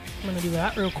I'm going to do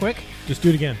that real quick. Just do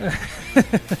it again.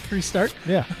 Restart.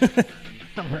 Yeah.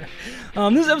 All right.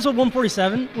 This is episode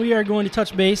 147. We are going to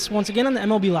touch base once again on the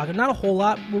MLB lockout. Not a whole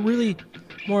lot. We're really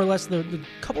more or less the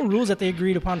couple rules that they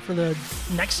agreed upon for the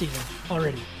next season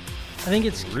already. I think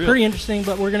it's pretty interesting,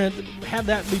 but we're going to have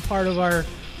that be part of our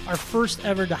first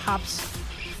ever The Hops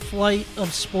flight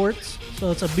of sports. So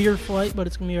it's a beer flight, but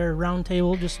it's going to be our round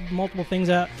table, just multiple things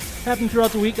that happen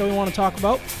throughout the week that we want to talk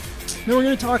about. Then we're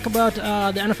going to talk about the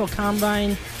NFL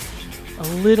Combine a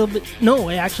little bit. No,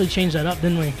 I actually changed that up,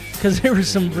 didn't we? Because there was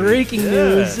some breaking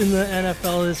news in the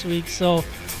NFL this week. So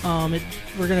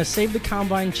we're going to save the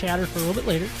Combine chatter for a little bit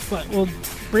later. But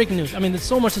breaking news. I mean, there's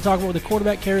so much to talk about with the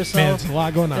quarterback carousel. Man, there's a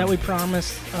lot going on. That we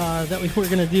promised that we were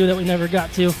going to do that we never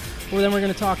got to. Well, then we're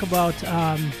going to talk about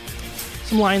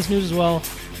some Lions news as well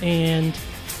and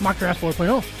mock draft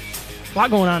 4.0. A lot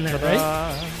going on there,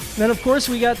 right? Then, of course,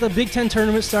 we got the Big Ten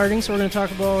tournament starting, so we're going to talk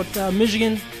about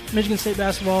Michigan State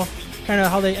basketball, kind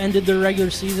of how they ended their regular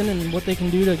season and what they can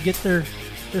do to get their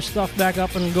stuff back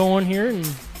up and going here and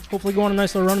hopefully go on a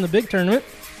nice little run in the big tournament.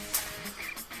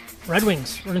 Red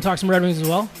Wings. We're going to talk some Red Wings as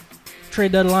well.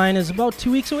 Trade deadline is about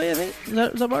 2 weeks away, I think. Is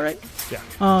that about right?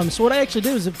 Yeah. So what I actually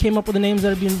did was I came up with the names that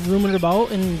have been rumored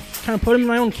about and kind of put them in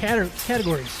my own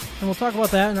categories. And we'll talk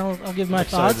about that, and I'll give my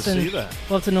thoughts. And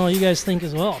love to know what you guys think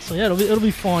as well. So, yeah, it'll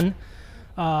be fun.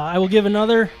 I will give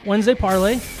another Wednesday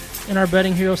parlay in our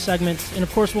Betting Hero segment. And,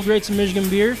 of course, we'll grade some Michigan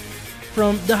beer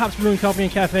from the Hops Brewing Company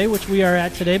and Cafe, which we are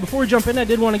at today. Before we jump in, I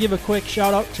did want to give a quick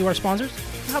shout-out to our sponsors,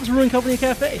 the Hops Brewing Company and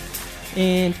Cafe,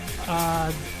 and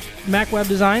Mac Web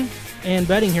Design, and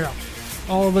Betting Hero.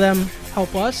 All of them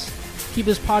help us keep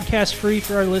this podcast free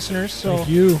for our listeners. So thank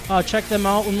you. Check them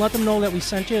out and let them know that we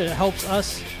sent you. It helps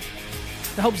us.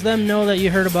 It helps them know that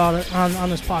you heard about it on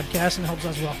this podcast and helps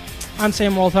us well. I'm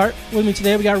Sam Waldhart. With me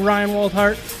today we got Ryan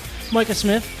Waldhart, Micah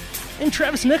Smith, and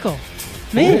Travis Nickel.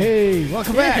 Man, hey,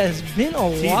 welcome back. It has been a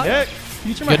lot.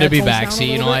 Good to be back.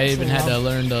 See, I even had to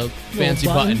learn the fancy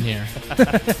button here.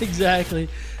 Exactly.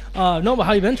 No, but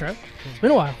how you been, Trev? It's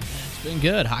been a while. It's been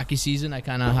good. Hockey season, I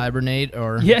kind of hibernate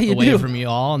or you away do. from you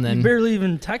all. And then you barely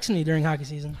even text me during hockey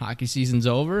season. Hockey season's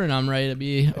over, and I'm ready to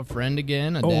be a friend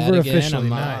again, a dad again. Officially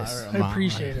nice. I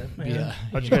appreciate it, man.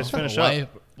 How'd you guys finish up?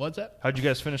 What's that? How'd you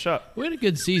guys finish up? We had a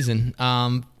good season.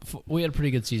 We had a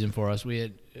pretty good season for us. We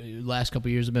had last couple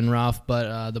of years have been rough,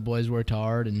 but the boys worked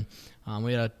hard, and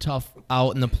we had a tough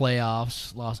out in the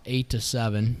playoffs. Lost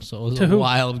 8-7, so it was a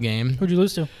wild game. Who'd you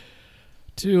lose to?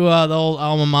 To the old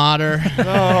alma mater.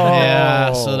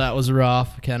 Yeah, so that was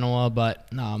rough, Kenowa, but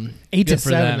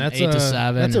 8-7. That's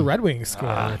 8-7. That's a Red Wings score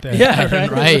right there. Yeah,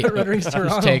 right. Red Wings Toronto.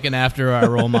 Just taken after our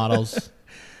role models.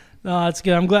 No, that's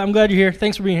good. I'm glad you're here.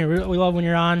 Thanks for being here. We love when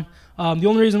you're on. The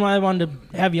only reason why I wanted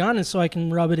to have you on is so I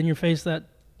can rub it in your face that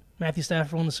Matthew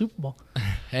Stafford won the Super Bowl.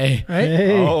 Hey. Right?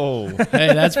 Hey. Oh.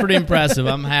 Hey, that's pretty impressive.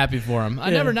 I'm happy for him.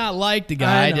 I never not liked the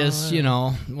guy. I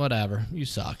know. Whatever. You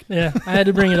suck. Yeah, I had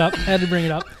to bring it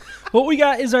up. What we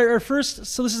got is our first,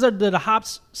 so this is the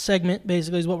Hops segment,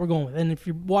 basically, is what we're going with. And if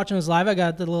you're watching us live, I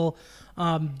got the little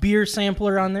beer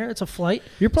sampler on there. It's a flight.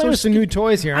 You're playing with some new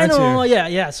toys here, aren't you? I know,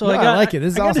 yeah. So no, I like it.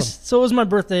 This is awesome. So it was my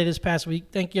birthday this past week.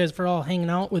 Thank you guys for all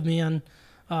hanging out with me on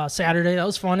Saturday. That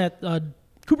was fun at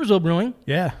Coopersville Brewing.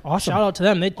 Yeah, awesome. Shout out to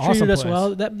them. They treated us place.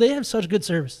 well. They have such good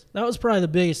service. That was probably the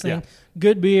biggest thing. Yeah.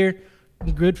 Good beer,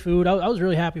 good food. I was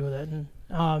really happy with it.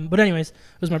 And, but anyways,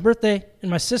 it was my birthday,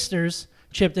 and my sisters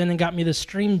chipped in and got me the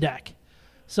Stream Deck.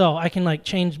 So I can I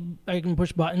can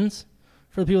push buttons.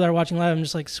 For the people that are watching live, I'm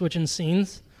just switching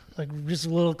scenes. Just a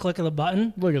little click of the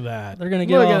button. Look at that. They're gonna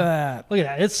get Look at that. Look at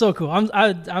that. It's so cool.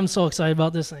 I'm so excited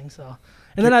about this thing. So,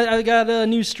 and then I got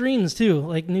new streams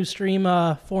too, new stream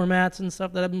formats and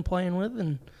stuff that I've been playing with,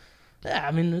 and yeah,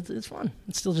 I mean it's fun.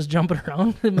 It's still just jumping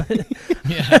around.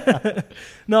 Yeah.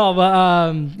 No,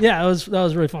 but yeah, that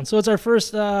was really fun. So it's our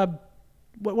first.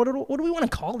 What do we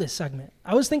want to call this segment?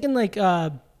 I was thinking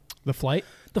the flight.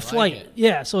 The flight.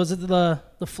 Yeah. So is it the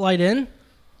flight in?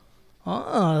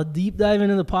 Deep dive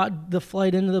into the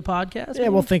flight into the podcast. Yeah, maybe?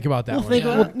 we'll think about that.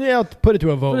 We'll I'll put it to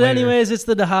a vote. But later. anyways, it's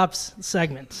the Hops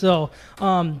segment. So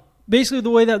basically, the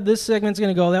way that this segment's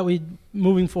going to go, that we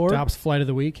moving forward. Hops flight of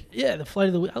the week. Yeah, the flight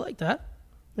of the week. I like that.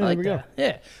 Yeah, there we go.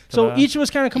 Yeah. So each of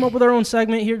us kind of come up with our own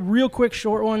segment here, real quick,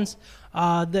 short ones.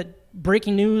 That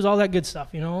breaking news, all that good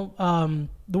stuff. The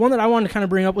one that I wanted to kind of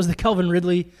bring up was the Calvin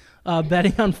Ridley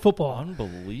betting on football.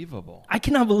 Unbelievable. I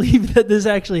cannot believe that this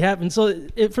actually happened. So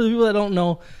for the people that don't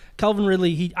know, Calvin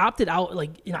Ridley, he opted out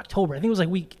in October. I think it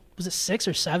was was it 6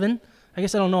 or 7? I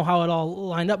guess I don't know how it all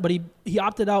lined up, but he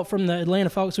opted out from the Atlanta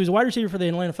Falcons. So he's a wide receiver for the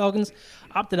Atlanta Falcons,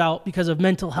 opted out because of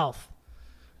mental health.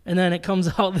 And then it comes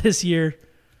out this year,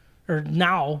 or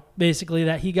now basically,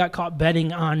 that he got caught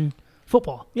betting on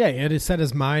football. Yeah, he had to set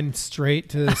his mind straight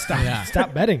to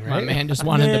stop betting, right? My man just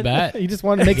wanted to bet. He just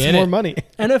wanted to make some more money.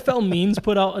 NFL Memes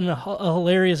put out a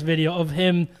hilarious video of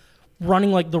him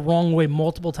running like the wrong way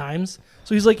multiple times.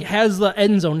 So he's like has the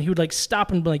end zone. He would like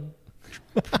stop and like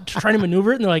trying to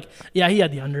maneuver it, and they're like, "Yeah, he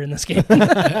had the under in this game."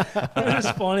 It's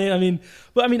funny. I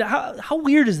mean, how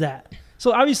weird is that?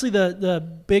 So obviously the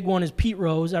big one is Pete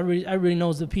Rose. Everybody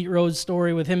knows the Pete Rose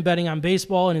story with him betting on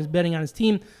baseball and his betting on his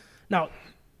team. Now,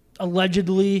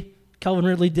 allegedly, Calvin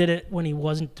Ridley did it when he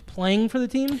wasn't playing for the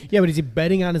team. Yeah, but is he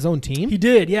betting on his own team? He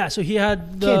did, yeah. So he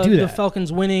had Can't do the that.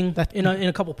 Falcons winning in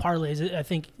a couple parlays. I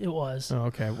think it was. Oh,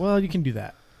 okay. Well, you can do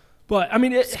that. But I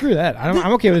mean, Screw that.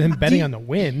 I'm okay with him betting on the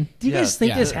win. do you guys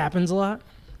think Yeah. this happens a lot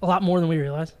more than we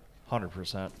realize?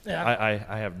 100%. Yeah.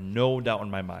 I have no doubt in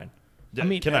my mind. I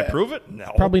mean, can I prove it?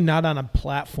 No. Probably not on a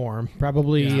platform.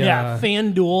 Probably Yeah,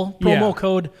 FanDuel promo yeah.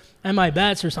 code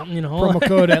MIBets or something. promo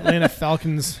code Atlanta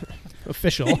Falcons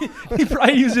official. He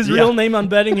probably used his real name on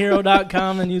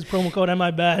bettinghero.com and used promo code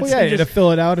MIBets. Well, yeah, he had to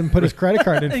fill it out and put his credit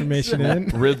card information in.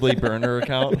 Ridley burner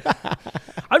account.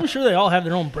 I'm sure they all have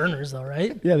their own burners, though,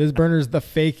 right? Yeah, this burner's the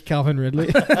fake Calvin Ridley.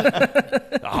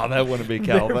 Oh, that wouldn't be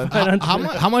Calvin.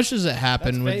 How much does it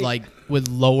happen with fake. with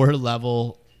lower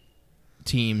level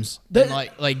teams, That- and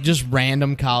like just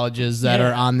random colleges that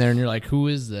Yeah. are on there, and you're like, who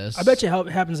is this? I bet you it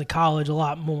happens at college a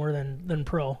lot more than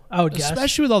pro. I would guess.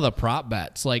 Especially with all the prop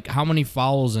bets, like how many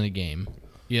fouls in a game,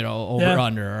 over Yeah.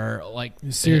 under, or like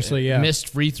Seriously, yeah. missed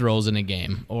free throws in a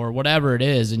game, or whatever it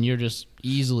is, and you're just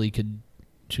easily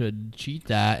should cheat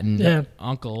that and Yeah.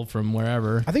 uncle from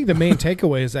wherever. I think the main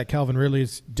takeaway is that Calvin Ridley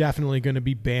is definitely going to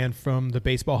be banned from the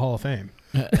Baseball Hall of Fame.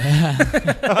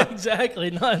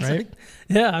 Exactly. No, it's Right? like-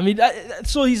 yeah, I mean,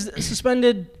 so he's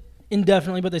suspended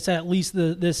indefinitely, but they said at least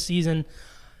this season.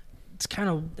 It's kind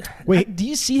of. Wait, do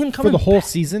you see him For coming the whole back?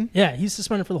 season? Yeah, he's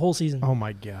suspended for the whole season. Oh,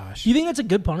 my gosh. Do you think that's a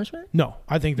good punishment? No,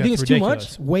 I think You that's think it's too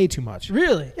ridiculous. Way too much.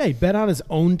 Really? Yeah, he bet on his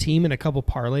own team in a couple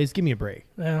parlays. Give me a break.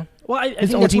 Yeah. Well, I His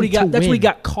think own that's what he team to got. That's what he win.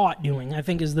 got caught doing. I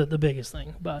think is the biggest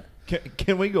thing. But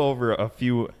Can we go over a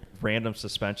few random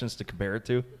suspensions to compare it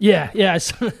to? yeah.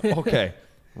 Okay.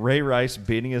 Ray Rice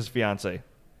beating his fiance,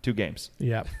 2 games,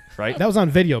 Yeah. right? That was on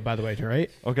video, by the way,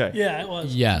 right? Okay. Yeah, it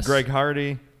was. Yes, Greg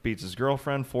Hardy beats his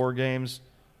girlfriend, 4 games.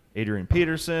 Adrian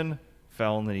Peterson,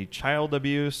 felony child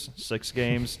abuse, 6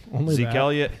 games. Only Zeke that.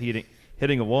 Elliott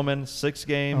hitting a woman, 6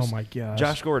 games. Oh, my gosh.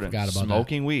 Josh Gordon Forgot about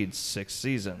smoking weed, 6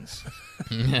 seasons.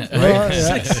 That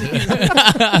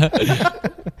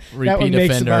repeat one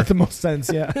makes offender. about the most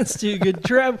sense, yeah. That's too good.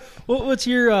 Trev, what's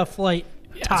your flight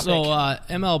topic? So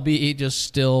MLB just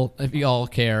still, if you all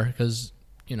care, because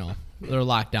they're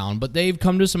locked down, but they've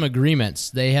come to some agreements.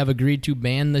 They have agreed to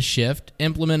ban the shift,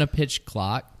 implement a pitch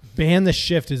clock. Ban the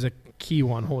shift is a key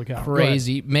one. Holy cow. Go ahead.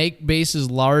 Crazy. Make bases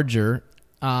larger.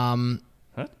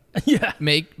 Yeah.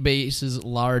 Make bases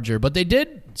larger. But they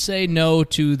did say no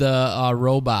to the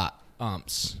robot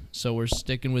umps. So we're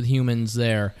sticking with humans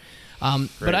there.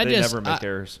 But I They just never make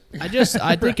errors.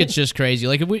 I think it's just crazy.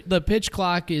 Like if the pitch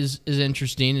clock is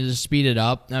interesting to speed it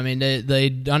up. I mean, they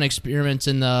done experiments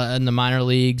in the minor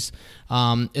leagues.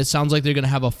 It sounds like they're going to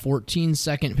have a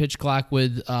 14-second pitch clock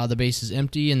with the bases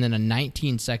empty, and then a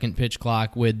 19-second pitch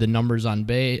clock with the numbers on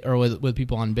base or with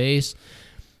people on base.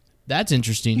 That's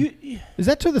interesting. Is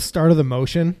that to the start of the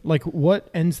motion? Like, what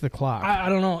ends the clock? I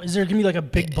don't know. Is there gonna be like a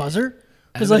big buzzer?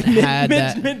 Because haven't like had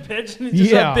that. mid pitch, and it's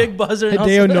just a big buzzer. And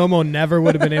Hideo also- Nomo never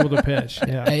would have been able to pitch.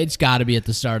 Yeah. It's got to be at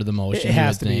the start of the motion. It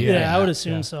has you would to be, think. Yeah, I would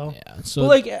assume so. Yeah. So But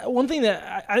like one thing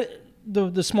that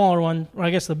the smaller one, or I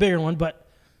guess the bigger one, but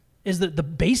is the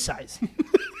base size.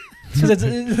 Because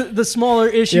it's the smaller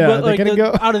issue, Yeah, but they're like gonna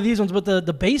go- out of these ones, but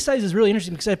the base size is really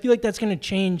interesting because I feel like that's going to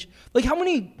change. Like how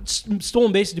many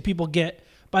stolen bases do people get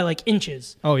by like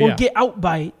inches? Oh, Or yeah. get out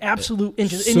by absolute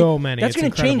inches? So many. That's It's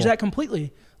going to change incredible. that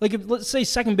completely. Like if let's say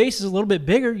second base is a little bit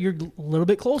bigger, you're a little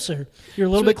bit closer. You're a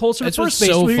little bit closer to that's first what's base.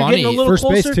 so where you're getting a funny. little First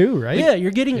base closer. too, right? Yeah,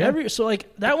 you're getting Yeah. so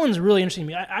like that one's really interesting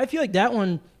to me. I feel like that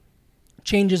one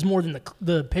changes more than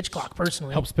the pitch clock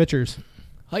personally. Helps pitchers.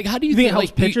 like, how do you You think it think helps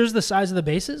like pitchers the size of the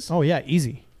bases? Oh, yeah,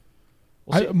 easy.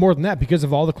 see. More than that, because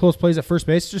of all the close plays at first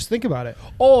base, just think about it.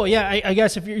 Oh yeah, I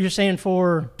guess if you're saying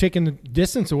for Taking the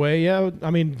distance away, yeah.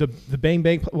 I mean, the bang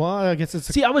bang. Well, I guess it's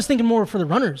see, I was thinking more for the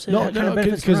runners. It kind of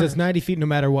benefits the because it's runners. 90 feet no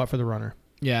matter what for the runner.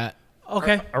 Yeah,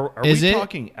 Okay, Are Is we it?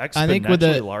 talking I think with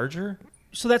exponentially the- larger?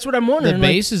 so that's what I'm the wondering.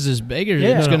 base is as big, or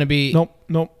Yeah. it's No, going to be.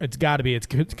 Nope. It's got to be. It's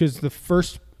because the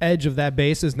first edge of that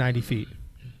base is 90 feet.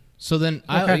 So then,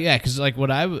 Okay. because like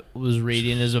what I was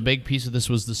reading is a big piece of this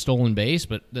was the stolen base,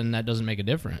 but then that doesn't make a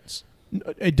difference.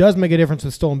 It does make a difference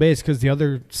with stolen base because the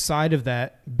other side of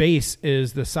that base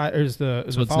is the side is the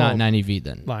So it's not 90 feet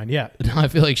then. line. Yeah. I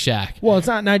feel like Shaq. Well, it's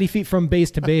not 90 feet from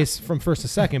base to base from first to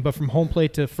second, but from home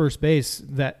plate to first base,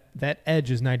 that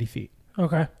edge is 90 feet.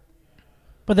 Okay.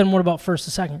 But then what about first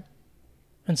to second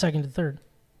and second to third?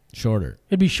 Shorter.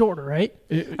 It'd be shorter, right?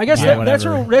 I guess Yeah, that's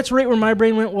whatever. right where my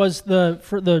brain went was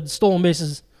for the stolen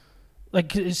bases.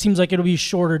 Like it seems like it'll be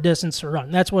shorter distance to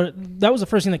run. That was the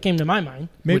first thing that came to my mind.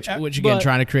 Which again, but-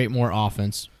 trying to create more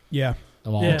offense. Yeah.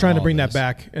 Of all, Yeah. Trying to all bring of that this.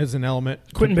 back as an element.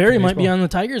 Quentin to Berry might be baseball. on the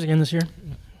Tigers again this year.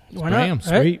 Why Bring not?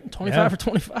 him. Right? Sweet. 25 Yeah. for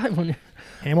 25 when you're.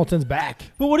 Hamilton's back.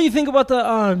 But what do you think about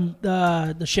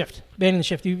the shift, banning the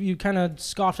shift? You kind of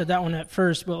scoffed at that one at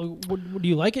first, but do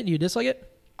you like it? Do you dislike it?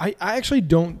 I actually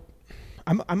don't.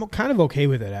 I'm kind of okay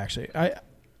with it actually.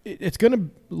 It's gonna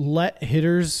let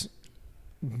hitters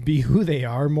be who they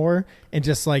are more and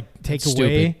just like take It's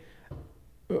away.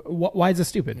 Why is it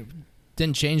stupid?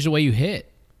 Didn't change the way you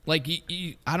hit. Like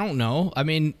I don't know. I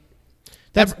mean,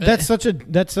 That's such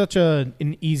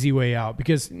an easy way out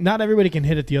because not everybody can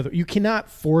hit it the other. You cannot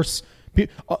force.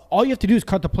 All you have to do is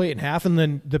cut the plate in half, and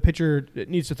then the pitcher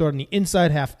needs to throw it in the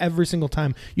inside half every single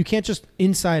time. You can't just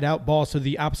inside out balls to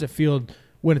the opposite field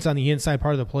when it's on the inside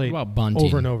part of the plate What about bunting?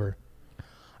 over and over.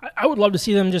 I would love to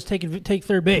see them just take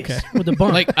third base with the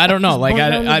bunt. like I don't know. Just Like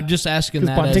bunt down I'm just asking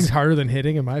Because that. bunting's As, harder than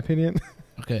hitting, in my opinion.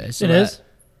 okay, so it is.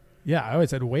 Yeah, I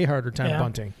always had way harder time Yeah.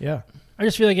 bunting. Yeah, I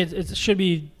just feel like it should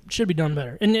be done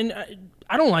better, and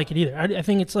I don't like it either. I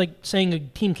think it's like saying a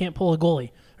team can't pull a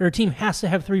goalie or a team has to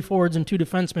have 3 forwards and 2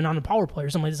 defensemen on the power play or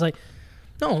something. It's like,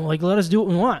 no, like let us do what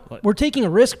we want. We're taking a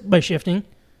risk by shifting.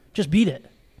 Just beat it.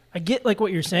 I get like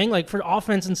what you're saying, like for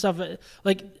offense and stuff.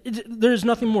 Like there's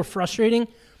nothing more frustrating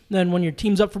than when your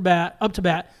team's up to bat.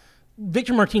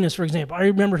 Victor Martinez, for example, I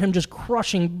remember him just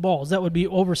crushing balls that would be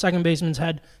over second baseman's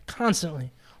head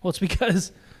constantly. Well, it's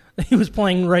because he was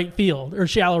playing right field or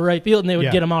shallow right field, and they would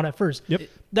Yeah. get him out at first. Yep.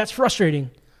 That's frustrating.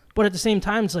 But at the same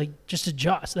time, it's like just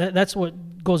adjust. That's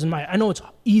what goes in my. I know it's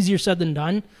easier said than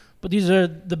done, but these are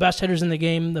the best hitters in the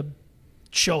game.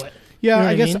 Show it. yeah. You know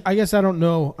what I guess mean? I guess I don't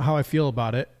know how I feel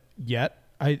about it yet.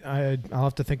 I'll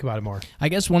have to think about it more. I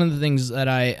guess one of the things that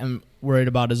I am worried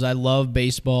about is I love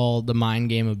baseball, the mind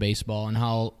game of baseball, and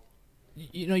how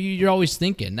you're always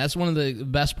thinking. That's one of the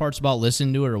best parts about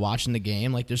listening to it or watching the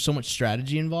game. Like there's so much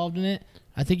strategy involved in it.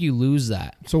 I think you lose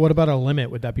that. So what about a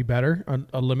limit? Would that be better?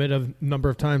 A limit of number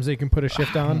of times they can put a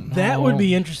shift on? That would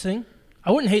be interesting.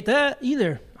 I wouldn't hate that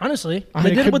either, honestly. I mean,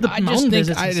 They it did it could- with the I mound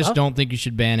visits I and just stuff. don't think you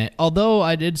should ban it. Although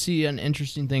I did see an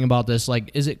interesting thing about this.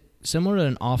 Like, is it similar to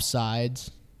an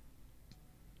offsides?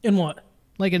 In what?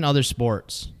 Like in other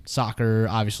sports, soccer,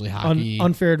 obviously hockey.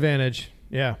 Unfair advantage.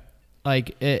 Yeah.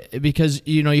 Like because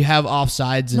you have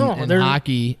offsides in they're-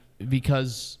 hockey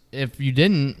because if you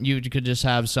didn't, you could just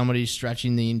have somebody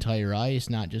stretching the entire ice,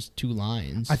 not just 2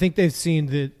 lines. I think they've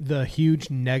seen the huge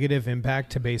negative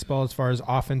impact to baseball as far as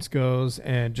offense goes,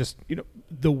 and just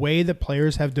the way the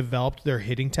players have developed their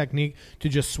hitting technique to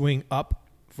just swing up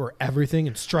for everything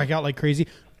and strike out like crazy.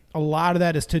 A lot of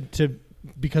that is to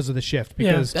because of the shift.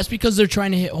 Because That's because they're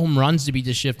trying to hit home runs to beat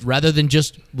the shift rather than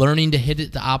just learning to hit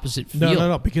it the opposite field.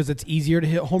 no, because it's easier to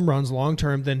hit home runs long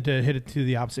term than to hit it to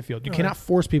the opposite field. You cannot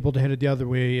force people to hit it the other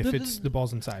way if it's the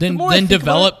ball's inside. Then more I think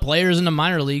develop players in the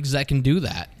minor leagues that can do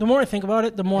that. The more I think about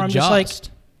it, the more I'm just like,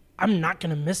 I'm not going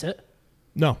to miss it.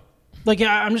 No. Like,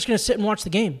 I'm just going to sit and watch the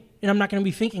game, and I'm not going to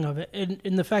be thinking of it.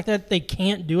 And the fact that they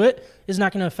can't do it is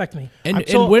not going to affect me. And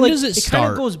when does it It kind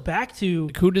start? of goes back to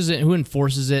Who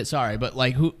enforces it? Sorry, but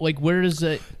where does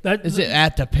it? Is it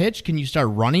at the pitch? Can you start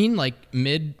running like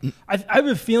mid? I have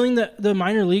a feeling that the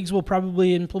minor leagues will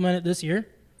probably implement it this year.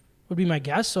 Would be my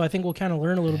guess. So I think we'll kind of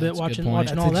learn a little bit that's a good watching point.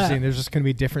 That's all interesting. that. There's just going to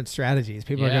be different strategies.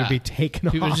 People are going Yeah. to be taken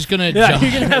People are off. just gonna Yeah, jump.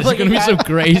 you're gonna have There's like gonna a be guy some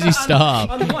crazy stuff.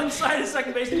 On the one side of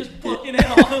second base, just booking it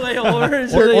all the way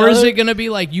over. Or is it gonna be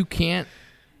like you can't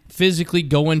physically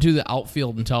go into the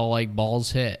outfield until like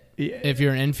balls hit if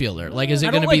you're an infielder? Like, is it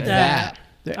I don't gonna be like that?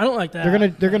 I don't like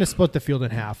that. They're gonna split the field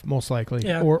in half most likely,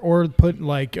 Yeah. or put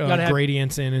like Gotta have-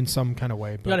 gradients in some kind of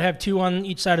way. You But got to have 2 on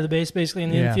each side of the base, basically, in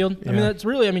the Yeah, infield. I mean, yeah. that's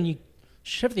really. I mean, you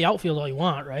shift the outfield all you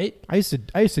want, right? I used to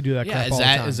do that. Yeah, crap all the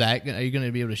time. is that? Are you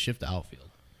gonna be able to shift the outfield?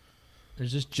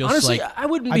 There's just Honestly, like I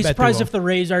wouldn't I be bet they surprised will. if the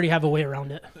Rays already have a way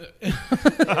around it.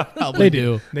 probably They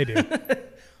do. They do.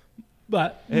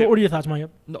 But Hey. what are your thoughts, Mike?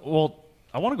 No, well,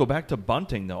 I want to go back to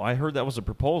bunting, though. I heard that was a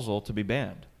proposal to be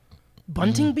banned.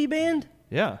 Bunting be banned?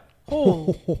 Yeah.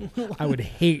 Oh, I would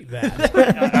hate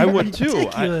that. I would too.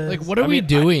 ridiculous. Like, what are we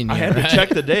doing? I here, had to right? check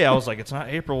the day. I was like, it's not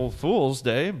April Fool's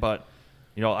Day, but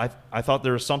I thought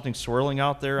there was something swirling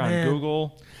out there on Man.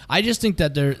 Google. I just think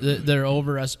that they're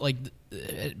over us. Like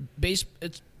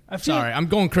Sorry, I'm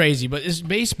going crazy, but it's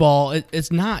baseball.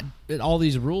 It's not all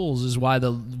these rules is why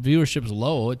the viewership's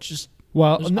low. It's just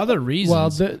there's other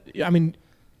reasons. Well,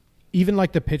 even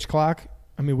like the pitch clock.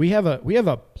 I mean, we have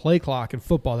a play clock in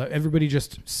football that everybody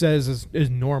just says is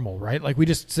normal, right? Like we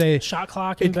just say shot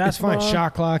clock in basketball. It's fine,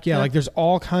 shot clock. Yeah, like there's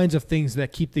all kinds of things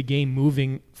that keep the game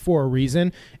moving for a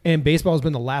reason, and baseball has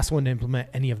been the last one to implement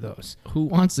any of those. Who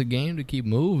wants the game to keep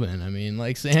moving? I mean,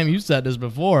 like Sam, you said this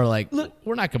before. Like, look,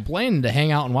 we're not complaining to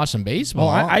hang out and watch some baseball.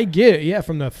 Oh, I get it. Yeah,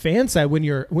 from the fan side, when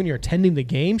you're attending the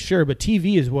game, sure, but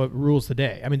TV is what rules the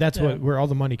day. I mean, that's where all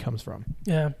the money comes from.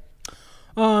 Yeah.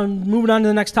 Moving on to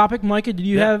the next topic, Micah, did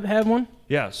you have one?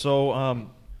 Yeah, so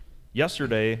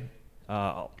yesterday,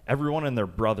 everyone and their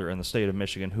brother in the state of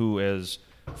Michigan who is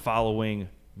following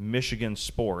Michigan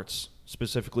sports,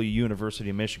 specifically University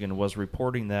of Michigan, was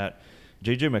reporting that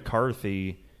J.J.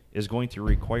 McCarthy is going to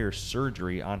require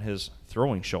surgery on his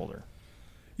throwing shoulder.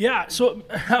 Yeah, so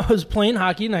I was playing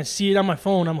hockey, and I see it on my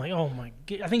phone. I'm like, oh, my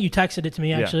God. I think you texted it to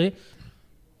me, actually.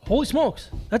 Yeah. Holy smokes.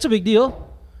 That's a big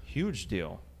deal. Huge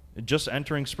deal. Just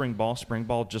entering spring ball. Spring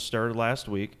ball just started last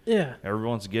week. Yeah.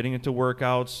 Everyone's getting into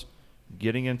workouts,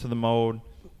 getting into the mode,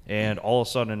 and all of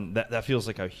a sudden that feels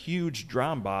like a huge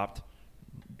bomb dropped.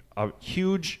 A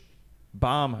huge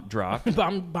bomb dropped.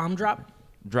 Bomb drop?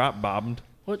 Drop bombed.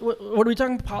 What are we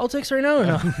talking politics right now or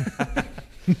no?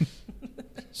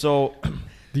 So,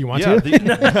 do you want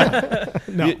to?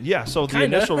 No. So the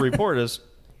initial report is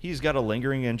he's got a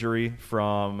lingering injury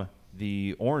from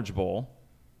the Orange Bowl.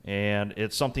 And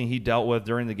it's something he dealt with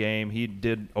during the game. He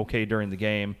did okay during the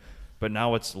game, but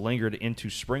now it's lingered into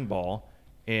spring ball.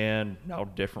 And now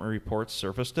different reports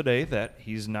surfaced today that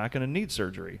he's not going to need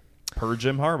surgery, per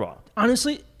Jim Harbaugh.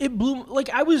 Honestly, it blew. Like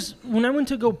when I went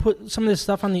to go put some of this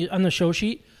stuff on the show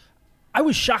sheet, I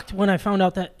was shocked when I found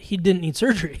out that he didn't need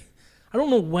surgery. I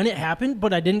don't know when it happened,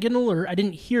 but I didn't get an alert. I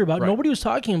didn't hear about it. Right. Nobody was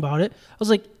talking about it. I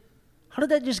was like, how did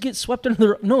that just get swept under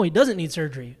the... No, he doesn't need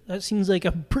surgery. That seems like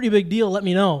a pretty big deal. Let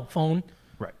me know, phone.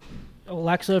 Right.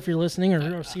 Alexa, if you're listening,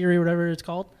 or Siri, or whatever it's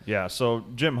called. Yeah, so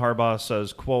Jim Harbaugh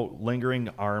says, quote, lingering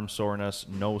arm soreness,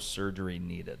 no surgery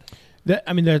needed.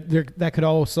 That could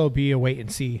also be a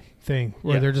wait-and-see thing,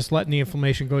 where they're just letting the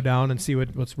inflammation go down and see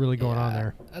what's really going on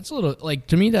there. That's a little... Like,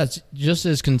 to me, that's just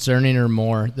as concerning or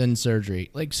more than surgery.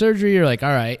 Like, surgery, you're like, all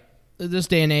right, this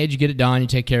day and age, you get it done, you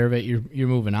take care of it, you're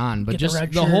moving on. But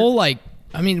just the whole, like,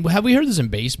 I mean, have we heard this in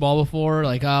baseball before?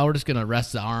 Like, we're just going to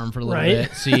rest the arm for a little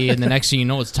bit, see, and the next thing you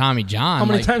know, it's Tommy John. How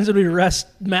many times did we rest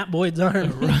Matt Boyd's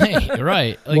arm?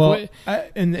 Right. Like, well,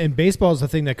 and baseball is the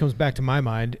thing that comes back to my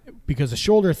mind, because the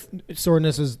shoulder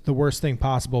soreness is the worst thing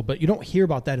possible, but you don't hear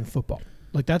about that in football.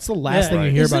 Like, that's the last thing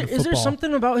you hear about in football. Is there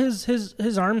something about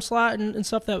his arm slot and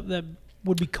stuff that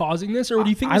would be causing this, or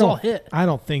do you think it's all hit? I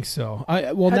don't think so.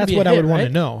 That's what I would want to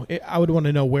know. I would want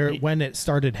to know when it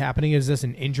started happening. Is this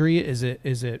an injury? Is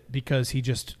it because he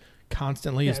just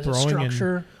constantly is throwing?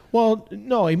 Structure? Well,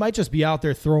 no, he might just be out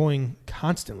there throwing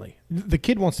constantly. The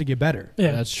kid wants to get better.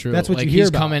 Yeah, that's true. That's what you hear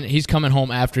about. He's coming home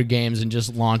after games and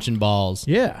just launching balls.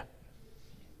 Yeah.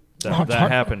 That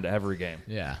happened every game.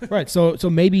 Yeah. Right. So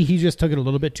maybe he just took it a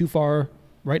little bit too far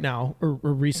right now or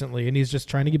recently, and he's just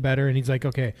trying to get better, and he's like,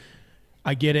 okay,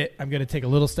 I get it. I'm going to take a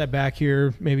little step back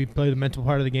here, maybe play the mental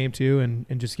part of the game too,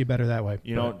 and just get better that way.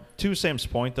 You know, to Sam's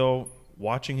point, though,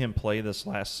 watching him play this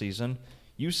last season,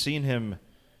 you've seen him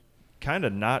kind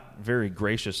of not very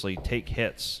graciously take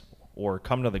hits or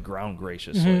come to the ground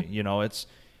graciously. Mm-hmm. You know, it's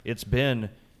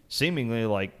been seemingly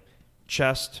like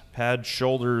chest, head,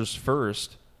 shoulders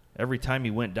first every time he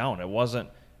went down. It wasn't,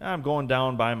 I'm going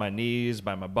down by my knees,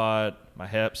 by my butt, my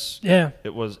hips. Yeah.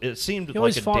 It seemed like a dangerous... He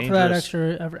always fought for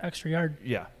that extra yard.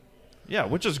 Yeah. Yeah,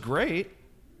 which is great.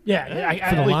 Yeah.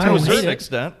 For the Lions, to a certain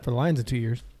extent. For the Lions in 2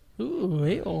 years. Ooh,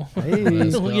 we'll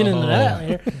get into that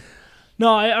later.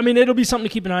 No, I mean, it'll be something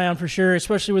to keep an eye on for sure,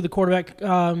 especially with the quarterback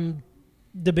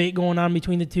debate going on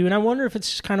between the two. And I wonder if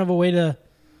it's kind of a way to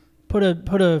put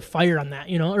a fire on that,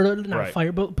 you know, or not a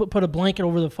fire, but put a blanket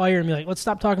over the fire and be like, let's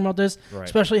stop talking about this,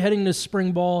 especially heading to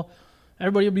spring ball.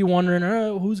 Everybody will be wondering,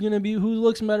 who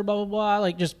looks better, blah, blah, blah.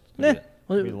 Like, just,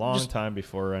 It'll be a long time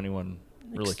before anyone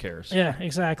really cares. Yeah,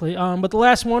 exactly. But the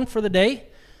last one for the day,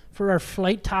 for our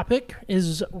flight topic,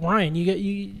 is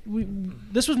Ryan.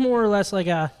 This was more or less like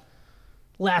a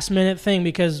last-minute thing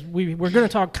because we're going to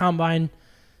talk combine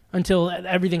until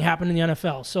everything happened in the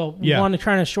NFL. So we wanted to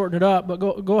try to shorten it up, but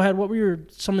go ahead. What were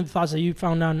some of the thoughts that you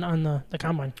found on the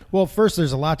combine? Well, first,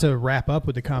 there's a lot to wrap up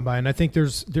with the combine. I think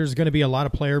there's going to be a lot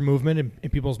of player movement in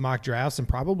people's mock drafts, and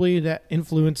probably that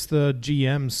influenced the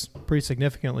GMs pretty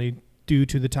significantly due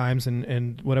to the times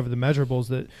and whatever the measurables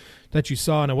that you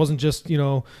saw. And it wasn't just,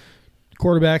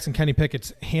 quarterbacks and Kenny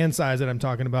Pickett's hand size that I'm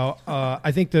talking about.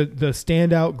 I think the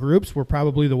standout groups were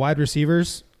probably the wide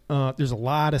receivers. There's a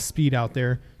lot of speed out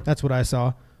there. That's what I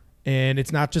saw. And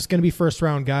it's not just going to be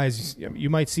first-round guys. You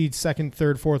might see second,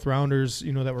 third, fourth rounders,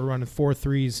 that were running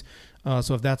 4.3s.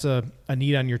 So if that's a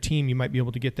need on your team, you might be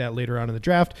able to get that later on in the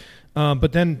draft.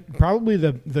 But then probably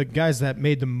the guys that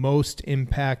made the most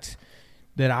impact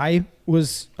that I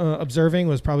was observing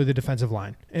was probably the defensive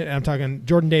line. And I'm talking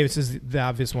Jordan Davis is the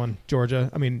obvious one, Georgia.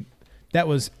 I mean, that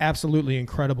was absolutely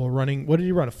incredible running. What did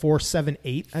he run? A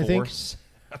 4.78, I think? 4.7.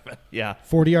 Yeah.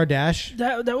 40-yard dash.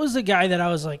 That was the guy that I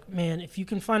was like, man, if you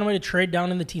can find a way to trade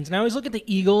down in the teens. And I always look at the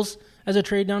Eagles as a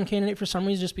trade down candidate for some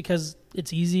reason just because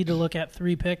it's easy to look at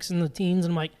 3 picks in the teens.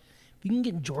 And I'm like, if you can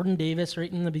get Jordan Davis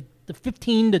right in the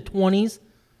 15 to 20s,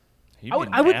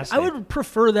 I would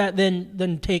prefer that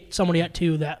than take somebody at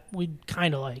 2 that we'd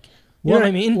kind of like. You know what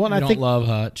I mean? You don't love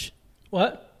Hutch.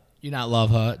 What? You not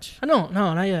love Hutch? I don't.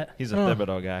 No, not yet. He's a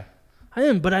Thibodeau guy. I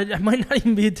am, but I might not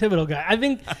even be a Thibodeau guy. I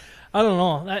think, I don't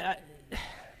know.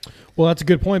 Well, that's a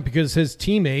good point because his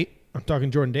teammate, I'm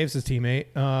talking Jordan Davis' teammate,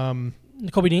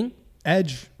 Kobe Dean?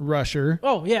 edge rusher.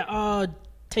 Oh, yeah.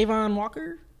 Trayvon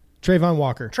Walker?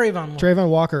 Trayvon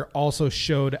Walker also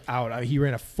showed out. He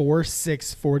ran a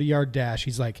 4.6 40-yard dash.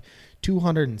 He's like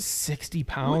 260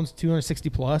 pounds, 260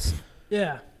 plus.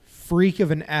 Yeah. Freak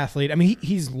of an athlete. I mean,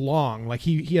 he's long. Like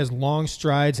he has long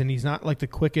strides, and he's not like the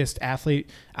quickest athlete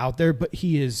out there, but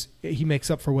he makes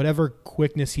up for whatever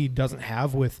quickness he doesn't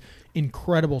have with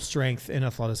incredible strength and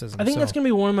athleticism. I think that's going to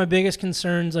be one of my biggest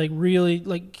concerns. Like really,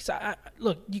 like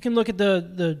look, you can look at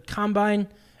the combine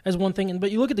as one thing,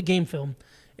 but you look at the game film.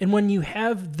 And when you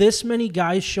have this many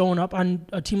guys showing up on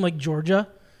a team like Georgia,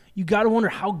 you got to wonder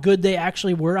how good they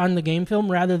actually were on the game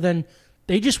film rather than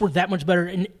they just were that much better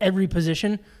in every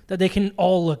position that they can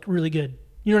all look really good.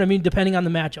 You know what I mean? Depending on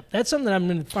the matchup. That's something that I'm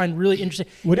going to find really interesting.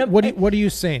 What are you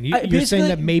saying? You're saying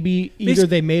that maybe either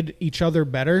they made each other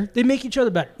better? They make each other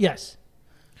better, yes.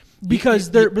 Because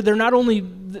they're not only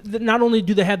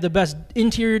do they have the best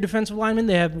interior defensive linemen,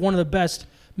 they have one of the best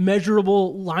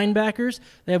measurable linebackers.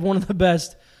 They have one of the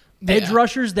best edge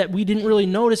rushers that we didn't really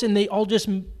notice, and they all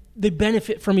they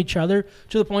benefit from each other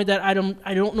to the point that I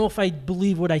don't know if I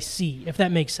believe what I see, if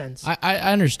that makes sense.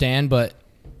 I understand, but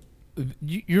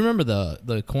you remember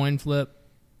the coin flip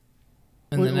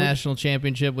in the national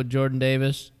championship with Jordan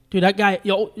Davis? Dude, that guy,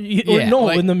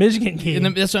 in the Michigan game.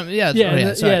 Not national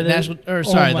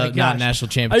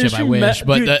championship. I wish,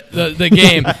 but the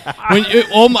game.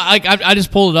 I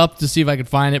just pulled it up to see if I could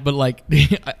find it, but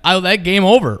that game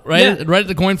over right at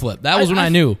the coin flip. That was when I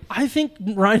knew. I think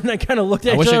Ryan and I kind of looked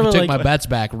at each other. I wish I could take my bets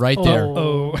back right there.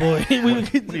 Oh boy,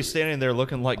 he's standing there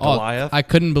looking like Goliath. I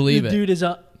couldn't believe it. Dude is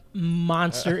a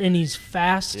monster and he's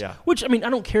fast. Yeah. Which I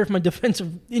don't care if my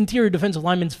interior defensive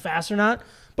lineman's fast or not.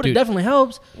 But it definitely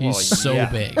helps. He's so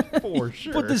big. For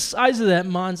sure. But the size of that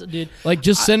monster, dude.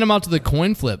 Just send him out to the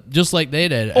coin flip, just like they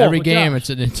did. Every game, it's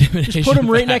an intimidation. Just put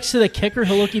him right next to the kicker.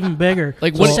 He'll look even bigger.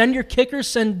 Send your kicker,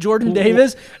 send Jordan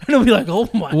Davis, and he'll be like, oh,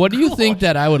 my What do you think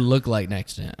that I would look like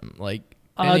next to him?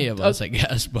 Any of us, I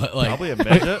guess. But probably a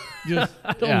midget.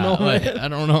 I don't know, man. I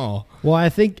don't know. Well, I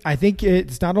think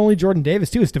it's not only Jordan Davis,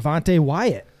 too. It's Devontae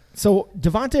Wyatt. So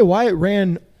Devontae Wyatt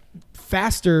ran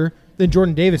faster than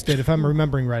Jordan Davis did, if I'm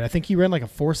remembering right. I think he ran like a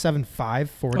 4.75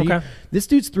 40. Okay. This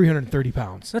dude's 330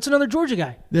 pounds. That's another Georgia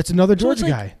guy.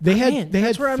 Guy. They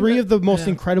had 3 of the most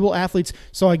incredible athletes.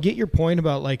 So I get your point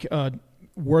about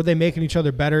were they making each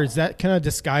other better? Is that kind of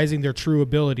disguising their true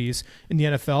abilities in the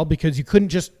NFL? Because you couldn't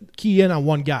just key in on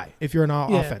one guy if you're an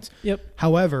offense. Yep.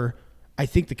 However, I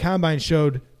think the combine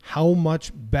showed how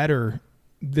much better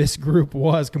this group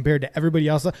was compared to everybody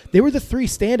else. They were the 3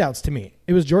 standouts to me.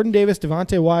 It was Jordan Davis,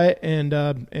 Devontae Wyatt, and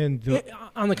in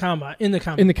the combine, and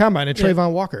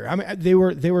Trayvon Walker. I mean, they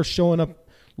were showing up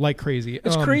like crazy.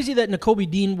 It's crazy that Nakobe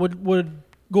Dean would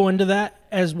go into that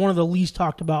as one of the least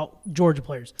talked about Georgia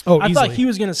players. I thought he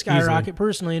was going to skyrocket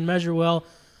personally and measure well.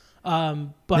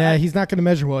 But he's not going to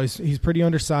measure well. He's pretty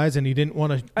undersized, and he didn't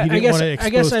want to. I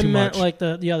guess I meant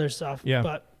the other stuff. Yeah.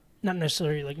 But not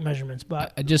necessarily measurements,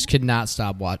 but I just could not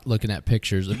stop looking at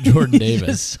pictures of Jordan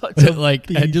Davis. I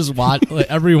just watch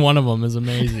every one of them is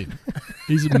amazing.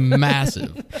 He's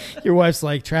massive. Your wife's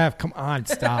like, Trav, come on,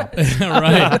 stop.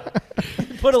 Right.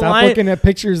 Stop looking at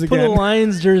pictures again. Put a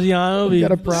Lions jersey on.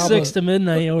 It'll be 6 to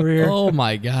midnight over here. Oh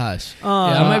my gosh.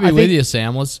 I might be with you,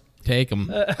 Sam. Let's take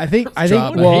them. I think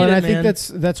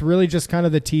that's really just kind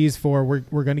of the tease for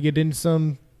we're going to get into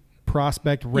some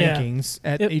prospect rankings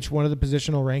at each one of the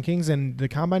positional rankings, and the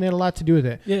combine had a lot to do with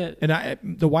it. Yeah. And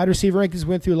the wide receiver rankings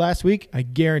went through last week. I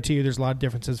guarantee you there's a lot of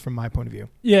differences from my point of view.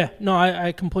 Yeah, no,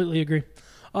 I completely agree.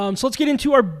 So let's get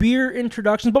into our beer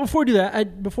introductions. But before we do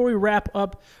that, before we wrap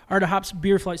up our The Hops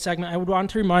Beer Flight segment, I would want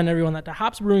to remind everyone that the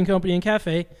Hops Brewing Company and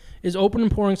Cafe is open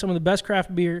and pouring some of the best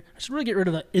craft beer. I should really get rid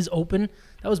of the "is open."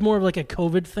 That was more of like a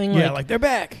COVID thing. Yeah, like they're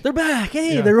back. They're back.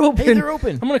 Hey, Yeah. they're open. Hey, they're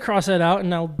open. I'm going to cross that out,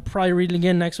 and I'll probably read it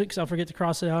again next week because I'll forget to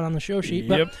cross it out on the show sheet.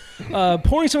 But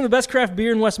pouring some of the best craft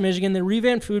beer in West Michigan, the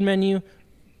revamped food menu,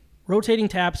 rotating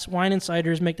taps, wine and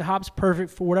ciders make the Hops perfect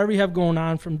for whatever you have going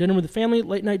on, from dinner with the family,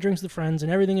 late night drinks with friends,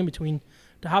 and everything in between.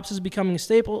 The Hops is becoming a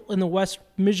staple in the West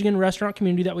Michigan restaurant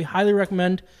community that we highly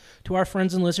recommend to our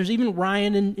friends and listeners. Even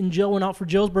Ryan and Jill went out for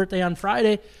Jill's birthday on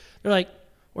Friday. They're like,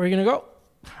 "Where are you going to go?"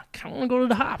 "I kind of want to go to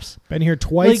the Hops." Been here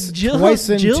twice. Like Jill, twice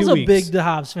in Jill's 2 a weeks. big The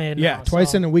Hops fan. Yeah, now,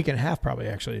 twice so. in a week and a half, probably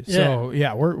actually. So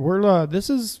yeah, we're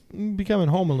this is becoming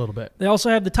home a little bit. They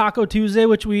also have the Taco Tuesday,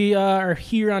 which we are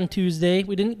here on Tuesday.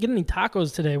 We didn't get any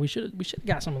tacos today. We should have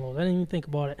got some of those. I didn't even think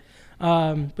about it.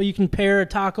 But you can pair a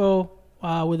taco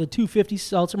with a 250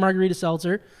 seltzer, margarita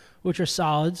seltzer, which are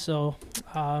solid. So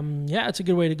yeah, it's a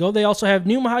good way to go. They also have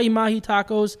new mahi mahi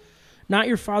tacos, not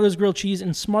your father's grilled cheese,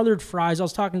 and smothered fries. I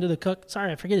was talking to the cook.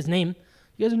 Sorry, I forget his name.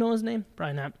 You guys know his name?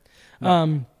 Probably not.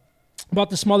 No. About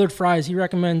the smothered fries, he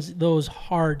recommends those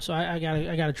hard. So I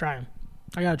gotta try them.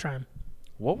 I gotta try them.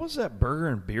 What was that burger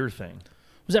and beer thing?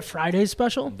 Was that Friday's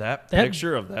special? That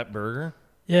picture of that burger?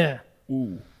 Yeah.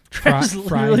 Ooh. Travis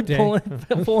literally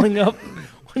Friday. pulling up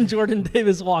when Jordan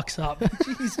Davis walks up.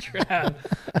 Jeez, Trav.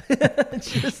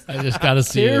 I just got to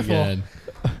see it Tearful. again.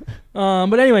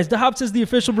 But anyways, the Hops is the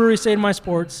official brewery of State of My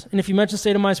Sports. And if you mention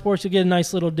State of My Sports, you'll get a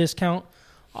nice little discount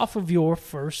off of your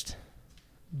first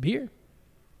beer.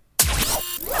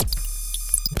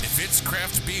 If it's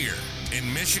craft beer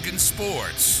in Michigan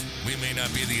sports, we may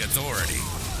not be the authority,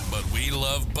 but we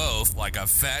love both like a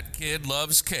fat kid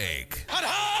loves cake. Hot,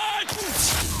 hot!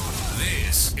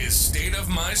 This is State of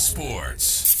My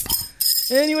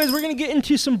Sports. Anyways, we're going to get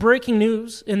into some breaking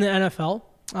news in the NFL.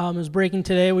 It was breaking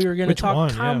today. We were going to Which talk one?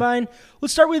 Yeah. Combine.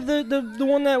 Let's start with the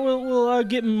one that will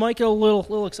get Micah a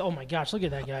little excited. Oh, my gosh, look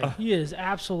at that guy. He is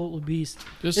absolutely beast.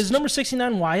 Is number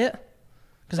 69 Wyatt?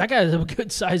 Because that guy is a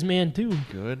good-sized man, too.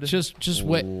 Good. Just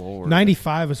wait. Lord.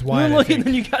 95 is wide. You're I looking, think.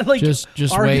 and you got like Just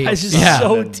our wait. guys is Yeah.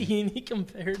 so teeny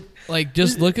compared. Like,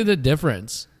 just look at the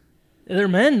difference. They're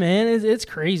men, man. It's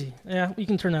crazy. Yeah, you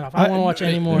can turn that off. I don't want to watch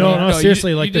any more. No, of that. no,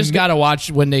 seriously, You, like you the just mi- got to watch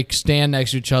when they stand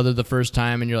next to each other the first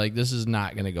time, and you're like, this is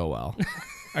not going to go well.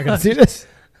 I can see this.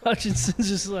 Hutchinson's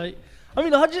just like, I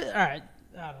mean, Hutchinson. All right,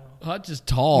 I don't know. Hutch is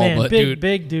tall, Man, but big, dude,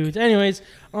 big dudes. Anyways,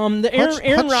 the Aaron Hutch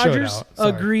showed Rodgers out. Sorry.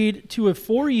 agreed to a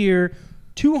 4-year,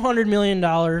 $200 million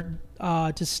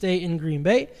to stay in Green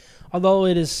Bay. Although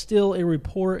it is still a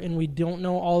report and we don't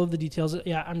know all of the details.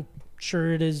 Yeah, I'm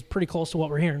sure it is pretty close to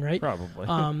what we're hearing, right? Probably.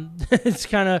 It's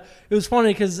kind of, it was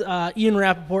funny because Ian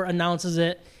Rappaport announces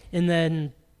it, and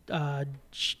then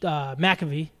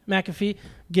McAfee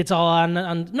gets all on,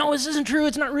 no, this isn't true,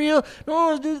 it's not real,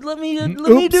 no, dude, let me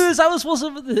do this, I was supposed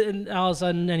to, and all of a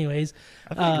sudden, anyways.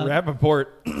 I think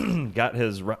Rappaport got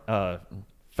his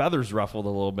feathers ruffled a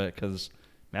little bit because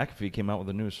McAfee came out with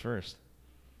the news first.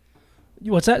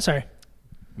 What's that? Sorry.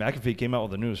 McAfee came out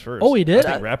with the news first. Oh, he did?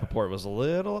 I think Rappaport was a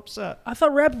little upset. I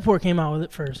thought Rappaport came out with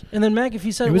it first, and then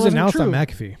McAfee said It was wasn't announced true. on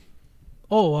McAfee.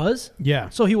 Oh, it was? Yeah.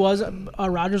 So he was,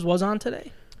 Rodgers was on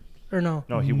today? Or no?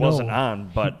 No, he No. wasn't on,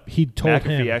 but He told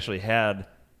McAfee him. actually had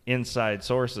inside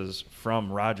sources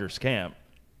from Rodgers' camp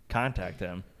contact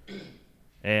him.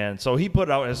 And so he put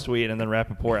out his tweet, and then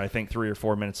Rappaport, I think 3 or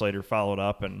 4 minutes later, followed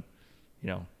up and,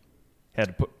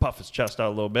 had to puff his chest out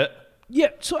a little bit. Yeah,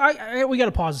 so we got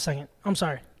to pause a second. I'm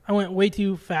sorry. I went way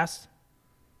too fast.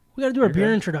 We got to do our beer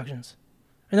good. introductions.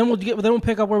 And then we'll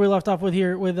pick up where we left off with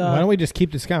here with Why don't we just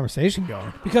keep this conversation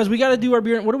going? because we got to do our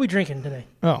beer. What are we drinking today?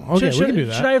 Oh, okay, we can do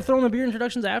that. Should I have thrown the beer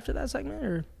introductions after that segment?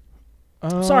 Or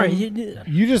sorry,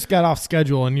 You just got off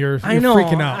schedule and you're I know,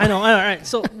 freaking out. I know. All right,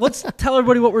 so let's tell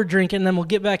everybody what we're drinking, and then we'll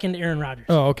get back into Aaron Rodgers.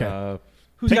 Oh, okay.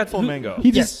 Who's Pink got Flamingo.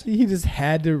 he just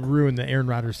had to ruin the Aaron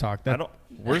Rodgers talk. I don't.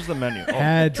 Where's the menu? Oh,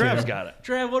 Had to. Trav's got it.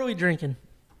 Trav, what are we drinking?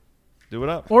 Do it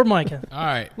up. Or Micah? all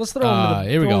right. Let's throw them to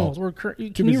the Here we go. throw those. Can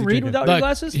busy you read drinking. without The- your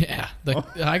glasses? Yeah,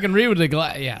 I can read with the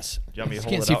glass. Yes. Do you want me to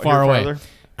hold Can't it see out far here away. farther?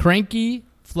 Cranky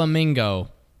Flamingo.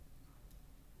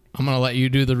 I'm gonna let you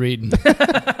do the reading.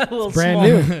 A little brand small,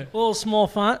 new. A little small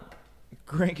font.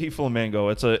 Cranky Flamingo.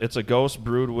 It's a ghost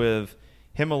brewed with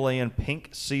Himalayan pink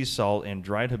sea salt and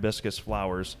dried hibiscus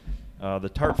flowers.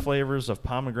 The tart flavors of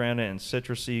pomegranate and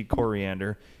citrusy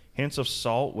coriander. Hints of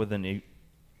salt with an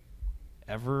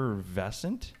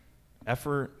effervescent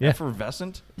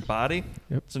body.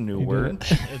 Yep. It's a new You do word.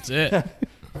 That's it.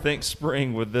 Think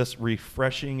spring with this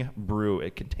refreshing brew.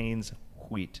 It contains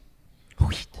wheat.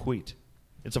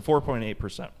 It's a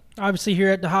 4.8%. Obviously, here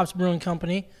at the Hops Brewing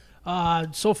Company,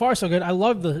 so far so good. I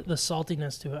love the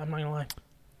saltiness to it. I'm not gonna lie,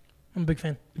 I'm a big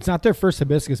fan. It's not their first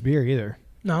hibiscus beer either.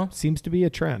 No, Seems to be a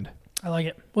trend. I like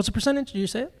it. What's the percentage? Did you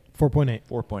say it? 4.8.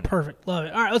 4.8. Perfect. Love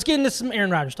it. All right, let's get into some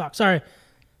Aaron Rodgers talk. Sorry,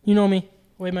 you know me,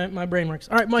 the way my brain works.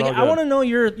 All right, Mike, all I good. want to know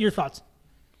your thoughts.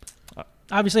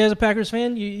 Obviously, as a Packers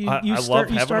fan, you I love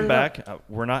having him started back.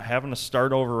 We're not having to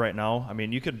start over right now. I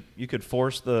mean, you could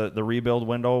force the rebuild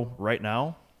window right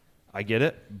now. I get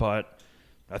it, but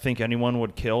I think anyone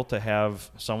would kill to have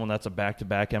someone that's a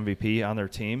back-to-back MVP on their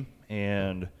team,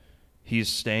 and he's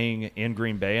staying in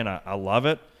Green Bay, and I love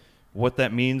it. What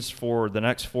that means for the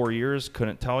next 4 years,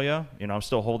 couldn't tell you. You know, I'm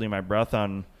still holding my breath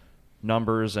on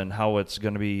numbers and how it's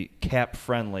going to be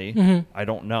cap-friendly. Mm-hmm. I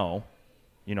don't know.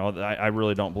 You know, I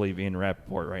really don't believe Ian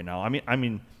Rappaport right now. I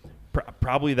mean,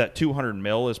 probably that $200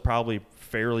 million is probably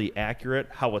fairly accurate.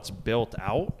 How it's built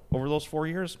out over those 4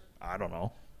 years, I don't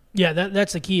know. Yeah,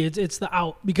 that's the key. It's the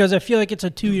out, because I feel like it's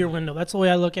a 2-year window. That's the way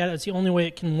I look at it. It's the only way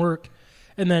it can work.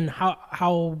 And then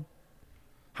how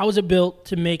is it built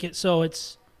to make it so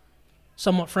it's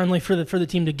somewhat friendly for the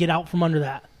team to get out from under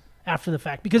that after the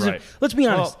fact? Because Right. let's be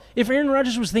honest, if Aaron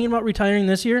Rodgers was thinking about retiring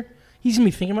this year, he's going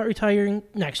to be thinking about retiring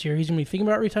next year. He's going to be thinking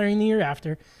about retiring the year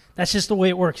after. That's just the way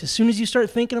it works. As soon as you start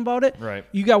thinking about it, Right.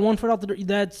 you got one foot out the door.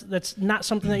 That's not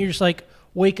something that you're just like,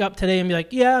 wake up today and be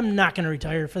like, yeah, I'm not going to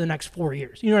retire for the next 4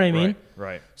 years. You know what I mean?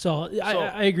 Right. So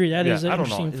I agree. That is an I don't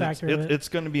interesting know. factor of it. It's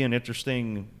going to be an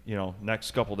interesting,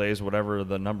 next couple days, whatever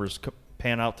the numbers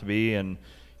pan out to be, and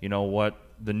what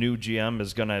the new GM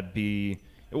is going to be,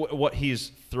 what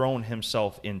he's thrown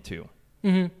himself into.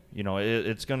 Mm-hmm.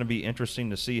 It's going to be interesting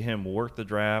to see him work the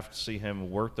draft, see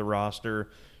him work the roster.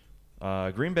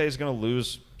 Green Bay is going to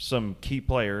lose some key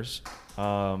players,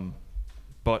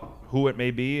 but who it may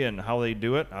be and how they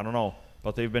do it, I don't know.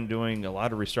 But they've been doing a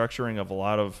lot of restructuring of a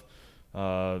lot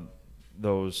of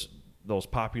those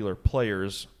popular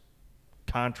players'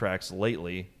 contracts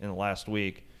lately in the last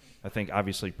week. I think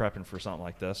obviously prepping for something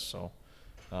like this. So,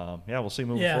 we'll see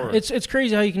moving forward. It's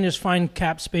crazy how you can just find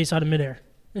cap space out of midair.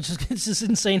 It's just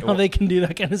insane how they can do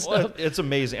that kind of stuff. It's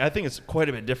amazing. I think it's quite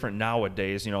a bit different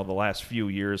nowadays. The last few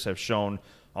years have shown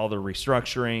all the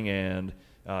restructuring and,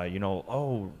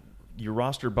 your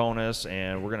roster bonus,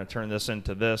 and we're going to turn this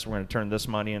into this. We're going to turn this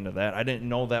money into that. I didn't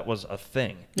know that was a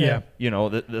thing. Yeah.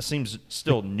 This seems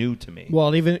still new to me.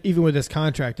 Well, even with this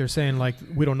contract, they're saying, like,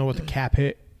 we don't know what the cap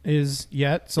hit is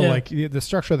yet. So, like, the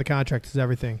structure of the contract is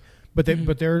everything. But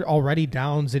they're already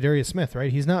down Zadarius Smith,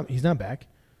 right? He's not back,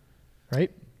 right?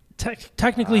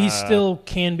 Technically, he still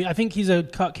can be. I think he's a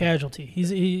cut casualty.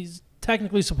 He's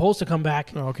technically supposed to come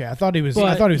back. Oh, okay. I thought he was. But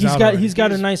I thought he was out already. He's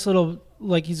got a nice little,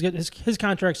 like, he's got his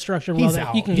contract structured well He's that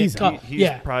out. he can He's get cut. He's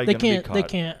yeah, probably they gonna be can't. cut. They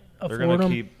can't They're afford going to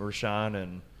him. keep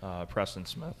Rashawn and Preston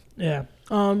Smith. Yeah.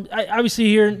 Obviously,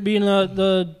 here being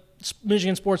the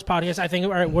Michigan Sports Podcast, I think,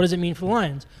 all right, what does it mean for the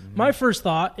Lions? Mm-hmm. My first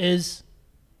thought is,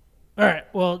 all right,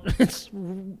 well, it's,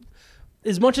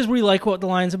 as much as we like what the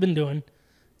Lions have been doing,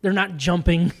 they're not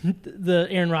jumping the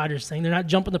Aaron Rodgers thing. They're not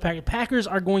jumping the Packers. Packers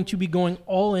are going to be going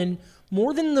all in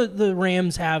more than the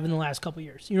Rams have in the last couple of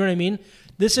years. You know what I mean?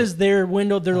 This is their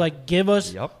window. They're like, give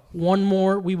us one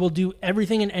more. We will do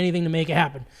everything and anything to make it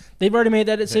happen. They've already made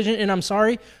that decision, and I'm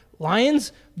sorry.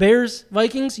 Lions, Bears,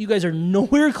 Vikings, you guys are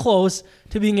nowhere close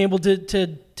to being able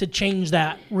to change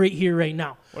that right here, right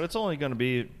now. Well, it's only going to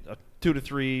be a 2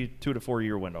 to 4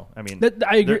 year window. I mean,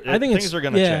 I agree. I think things are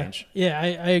going to change. Yeah,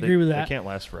 I agree with that. They can't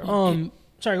last forever.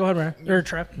 Sorry, go ahead, Ryan. Or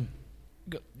Trev.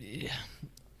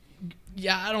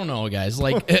 Yeah, I don't know, guys.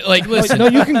 Like listen. No,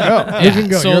 you can go. You can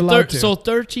go. You're allowed to. So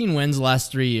 13 wins the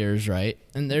last 3 years, right?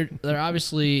 And they're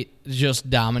obviously just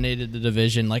dominated the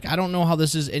division. Like, I don't know how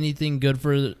this is anything good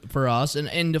for us.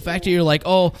 And the fact that you're like,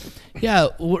 oh, yeah,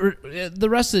 the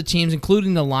rest of the teams,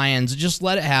 including the Lions, just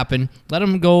let it happen. Let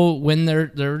them go win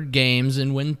their games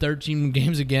and win 13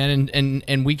 games again.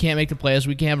 And we can't make the playoffs.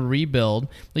 We can't have a rebuild.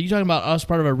 Like, you're talking about us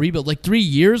part of a rebuild. Like, 3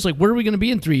 years? Like, where are we going to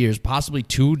be in 3 years? Possibly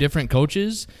 2 different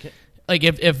coaches? Like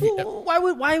if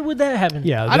why would that happen?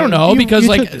 Yeah, I don't know because you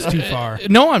like took this too far.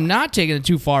 No, I'm not taking it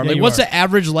too far. Yeah, Like, you what's are. the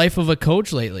average life of a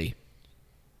coach lately?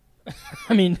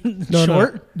 I mean, No,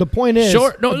 short. no. The point is,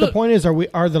 Short- no, the look. point is,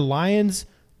 are the Lions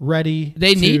ready?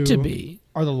 They need to be.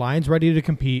 Are the Lions ready to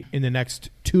compete in the next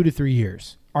 2 to 3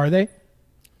 years? Are they?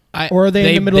 I, Or are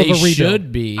they in the middle of a They rebuild?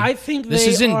 should be. I think this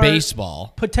they isn't are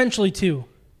baseball. Potentially two.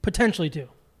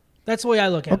 That's the way I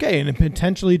look at it. Okay, and in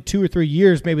potentially 2 or 3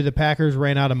 years, maybe the Packers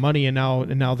ran out of money, and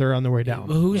now they're on their way down.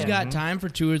 But who's got time for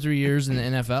 2 or 3 years in the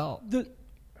NFL?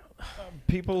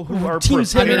 people who are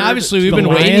Teams prepared. I mean, obviously, we've The been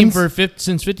waiting Lions? for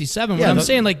since 57. Yeah, But I'm the-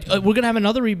 saying, like, we're going to have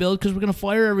another rebuild because we're going to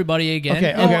fire everybody again.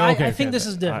 Okay, No, okay. I think this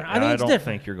is different. I think I it's don't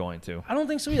different. think you're going to. I don't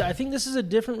think so either. I think this is a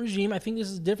different regime. I think this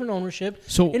is different ownership.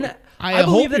 So, And I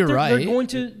believe hope that you're they're right.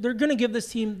 They're going to give this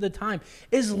team the time.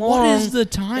 As long What is the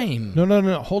time? No.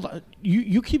 Hold on.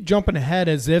 You keep jumping ahead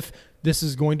as if this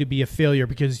is going to be a failure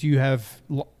because you have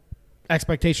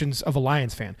expectations of a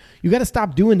Lions fan. You got to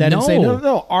stop doing that and say, No.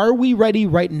 no. Are we ready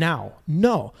right now?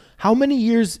 No. How many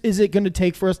years is it going to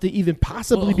take for us to even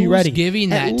possibly Well, be who's ready?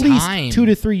 giving At that least time? 2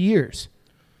 to 3 years.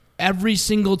 Every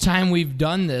single time we've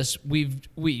done this, we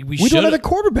We should don't have a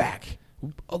quarterback.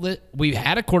 we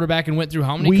had a quarterback and went through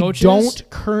how many We coaches? don't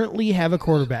currently have a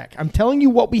quarterback. I'm telling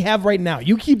you what we have right now.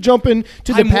 You keep jumping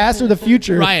to the I'm- past or the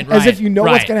future Ryan, as if you know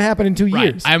what's going to happen in 2 Ryan,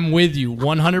 years. I'm with you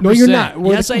 100%. No, you're not.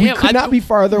 Yes, I We am. could not be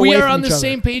farther we away are from on each the other.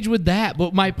 same page with that.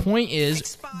 But my point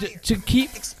is to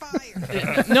keep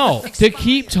to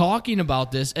keep talking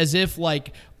about this as if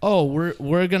like, oh,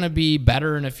 we're gonna be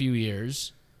better in a few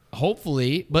years,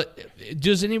 hopefully. But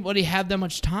does anybody have that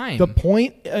much time? The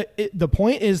point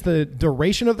is the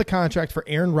duration of the contract for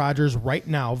Aaron Rodgers right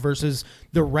now versus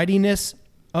the readiness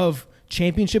of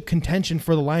championship contention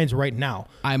for the Lions right now.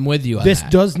 I'm with you on This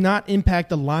that. does not impact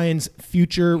the Lions'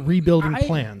 future rebuilding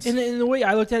plans. And the way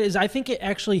I looked at it is I think it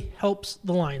actually helps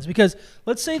the Lions because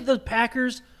let's say the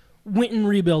Packers went in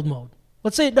rebuild mode.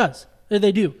 Let's say it does.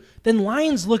 They do. Then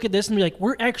Lions look at this and be like,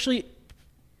 we're actually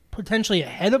potentially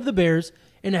ahead of the Bears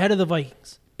and ahead of the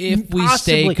Vikings. If we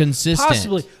stay consistent.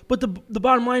 Possibly. But the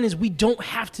bottom line is we don't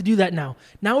have to do that now.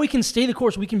 Now we can stay the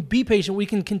course. We can be patient. We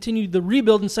can continue the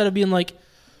rebuild instead of being like,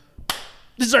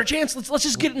 this is our chance. Let's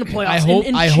just get in the playoffs. I hope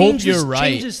change you're this, right.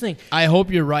 Change this thing. I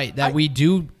hope you're right that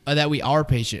we are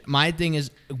patient. My thing is,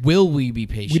 will we be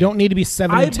patient? We don't need to be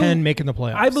 7 I and 10 bel- making the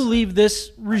playoffs. I believe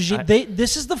this regime.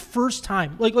 This is the first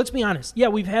time. Like, let's be honest. Yeah,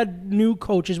 we've had new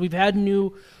coaches, we've had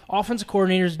new offensive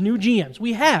coordinators, new GMs.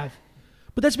 We have,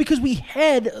 but that's because we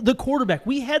had the quarterback.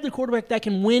 We had the quarterback that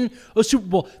can win a Super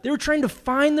Bowl. They were trying to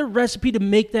find the recipe to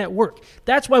make that work.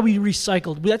 That's why we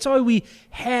recycled. That's why we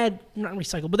had not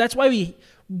recycled, but that's why we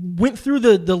went through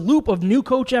the loop of new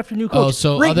coach after new coach. Oh,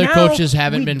 so Right other now, coaches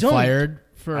haven't we been don't. fired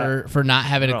for not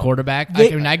having a No. quarterback. I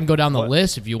can go down the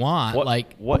list if you want.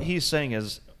 What he's saying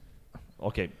is,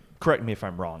 okay, correct me if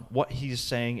I'm wrong. What he's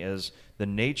saying is the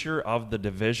nature of the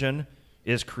division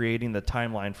is creating the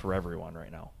timeline for everyone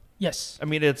right now. Yes. I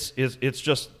mean, it's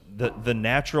just the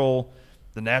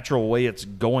natural way it's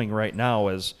going right now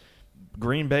is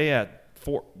Green Bay at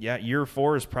year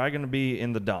 4 is probably going to be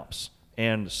in the dumps,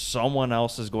 and someone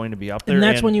else is going to be up there. And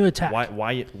that's when you attack.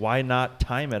 Why not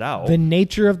time it out? The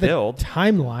nature of the Build.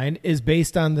 timeline is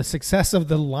based on the success of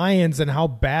the Lions and how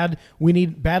badly we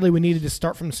needed to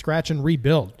start from scratch and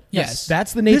rebuild. Yes.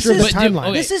 That's the nature of the But, dude, timeline.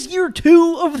 okay. This is year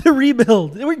 2 of the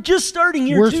rebuild. We're just starting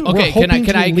year We're 2. Okay, hoping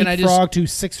can I just- leapfrog to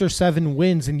 6 or 7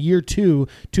 wins in year 2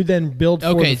 to then build for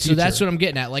the Okay, future. so that's what I'm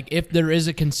getting at. Like, if there is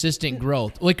a consistent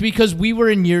growth, like because we were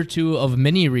in year 2 of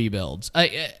mini rebuilds,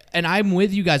 and I'm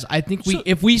with you guys. I think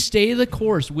if we stay the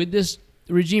course with this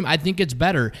regime, I think it's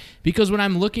better because when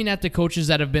I'm looking at the coaches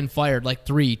that have been fired, like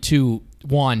 3, 2,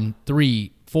 1,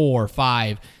 3, 4,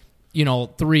 5.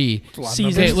 3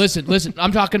 Seasons. Okay, listen.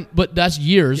 I'm talking, but that's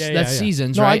years. Yeah, that's yeah.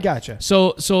 seasons, No, I right? gotcha.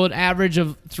 So an average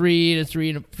of 3 to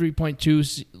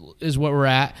 3.2 is what we're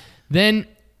at. Then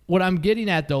what I'm getting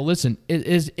at, though, listen,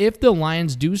 is if the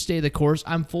Lions do stay the course,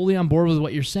 I'm fully on board with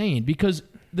what you're saying because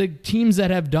the teams that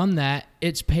have done that,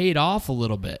 it's paid off a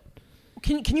little bit.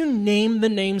 Can you name the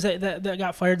names that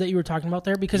got fired that you were talking about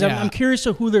there? Because Yeah. I'm curious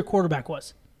to who their quarterback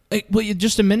was. Well,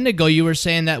 just a minute ago, you were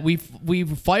saying that we've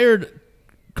fired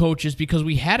coaches because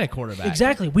we had a quarterback.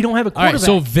 Exactly. We don't have a All right,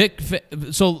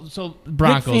 quarterback. so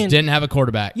Broncos Fangio- didn't have a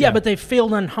quarterback. Yeah, but they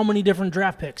failed on how many different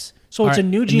draft picks? So it's All a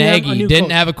right, new GM, Nagy a new didn't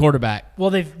coach. have a quarterback. Well,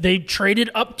 they traded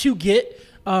up to get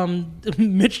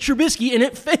Mitch Trubisky, and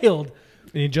it failed.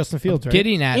 And Justin Fields, right?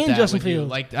 Getting at And that Justin with you.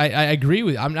 Fields. Like I agree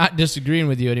with. I'm not disagreeing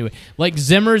with you anyway. Like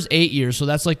Zimmer's 8 years, so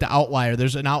that's like the outlier.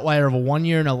 There's an outlier of a 1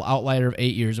 year and an outlier of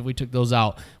 8 years. If we took those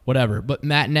out, whatever. But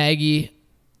Matt Nagy,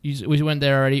 we went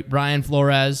there already. Brian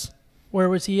Flores, Where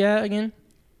was he at again?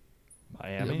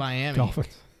 Miami.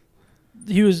 Dolphins.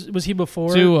 Was he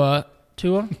before Tua,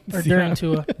 Tua or during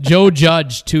Tua? Joe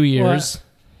Judge 2 years. What?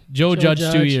 Joe Judge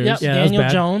 2 years. Yep. Yeah, that was Daniel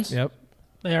bad. Jones. Yep.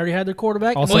 They already had their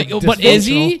quarterback. Also, Wait, but is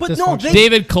he? But no, they-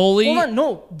 David Coley. Hold on,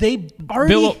 no. They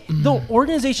already Bill- the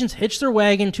organizations hitch their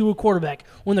wagon to a quarterback.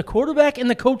 When the quarterback and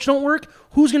the coach don't work,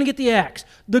 who's going to get the axe?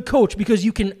 The coach, because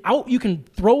you can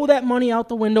throw that money out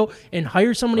the window and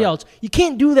hire somebody else. You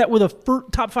can't do that with a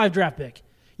top 5 draft pick.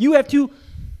 You have to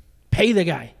pay the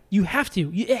guy. You have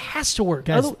to. It has to work.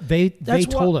 Guys, they That's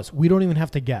told us. We don't even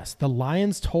have to guess. The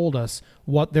Lions told us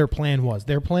what their plan was.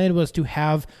 Their plan was to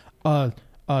have a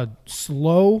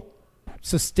slow,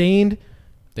 sustained.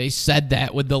 They said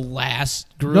that with the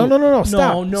last group. No.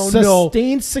 Stop. No.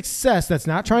 Sustained success. That's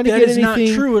not trying to That get is anything.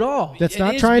 not true at all. That's It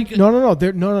not is trying. because-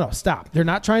 No. Stop. They're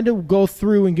not trying to go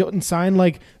through and sign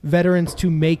like veterans to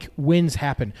make wins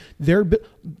happen.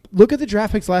 Look at the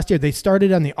draft picks last year. They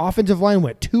started on the offensive line,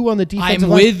 went 2 on the defensive I'm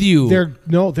line. with you.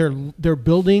 They're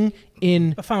building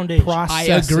in A foundation. I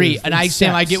processes. agree, and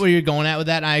Sam, I steps. get where you're going at with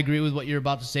that, and I agree with what you're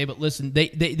about to say. But listen, they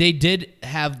did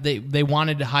have they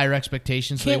wanted higher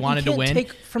expectations, so they wanted to win.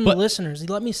 Take from but the listeners.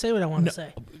 Let me say what I want to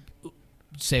say.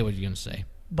 say what you're gonna say.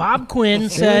 Bob Quinn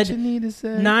Say what said you need to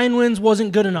say. 9 wins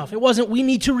wasn't good enough. It wasn't. We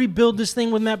need to rebuild this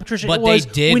thing with Matt Patricia. But it was,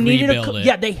 they did we needed rebuild it.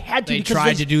 Yeah, they had to. They because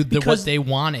tried to do what because- they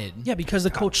wanted. Yeah, because the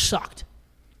coach sucked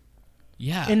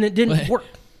Yeah, and it didn't work.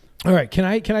 All right, can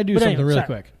I do But something anyway, really sorry.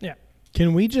 quick? Yeah,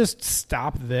 Can we just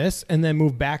stop this and then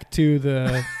move back to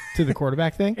the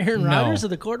quarterback thing? Aaron No. Rodgers or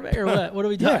the quarterback or what? What are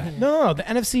we Yeah, talking? no, the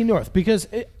NFC North, because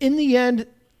in the end,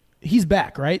 he's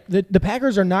back, right? The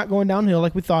Packers are not going downhill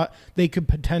like we thought. They could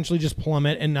potentially just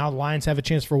plummet, and now the Lions have a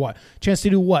chance for what? Chance to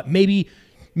do what? Maybe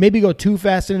go too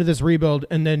fast into this rebuild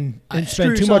and then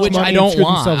spend too much which money I and don't screw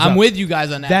want. themselves I'm up. with you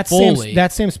guys on that. That's fully.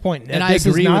 Sam's point, and I This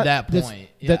is agree not- with that this- point.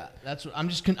 that- That's I'm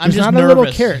just There's nervous. not a little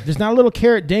carrot. There's not a little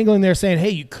carrot dangling there saying,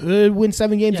 "Hey, you could win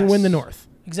 7 games and Yes. win the North."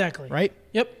 Exactly. Right?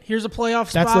 Yep. Here's a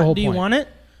playoff That's spot. the whole Do you point. want it?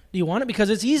 Do you want it?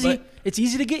 Because it's easy. But- It's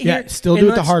easy to get Yeah, here. still And do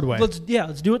it the let's- hard way. Let's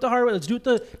do it the hard way. Let's do it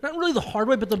not really the hard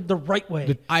way, but the right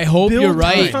way. I hope Build you're the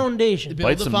right. foundation. Build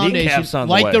Bite the some foundation, kneecaps on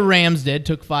the like way. the Rams did,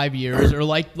 took 5 years, or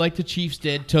like the Chiefs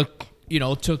did, took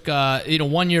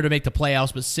 1 year to make the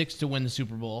playoffs, but 6 to win the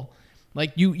Super Bowl.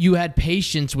 Like you had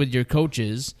patience with your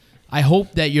coaches. I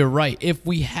hope that you're right. If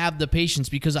we have the patience,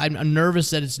 because I'm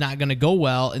nervous that it's not going to go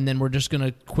well, and then we're just going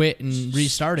to quit and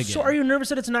restart again. So are you nervous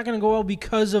that it's not going to go well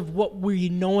because of what we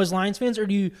know as Lions fans, or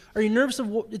are you nervous of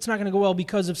what it's not going to go well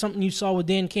because of something you saw with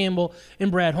Dan Campbell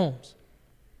and Brad Holmes?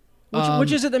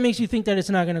 Which is it that makes you think that it's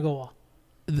not going to go well?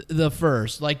 the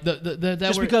first, like that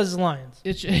Just because it's Lions.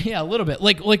 It's a little bit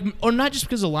like or not just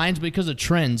because of Lions, but because of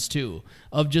trends too,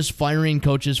 of just firing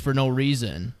coaches for no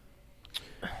reason,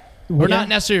 or not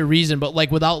necessarily a reason, but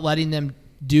like without letting them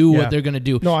do Yeah. what they're going to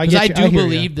do. No, I 'Cause get I you. do I hear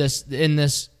believe ya. this in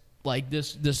this. Like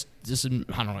this,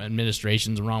 I don't know,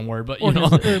 administration's the wrong word, but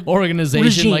Organization,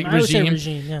 organization, like I would say regime.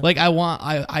 regime, yeah. Like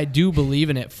I do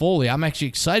believe in it fully. I'm actually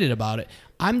excited about it.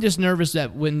 I'm just nervous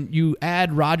that when you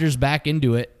add Rodgers back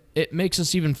into it, it makes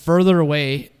us even further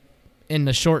away in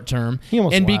the short term. He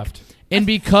almost and left.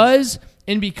 because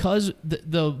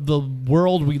the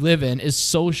world we live in is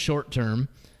so short term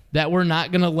that we're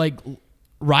not gonna like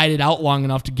ride it out long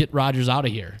enough to get Rodgers out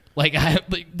of here. Like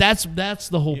that's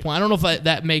the whole point. I don't know if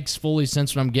that makes fully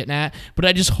sense what I'm getting at, but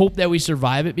I just hope that we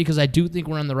survive it because I do think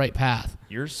we're on the right path.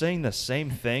 You're saying the same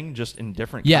thing, just in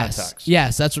different Yes, contexts.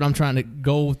 yes, that's what I'm trying to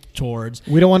go towards.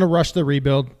 We don't want to rush the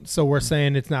rebuild, so we're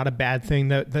saying it's not a bad thing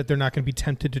that they're not going to be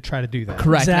tempted to try to do that.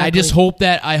 Correct. And I Exactly. just hope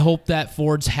that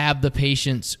Fords have the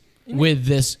patience with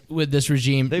this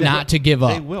regime They not will. to give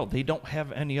They up. will. They don't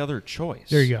have any other choice.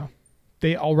 There you go.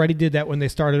 They already did that when they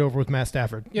started over with Matt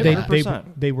Stafford. Yeah, They 100%.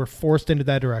 they were forced into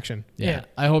that direction. Yeah,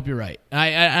 I hope you're right.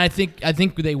 I think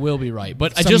they will be right.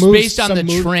 But Some just moves- based on some the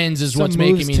move- trends is some what's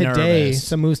making moves me nervous.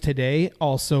 Some moves today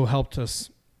also helped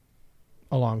us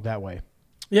along that way.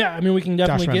 Yeah, I mean, we can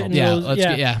definitely Josh get into Reynolds. Yeah, those.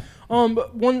 let's get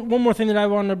But one more thing that I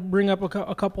want to bring up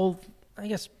a couple, I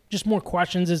guess, just more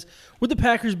questions is with the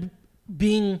Packers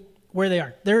being where they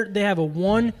are. They have a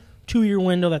 1-2 year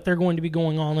window that they're going to be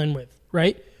going all in with,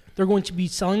 right? They're going to be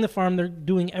selling the farm. They're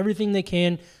doing everything they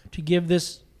can to give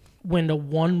this window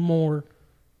one more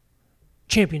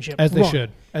championship. As they run.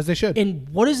 should. As they should. And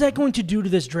what is that going to do to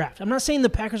this draft? I'm not saying the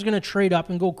Packers are going to trade up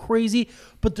and go crazy,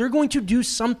 but they're going to do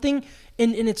something.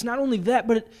 And it's not only that,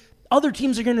 but other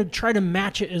teams are going to try to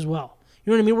match it as well.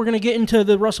 You know what I mean? We're going to get into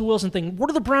the Russell Wilson thing. What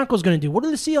are the Broncos going to do? What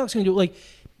are the Seahawks going to do? Like,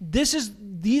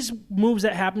 these moves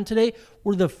that happened today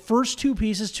were the first two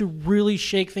pieces to really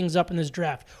shake things up in this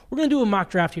draft. We're going to do a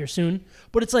mock draft here soon,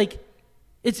 but it's like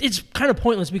it's kind of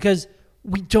pointless because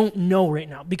we don't know right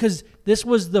now because this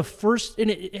was the first, and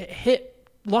it hit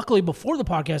luckily before the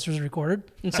podcast was recorded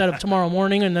instead of tomorrow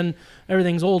morning and then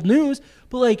everything's old news.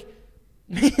 But like,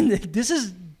 man,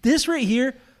 this right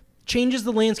here changes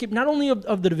the landscape not only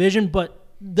of the division but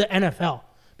the NFL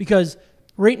because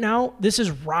right now this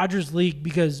is Rodgers' league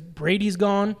because Brady's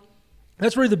gone.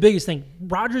 That's really the biggest thing.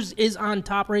 Rodgers is on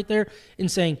top right there and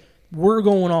saying we're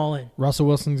going all in. Russell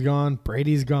Wilson's gone.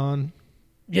 Brady's gone.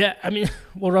 Yeah, I mean,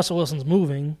 well, Russell Wilson's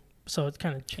moving, So it's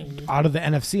kind of changing. Out of the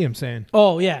NFC, I'm saying.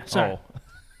 Oh, yeah. Sorry. Oh,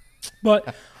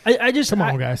 But I just Come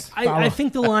on, guys. I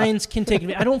think the Lions can take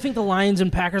it. I don't think the Lions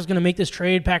and Packers are going to make this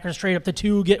trade. Packers trade up to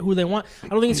 2, get who they want. I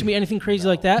don't think it's going to be anything crazy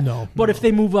like that. No, But no. if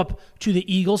they move up to the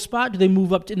Eagles spot, do they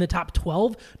move up in the top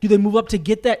 12? Do they move up to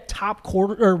get that top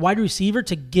quarter or wide receiver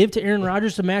to give to Aaron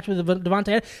Rodgers to match with Devontae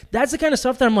Adams? That's the kind of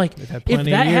stuff that I'm like, had if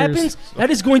plenty that of years. happens, that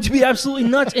is going to be absolutely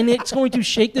nuts, and it's going to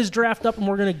shake this draft up, and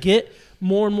we're going to get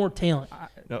more and more talent.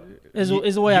 no. Is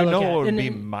the way I look at it. You know what would And-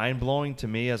 be mind-blowing to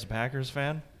me as a Packers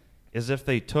fan? Is if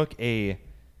they took a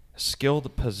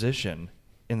skilled position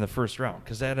in the first round,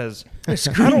 because that is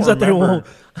screams that they won't.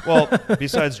 Well,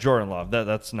 besides Jordan Love,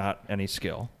 that's not any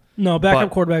skill. No, backup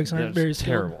But quarterbacks aren't it's very skilled.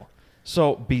 terrible.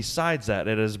 So besides that,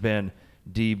 it has been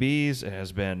DBs, it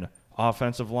has been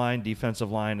offensive line, defensive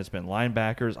line, it's been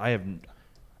linebackers. I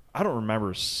don't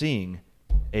remember seeing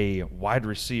a wide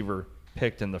receiver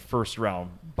picked in the first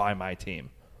round by my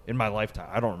team in my lifetime.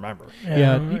 I don't remember.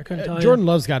 Yeah, I couldn't tell you. Jordan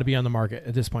Love's got to be on the market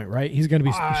at this point, right? He's going to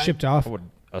be shipped off. I would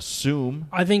assume.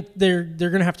 I think they're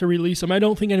going to have to release him. I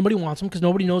don't think anybody wants him because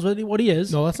nobody knows what he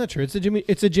is. No, that's not true. It's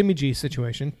a Jimmy G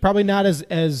situation. Probably not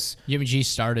as Jimmy G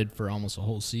started for almost a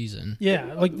whole season.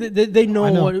 Yeah, like they know, I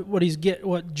know.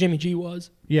 what Jimmy G was.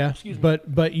 yeah.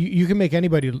 But you can make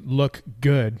anybody look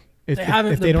good if They if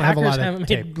haven't. they don't have a Packers lot of haven't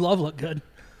tape. made Love look good.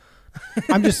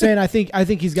 I'm just saying. I think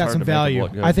he's got hard some to make him value.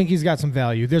 look good. I think he's got some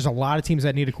value. There's a lot of teams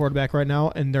that need a quarterback right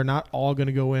now, and they're not all going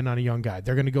to go in on a young guy.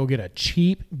 They're going to go get a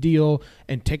cheap deal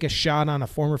and take a shot on a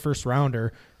former first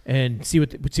rounder and see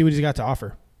what he's got to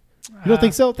offer. You don't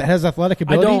think so? That has athletic I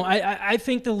ability. don't. I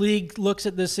think the league looks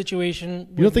at this situation.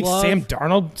 You don't with think Love. Sam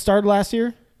Darnold started last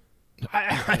year?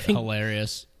 I think,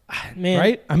 Hilarious. man,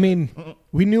 Right? I mean,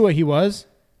 we knew what he was.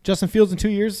 Justin Fields in 2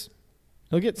 years,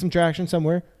 he'll get some traction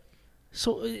somewhere.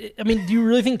 So I mean, do you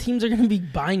really think teams are going to be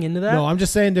buying into that? No, I'm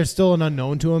just saying there's still an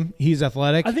unknown to him. He's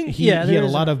athletic. I think- he yeah, had there a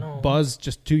is lot an of unknown. buzz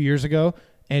just 2 years ago,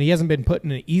 and he hasn't been put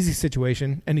in an easy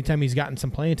situation anytime he's gotten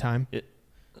some playing time.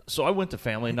 So I went to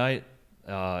family night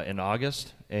in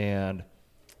August and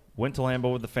went to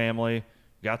Lambeau with the family.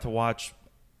 Got to watch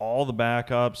all the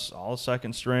backups, all the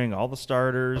second string, all the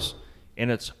starters,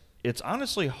 and it's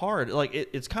honestly hard. Like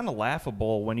it's kind of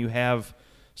laughable when you have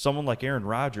someone like Aaron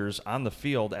Rodgers on the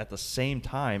field at the same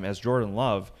time as Jordan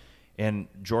Love, and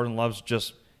Jordan Love's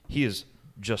he is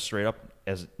just straight up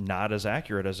as not as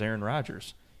accurate as Aaron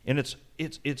Rodgers, and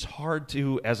it's hard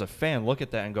to, as a fan, look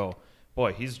at that and go,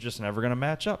 boy, he's just never going to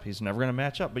match up. He's never going to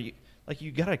match up. But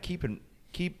you got to keep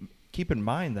in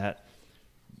mind that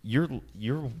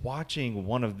you're watching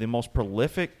one of the most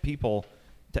prolific people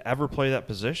to ever play that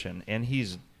position, and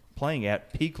he's playing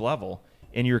at peak level,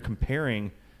 and you're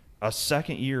comparing a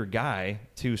second-year guy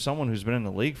to someone who's been in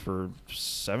the league for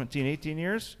 17, 18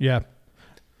 years. Yeah.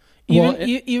 Even Well,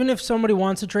 even if somebody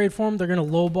wants to trade for him, they're going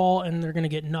to lowball and they're going to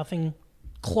get nothing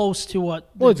close to what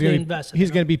they invested. He's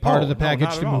going to be part of the No, package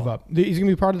not to at move all. up. He's going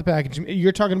to be part of the package.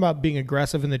 You're talking about being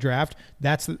aggressive in the draft.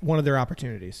 That's one of their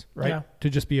opportunities, right? Yeah. To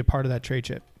just be a part of that trade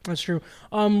chip. That's true.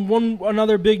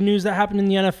 Another big news that happened in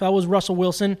the NFL was Russell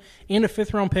Wilson and a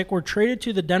 5th-round pick were traded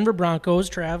to the Denver Broncos.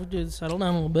 Trav did settle down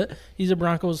a little bit. He's a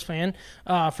Broncos fan.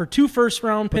 For 2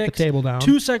 first-round Put the picks, table down.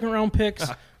 2 second-round picks,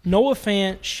 Noah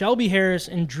Fant, Shelby Harris,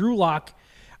 and Drew Lock.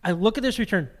 I look at this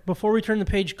return. Before we turn the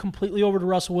page completely over to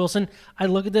Russell Wilson, I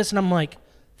look at this and I'm like,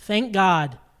 thank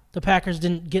God the Packers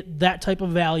didn't get that type of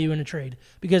value in a trade,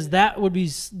 because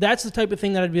that's the type of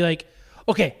thing that I'd be like,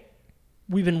 okay,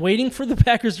 we've been waiting for the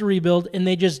Packers to rebuild, and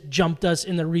they just jumped us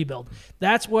in the rebuild.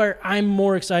 That's where I'm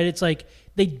more excited. It's like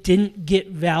they didn't get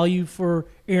value for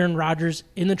Aaron Rodgers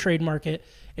in the trade market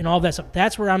and all that stuff.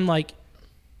 That's where I'm like,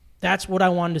 that's what I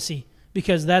wanted to see,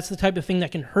 because that's the type of thing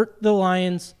that can hurt the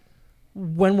Lions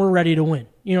when we're ready to win.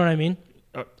 You know what I mean?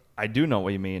 I do know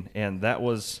what you mean, and that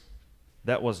was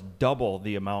double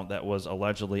the amount that was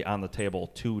allegedly on the table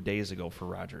 2 days ago for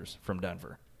Rodgers from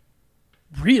Denver.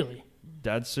 Really?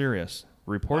 Dead serious.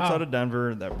 Reports Wow. out of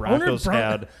Denver that I wonder if Broncos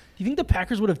had Do you think the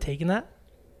Packers would have taken that?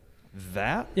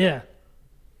 that, Yeah.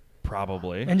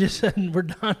 probably. And just said, we're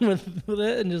done with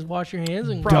it and just wash your hands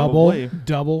and Probably.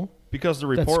 Double. Because the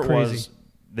That's report crazy. was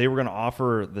they were going to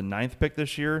offer the 9th pick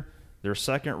this year, their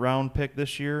 2nd-round pick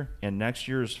this year, and next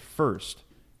year's 1st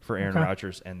for Aaron Okay.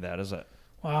 Rodgers, and that is it.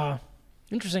 Wow.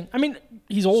 Interesting. I mean,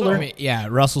 he's older. I mean, yeah,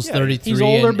 Russell's 33 he's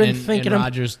older, and, been and, thinking and him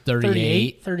Rodgers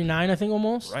 38. 39, I think,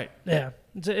 almost. Right. Yeah.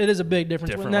 It is a big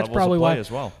difference. Different and that's levels probably of play why.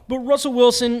 as well. But Russell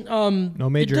Wilson, No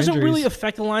major it doesn't injuries. really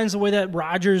affect the Lions the way that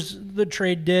Rodgers, the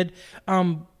trade, did.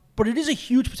 But it is a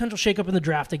huge potential shakeup in the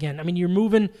draft again. I mean, you're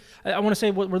moving. I want to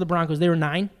say what were the Broncos? They were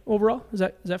 9 overall. Is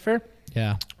that fair?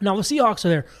 Yeah. Now the Seahawks are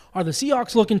there. Are the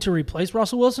Seahawks looking to replace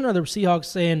Russell Wilson? Are the Seahawks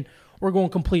saying we're going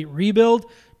complete rebuild?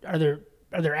 Are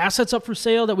there assets up for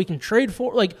sale that we can trade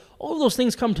for? Like, all of those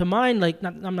things come to mind. Like,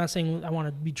 I'm not saying I want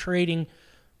to be trading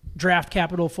draft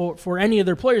capital for any of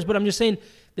their players, but I'm just saying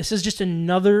this is just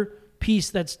another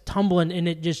piece that's tumbling, and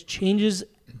it just changes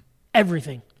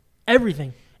everything.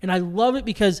 And I love it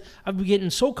because I've been getting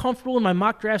so comfortable in my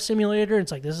mock draft simulator.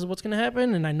 It's like, this is what's going to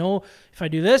happen, and I know if I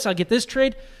do this, I'll get this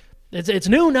trade. It's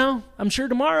new now. I'm sure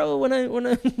tomorrow when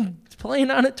I'm playing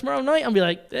on it tomorrow night, I'll be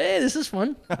like, hey, this is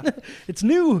fun. It's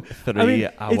new. 3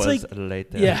 hours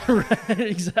later. Yeah, right.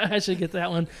 Exactly. I should get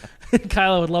that one.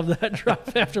 Kyla would love that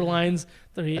drop after lines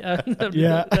 3. That'd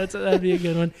be a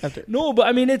good one. No, but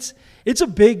I mean, it's a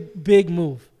big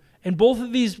move. And both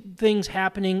of these things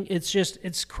happening,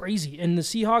 it's crazy. And the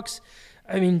Seahawks,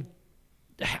 I mean,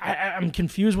 I'm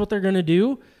confused what they're going to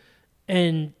do.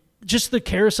 And just the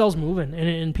carousel's moving,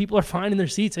 and people are finding their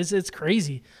seats. It's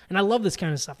crazy. And I love this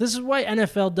kind of stuff. This is why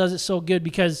NFL does it so good,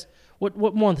 because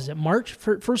what month is it? March?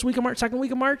 First week of March? Second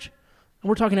week of March? And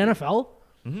we're talking NFL?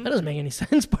 Mm-hmm. That doesn't make any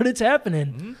sense, but it's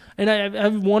happening. Mm-hmm. And I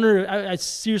wonder, I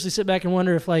seriously sit back and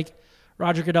wonder if, like,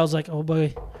 Roger Goodell's like, oh,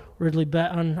 boy, Ridley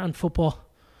bet on football.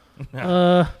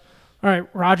 All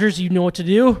right, Rodgers, you know what to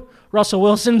do. Russell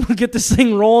Wilson, get this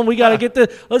thing rolling. We got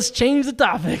to let's change the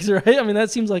topics, right? I mean,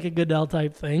 that seems like a Goodell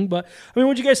type thing. But, I mean,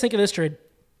 what do you guys think of this trade?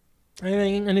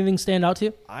 Anything stand out to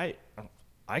you?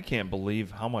 I can't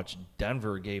believe how much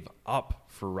Denver gave up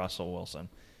for Russell Wilson.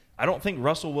 I don't think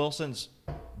Russell Wilson's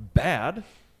bad.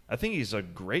 I think he's a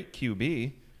great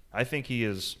QB. I think he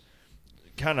is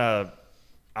kind of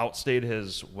outstayed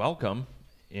his welcome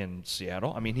in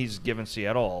Seattle. I mean, he's given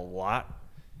Seattle a lot.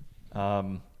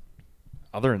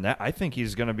 Other than that, I think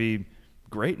he's going to be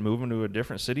great moving to a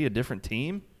different city, a different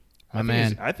team.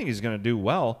 I think he's going to do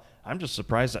well. I'm just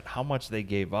surprised at how much they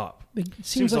gave up. It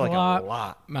seems like a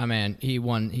lot. My man, he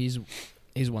won. He's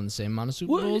won the same amount of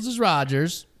Super Bowls as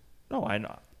Rodgers. No, I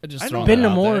know. He's been to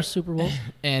more Super Bowls.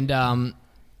 And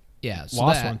yeah, so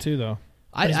lost one too though.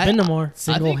 He's been to more.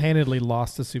 Single-handedly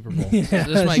lost the Super Bowl. Yeah.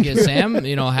 This might get Sam,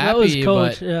 happy. That was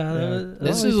coach. But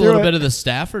this is a little bit of the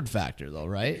Stafford factor, though,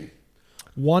 right?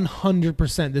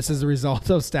 100%. This is the result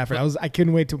of Stafford. I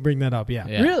couldn't wait to bring that up. Yeah.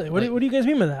 Really? What do you guys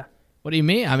mean by that? What do you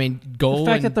mean? I mean, the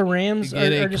fact that the Rams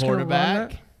are just going to run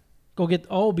that? Go get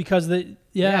because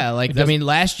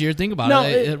last year, think about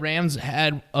it. The Rams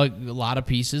had a lot of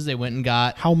pieces. They went and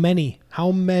got how many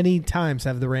times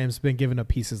have the Rams been given up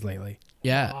pieces lately?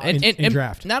 Yeah, in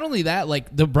draft. Not only that,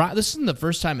 like this isn't the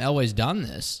first time Elway's done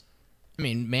this. I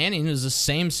mean, Manning was the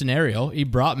same scenario. He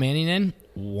brought Manning in,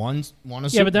 won a Super Bowl.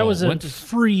 Yeah, but that was a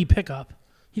free pickup.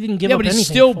 He didn't give up anything. Yeah, but he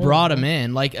still brought him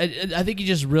in. Like I think he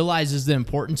just realizes the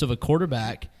importance of a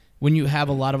quarterback when you have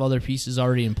a lot of other pieces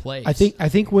already in place. I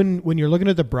think when you're looking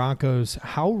at the Broncos,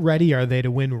 how ready are they to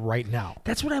win right now?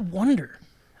 That's what I wonder.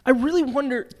 I really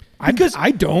wonder. Because I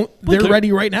don't. They're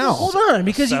ready right now. Hold on,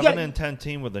 because 7-10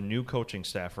 team with a new coaching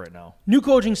staff right now. New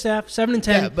coaching staff,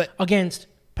 7-10 against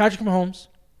Patrick Mahomes.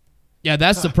 Yeah,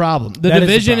 that's the problem. The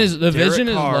division is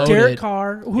loaded. Derek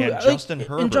Carr, and Justin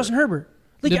Herbert.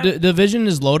 Like, the division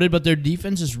is loaded, but their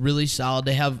defense is really solid.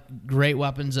 They have great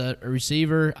weapons at a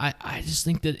receiver. I just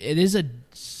think that it is a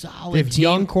solid team.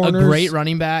 Young corners. A great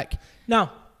running back.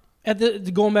 Now,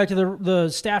 going back to the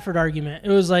Stafford argument,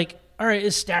 it was like, all right,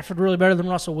 is Stafford really better than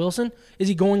Russell Wilson? Is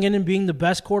he going in and being the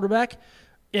best quarterback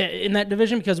in that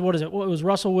division? Because what is it? Well, it was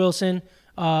Russell Wilson,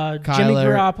 Jimmy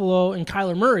Garoppolo, and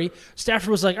Kyler Murray.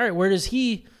 Stafford was like, all right, where does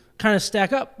he kind of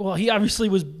stack up? Well, he obviously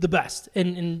was the best,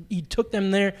 and he took them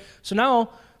there. So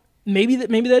now maybe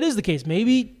that is the case.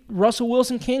 Maybe Russell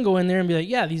Wilson can go in there and be like,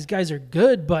 yeah, these guys are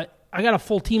good, but I got a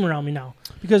full team around me now.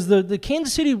 Because the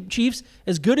Kansas City Chiefs,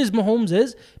 as good as Mahomes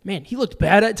is, man, he looked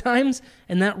bad at times,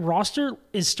 and that roster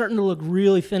is starting to look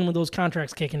really thin with those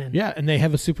contracts kicking in. Yeah, and they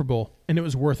have a Super Bowl, and it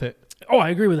was worth it. Oh, I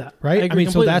agree with that. Right? I mean,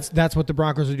 completely. So that's what the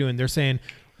Broncos are doing. They're saying,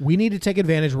 we need to take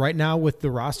advantage right now with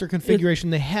the roster configuration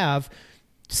they have.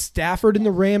 Stafford and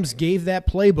the Rams gave that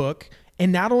playbook,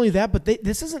 and not only that, but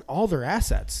this isn't all their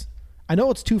assets. I know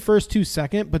it's 2 first, 2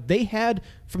 second, but they had,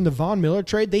 from the Von Miller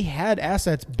trade, they had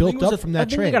assets built up from that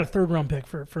trade. I think they got a third-round pick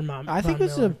for Von Miller. I think it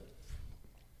was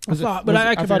I thought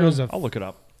it was I'll look it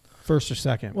up. First or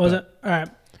second. Was it? All right.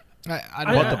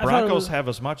 But the Broncos have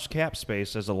as much cap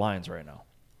space as the Lions right now.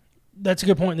 That's a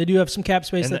good point. They do have some cap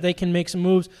space that they can make some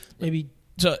moves, maybe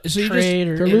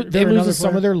trade they're losing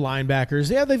some of their linebackers.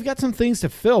 Yeah, they've got some things to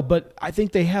fill, but I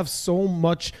think they have so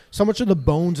much of the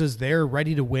bones is there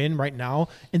ready to win right now,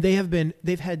 and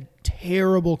they've had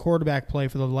terrible quarterback play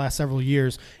for the last several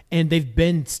years, and they've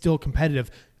been still competitive.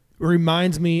 It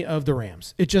reminds me of the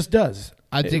Rams. It just does.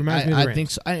 I think reminds me of the I Rams. think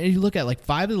so. You look at like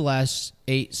 5 of the last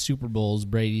 8 Super Bowls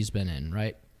Brady's been in,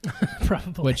 right?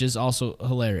 Probably. Which is also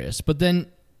hilarious. But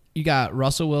then you got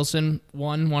Russell Wilson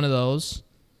won one of those.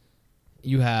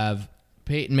 You have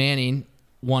Peyton Manning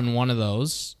won one of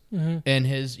those, and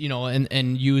his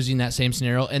and using that same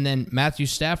scenario, and then Matthew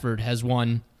Stafford has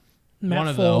won one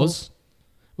of those.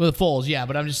 Well, the Foles, yeah,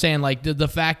 but I'm just saying like the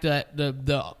fact that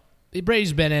the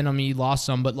Brady's been in. I mean, he lost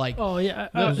some, but like Oh yeah.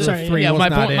 Those are Sorry. three. yeah. was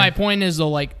not in. My point is though,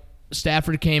 like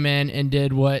Stafford came in and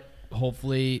did what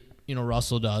hopefully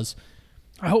Russell does.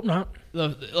 I hope not. I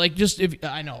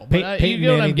know, but Peyton you get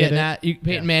what Manning I'm getting did at.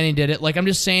 Peyton Manning did it. Like I'm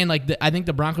just saying, like I think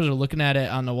the Broncos are looking at it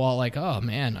on the wall, like, oh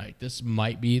man, like this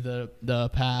might be the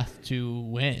path to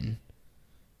win.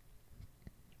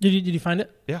 Did you find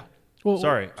it? Yeah. Well,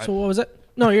 Sorry. So what was it?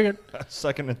 No, you're good.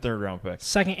 Second and third round pick.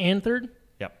 Second and third.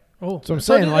 Yep. Oh, So I'm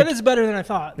saying, that like- is better than I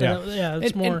thought. Yeah.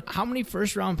 It's more. And how many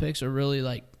first round picks are really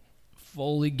like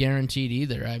fully guaranteed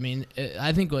either? I mean,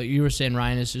 I think what you were saying,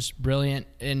 Ryan, is just brilliant.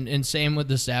 And same with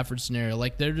the Stafford scenario.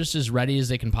 Like they're just as ready as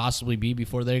they can possibly be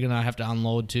before they're gonna have to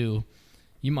unload too.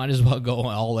 You might as well go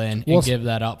all in and give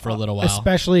that up for a little while.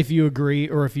 Especially if you agree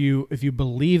or if you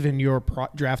believe in your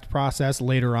draft process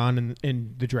later on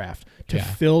in the draft to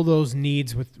fill those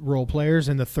needs with role players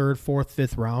in the 3rd, 4th,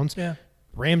 5th rounds. Yeah.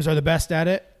 Rams are the best at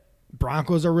it.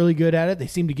 Broncos are really good at it. They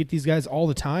seem to get these guys all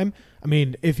the time. I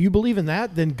mean, if you believe in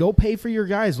that, then go pay for your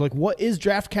guys. Like, what is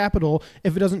draft capital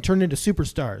if it doesn't turn into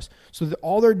superstars? So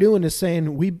all they're doing is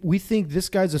saying, we think this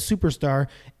guy's a superstar,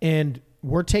 and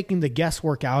we're taking the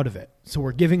guesswork out of it. So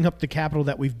we're giving up the capital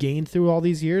that we've gained through all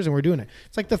these years, and we're doing it.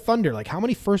 It's like the Thunder. Like, how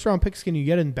many first-round picks can you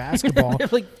get in basketball?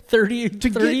 like 30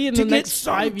 in the next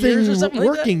 5 years or something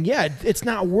working. like Yeah, it's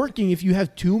not working if you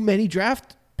have too many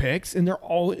draft picks, and they're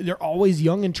always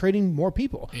young and trading more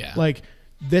people. Yeah. Like,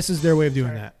 this is their way of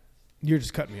doing that. You're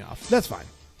just cutting me off. That's fine.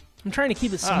 that. I'm trying to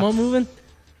keep it somewhat moving.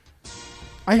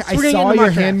 I we're gonna get saw into your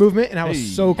mock hand draft. movement, and I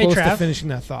was so Hey, close to Trav. finishing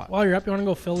that thought. While you're up, you want to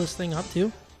go fill this thing up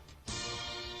too?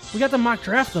 We got the mock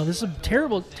draft though. This is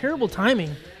terrible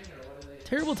timing.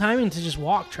 Terrible timing to just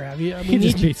walk, Trav. He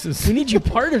just beats us. We need you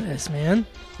part of this, man.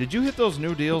 Did you hit those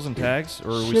new deals and tags, or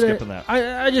are we Shoulda- skipping that?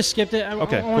 I just skipped it. I want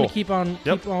cool. to keep on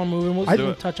moving. We'll do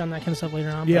it. touch on that kind of stuff later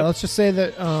on. Yeah, but- let's just say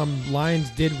that Lions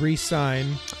did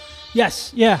re-sign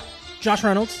Yes. Yeah. Josh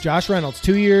Reynolds. Josh Reynolds,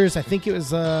 2 years. I think it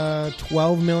was a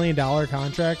 $12 million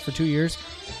contract for 2 years.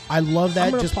 I love that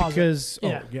I'm gonna just pause it. because.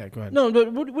 Yeah. Oh, yeah, go ahead. No,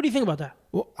 but what do you think about that?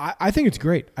 Well, I think it's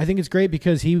great. I think it's great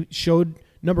because he showed,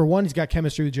 number one, he's got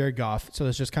chemistry with Jared Goff. So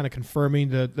that's just kind of confirming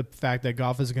the fact that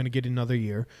Goff is going to get another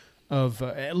year of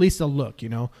at least a look,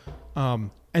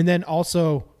 And then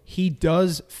also, he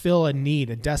does fill a need,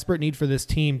 a desperate need for this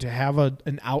team to have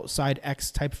an outside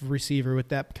X type of receiver with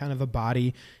that kind of a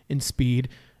body and speed.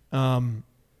 And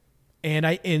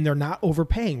they're not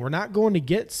overpaying. We're not going to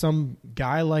get some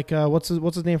guy like what's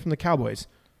his name from the Cowboys?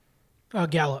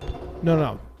 Gallup.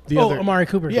 No. The Oh, other Amari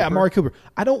Cooper. Yeah, Amari Cooper.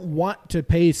 I don't want to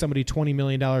pay somebody $20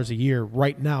 million a year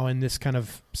right now in this kind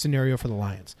of scenario for the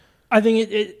Lions. I think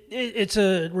it's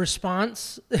a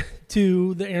response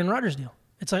to the Aaron Rodgers deal.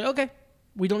 It's like, okay,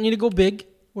 we don't need to go big.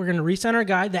 We're going to re-sign our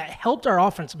guy. That helped our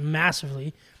offense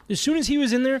massively. As soon as he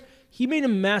was in there, he made a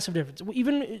massive difference.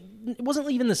 It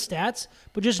wasn't even the stats,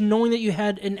 but just knowing that you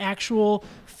had an actual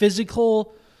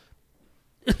physical,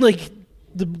 like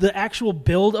the actual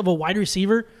build of a wide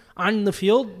receiver on the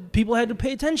field, people had to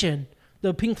pay attention.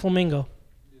 The pink flamingo.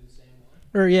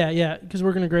 Or yeah, because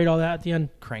we're gonna grade all that at the end.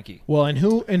 Cranky. Well, and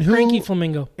who Cranky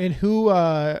flamingo. and who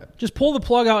Just pull the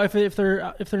plug out if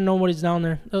they're nobody's down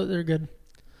there. Oh, they're good.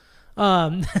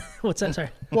 What's that? Sorry.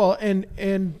 well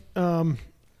and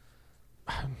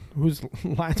who's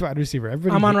Lions wide receiver?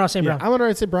 Everybody Amon-Ra St. Brown.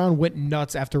 Amon-Ra St. Brown went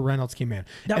nuts after Reynolds came in.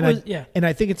 And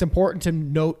I think it's important to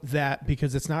note that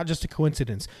because it's not just a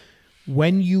coincidence.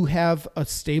 When you have a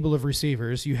stable of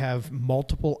receivers, you have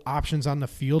multiple options on the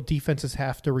field. Defenses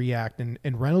have to react, and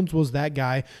Reynolds was that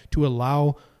guy to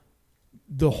allow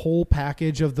the whole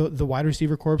package of the wide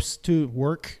receiver corps to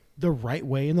work the right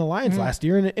way in the Lions last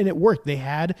year, and it worked. They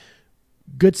had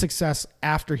good success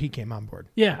after he came on board.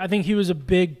 Yeah, I think he was a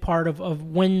big part of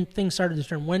when things started to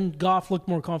turn, when Goff looked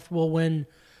more comfortable, when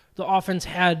the offense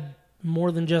had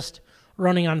more than just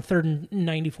running on 3rd and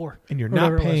 94. And you're or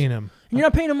whatever not it was. paying him. And you're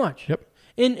not paying him much. Yep.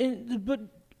 But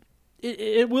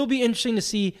it will be interesting to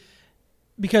see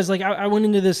because like I went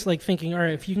into this like thinking, all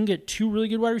right, if you can get 2 really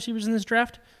good wide receivers in this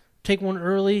draft, take one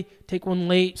early, take one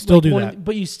late. Still like do one,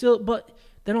 that. But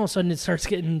then all of a sudden it starts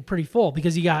getting pretty full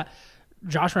because you got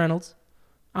Josh Reynolds,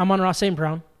 Amon-Ra St.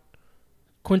 Brown,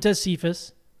 Quintez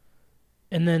Cephas,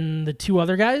 and then the 2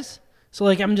 other guys. So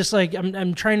like I'm just like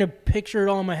I'm trying to picture it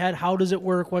all in my head. How does it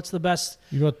work? What's the best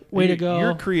way to go?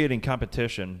 You're creating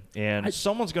competition, and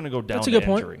someone's going to go down that's a to good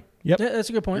point. injury. Yep. Yeah, that's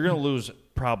a good point. You're going to lose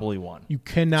probably one. You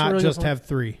cannot really just good have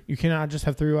three. You cannot just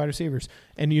have 3 wide receivers.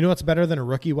 And you know what's better than a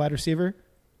rookie wide receiver?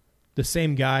 The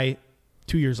same guy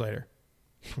 2 years later.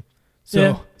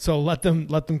 So let them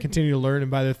continue to learn,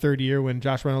 and by their third year, when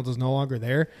Josh Reynolds is no longer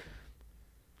there,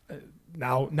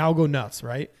 now go nuts,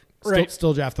 right?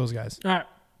 Still draft those guys. All right.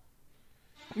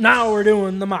 Now we're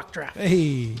doing the mock draft.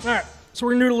 Hey. All right. So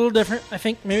we're going to do it a little different, I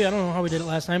think. Maybe I don't know how we did it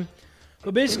last time.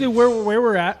 But basically where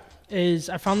we're at is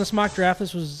I found this mock draft.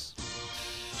 This was,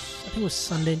 I think it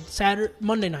was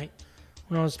Monday night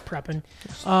when I was prepping.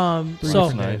 So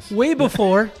nice. way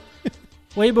before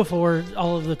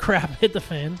all of the crap hit the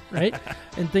fan, right?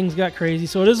 And things got crazy.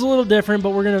 So it is a little different,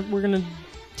 but we're gonna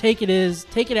take it as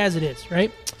it is,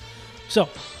 right? So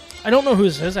I don't know who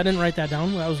this is. I didn't write that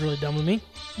down. That was really dumb of me.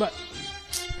 But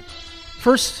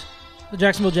first, the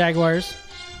Jacksonville Jaguars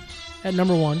at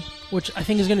number 1, which I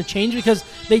think is going to change because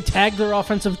they tagged their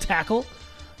offensive tackle.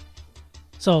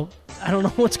 So I don't know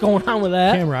what's going on with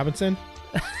that. Cam Robinson.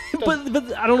 but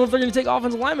I don't know if they're going to take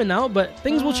offensive linemen now. But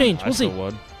things will change. We'll see.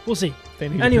 We'll see. They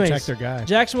need Anyways, to protect their guy.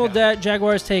 Jacksonville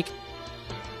Jaguars take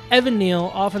Evan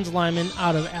Neal, offensive lineman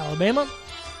out of Alabama.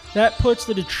 That puts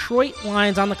the Detroit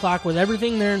Lions on the clock with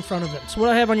everything there in front of them. So what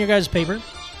I have on your guys' paper,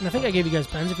 and I think I gave you guys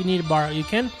pens. If you need to borrow, you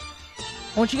can.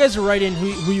 I want you guys to write in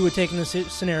who you would take in this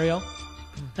scenario,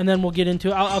 and then we'll get into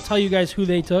it. I'll tell you guys who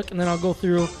they took, and then I'll go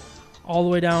through all the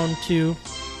way down to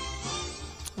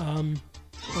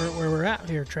where we're at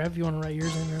here. Trev, you want to write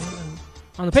yours in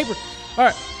on the paper? All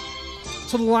right.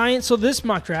 So the Lions. So this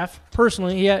mock draft,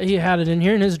 personally, he had it in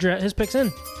here, and his pick's in.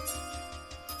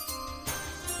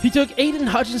 He took Aiden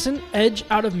Hutchinson, edge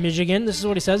out of Michigan. This is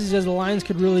what he says. He says the Lions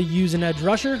could really use an edge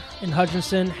rusher, and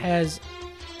Hutchinson has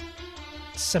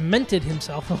cemented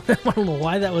himself. I don't know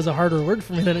why that was a harder word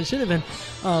for me than it should have been.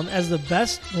 As the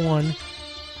best one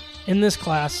in this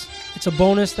class. It's a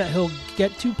bonus that he'll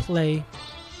get to play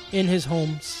in his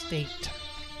home state.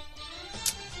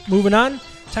 Moving on,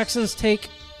 Texans take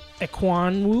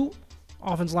Ekwonu,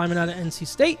 offensive lineman out of NC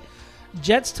State.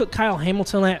 Jets took Kyle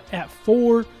Hamilton at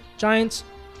 4. Giants,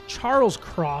 Charles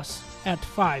Cross at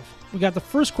 5. We got the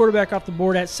first quarterback off the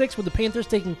board at 6 with the Panthers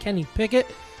taking Kenny Pickett.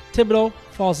 Thibodeau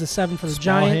falls to 7 for the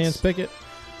Giants. Small hands,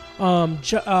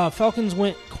 Pickett. Falcons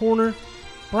went corner.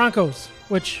 Broncos,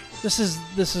 which this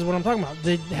is what I'm talking about.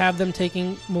 They have them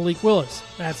taking Malik Willis.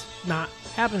 That's not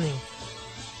happening.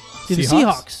 To the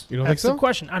Seahawks. You don't That's think so? the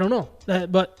question. I don't know.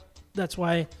 But that's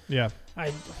why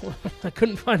I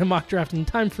couldn't find a mock draft in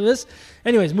time for this.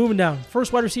 Anyways, moving down.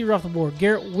 First wide receiver off the board.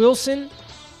 Garrett Wilson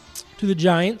to the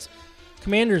Giants.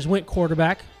 Commanders went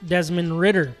quarterback. Desmond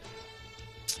Ridder.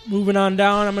 Moving on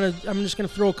down, I'm just gonna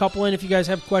throw a couple in. If you guys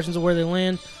have questions of where they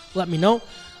land, let me know.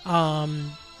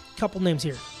 Couple names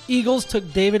here. Eagles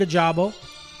took David Ajabo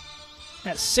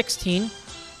at 16.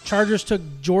 Chargers took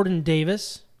Jordan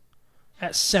Davis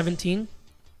at 17.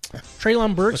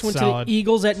 Treylon Burks went solid. to the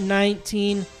Eagles at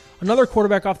 19. Another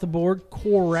quarterback off the board,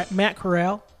 Matt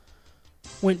Corral,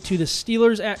 went to the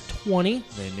Steelers at 20.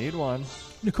 They need one.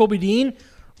 Nakobe Dean,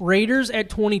 Raiders at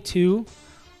 22.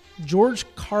 George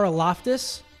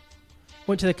Karlaftis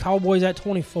went to the Cowboys at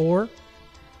 24.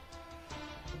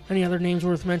 Any other names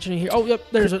worth mentioning here? Oh, yep,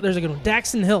 there's a good one.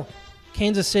 Daxton Hill,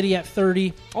 Kansas City at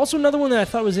 30. Also, another one that I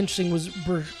thought was interesting was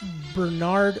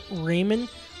Bernard Raymond,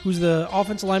 who's the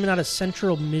offensive lineman out of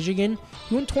Central Michigan.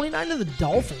 He went 29 to the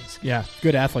Dolphins. Yeah,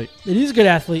 good athlete. It is a good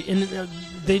athlete, and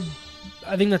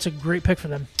I think that's a great pick for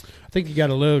them. I think he got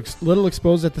a little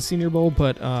exposed at the Senior Bowl,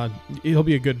 but he'll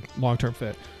be a good long-term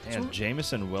fit. And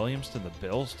Jamison Williams to the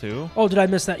Bills, too. Oh, did I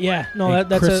miss that? Yeah. No, And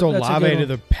that's Chris a Olave good to one.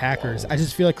 the Packers. I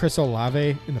just feel like Chris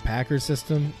Olave in the Packers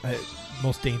system,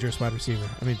 most dangerous wide receiver.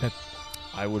 I mean, that.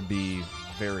 I would be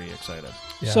very excited.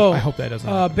 Yeah, So, I hope that doesn't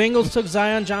happen. Bengals took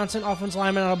Zion Johnson, offensive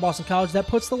lineman out of Boston College. That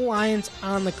puts the Lions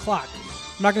on the clock.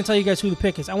 I'm not going to tell you guys who the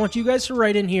pick is. I want you guys to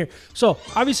write in here. So,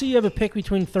 obviously, you have a pick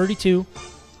between 32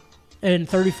 and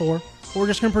 34. We're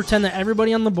just going to pretend that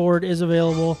everybody on the board is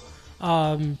available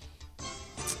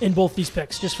in both these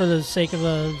picks, just for the sake of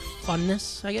the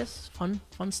funness, I guess. Fun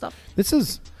stuff. This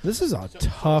is a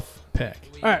tough pick.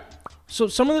 All right. So,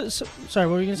 some of the... sorry,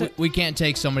 what were you going to say? We can't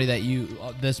take somebody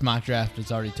that this mock draft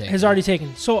has already taken. Has already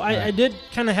taken. So I did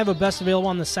kind of have a best available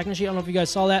on the second sheet. I don't know if you guys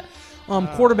saw that.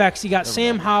 Quarterbacks, you got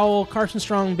Sam Howell, Carson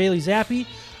Strong, Bailey Zappi.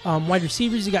 Wide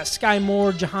receivers, you got Sky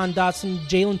Moore, Jahan Dotson,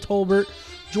 Jalen Tolbert,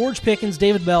 George Pickens,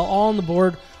 David Bell, all on the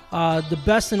board. The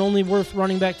best and only worth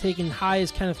running back taken high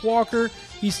is Kenneth Walker.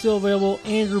 He's still available.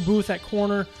 Andrew Booth at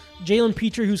corner. Jalen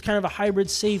Petrie, who's kind of a hybrid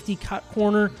safety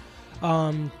corner.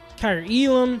 Kyler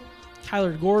Elam,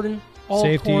 Kyler Gordon, all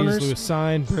Safeties, corners. Lewis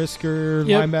Sine, Brisker,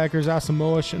 Yep. linebackers,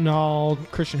 Asamoah Chanel,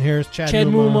 Christian Harris, Chad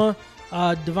Muma,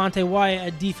 Devontae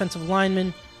Wyatt at defensive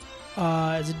lineman,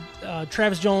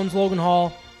 Travis Jones, Logan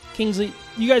Hall, Kingsley.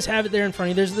 You guys have it there in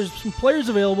front of you. There's some players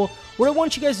available. What I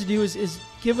want you guys to do is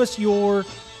give us your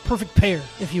perfect pair,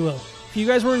 if you will. If you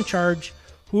guys were in charge,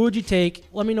 who would you take?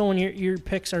 Let me know when your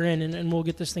picks are in, and we'll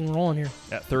get this thing rolling here.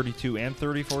 At 32 and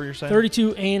 34, you're saying?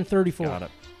 32 and 34. Got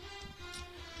it.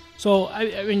 So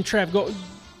I mean, Trav, go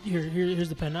here. Here's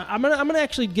the pen. I'm gonna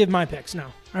actually give my picks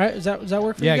now. All right, does that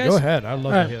work for you guys? Yeah, go ahead. I'd love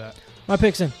All to right. hear that. My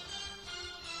picks in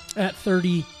at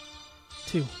 32.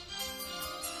 I'm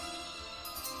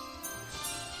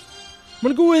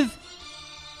gonna go with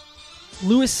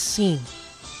Lewis Sine,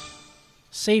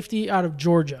 safety out of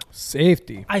Georgia.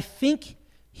 Safety. I think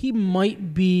he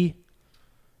might be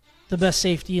the best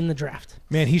safety in the draft.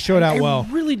 Man, he showed out well.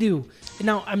 I really do. And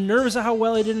now, I'm nervous at how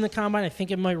well he did in the combine. I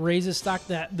think it might raise his stock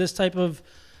that this type of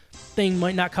thing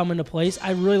might not come into place.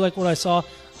 I really like what I saw.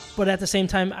 But at the same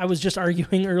time, I was just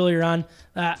arguing earlier on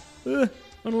that, I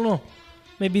don't know.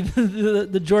 Maybe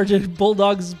the Georgia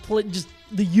Bulldogs, just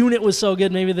the unit was so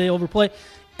good, maybe they overplay.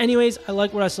 Anyways, I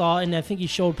like what I saw, and I think he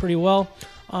showed pretty well.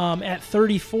 At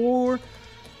 34,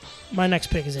 my next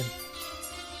pick is in.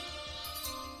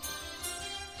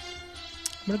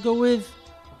 I'm going to go with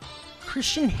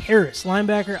Christian Harris,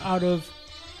 linebacker out of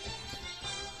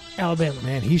Alabama.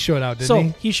 Man, he showed out,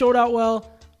 didn't he? He showed out well.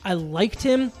 I liked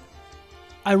him.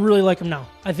 I really like him now.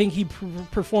 I think he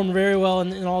performed very well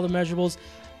in all the measurables.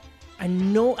 I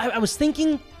know I was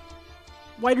thinking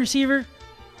wide receiver.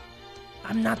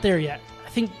 I'm not there yet. I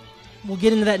think we'll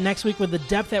get into that next week with the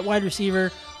depth at wide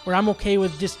receiver, where I'm okay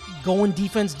with just going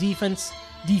defense,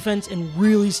 and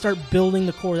really start building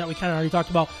the core that we kind of already talked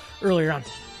about earlier on.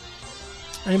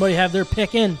 Anybody have their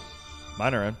pick in?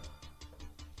 Mine are in.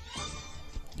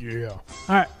 Yeah. All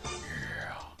right.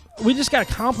 We just got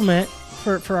a compliment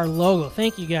for our logo.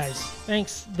 Thank you, guys.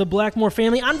 Thanks, the Blackmore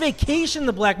family. On vacation,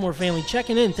 the Blackmore family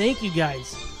checking in. Thank you,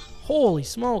 guys. Holy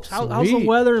smokes. How's the Sweet.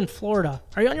 weather in Florida?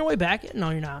 Are you on your way back yet?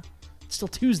 No, you're not. It's still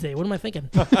Tuesday. What am I thinking?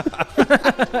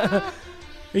 Are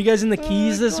you guys in the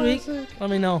Keys this week? Let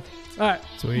me know. All right.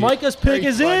 Sweet. Micah's pick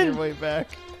is in. Way back.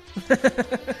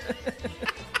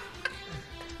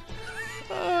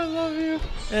 I love you.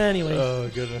 Anyway. Oh,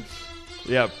 goodness.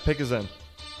 Yeah, pick is in.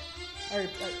 All right,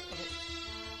 okay.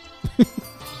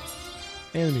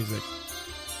 And the music.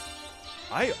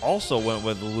 I also went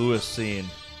with Lewis Sine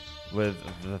with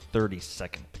the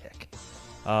 32nd pick.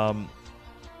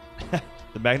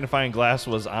 The magnifying glass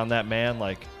was on that man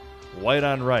like white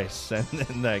on rice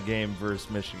in that game versus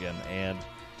Michigan. And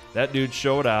that dude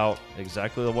showed out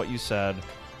exactly what you said.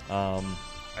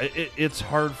 It's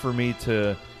hard for me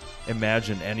to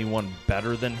imagine anyone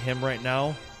better than him right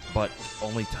now, but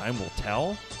only time will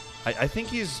tell. I think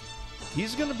he's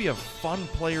going to be a fun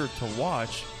player to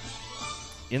watch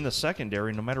in the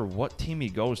secondary no matter what team he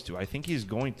goes to. I think he's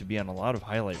going to be on a lot of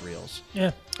highlight reels.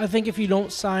 Yeah, I think if you don't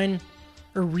sign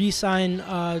or re-sign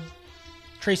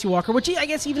Tracy Walker, which I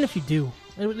guess even if you do,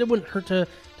 it wouldn't hurt to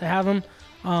have him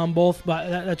both, but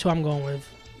that's who I'm going with.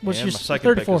 What's And your my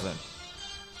second 34? pick is in.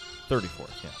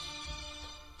 34th, yes.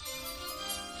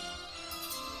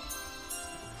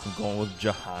 I'm going with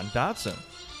Jahan Dotson.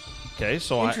 Okay,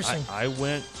 so Interesting. I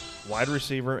went wide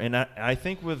receiver, and I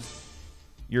think with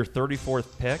your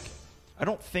 34th pick, I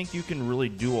don't think you can really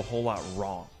do a whole lot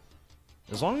wrong.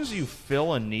 As long as you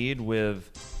fill a need with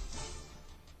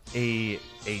a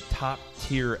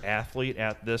top-tier athlete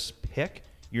at this pick,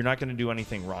 you're not going to do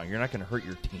anything wrong. You're not going to hurt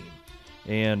your team.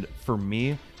 And for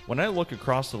me, when I look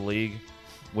across the league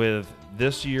with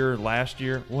this year, last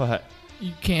year, what?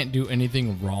 You can't do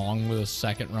anything wrong with a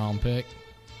second-round pick.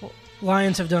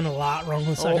 Lions have done a lot wrong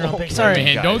with second round okay. picks. Sorry,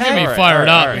 Man, don't guys. get me All right, fired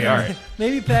all up right, here. all right.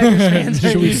 Maybe Packers fans. are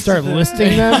Should we used start to that.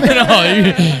 listing them?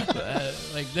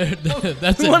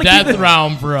 That's We a wanna keep death it-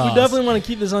 round for We us. definitely want to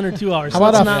keep this under 2 hours. How so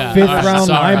about let's a not- fifth all right, round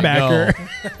sorry,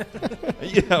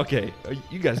 linebacker? Yeah, okay.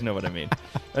 You guys know what I mean.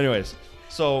 Anyways,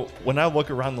 so when I look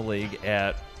around the league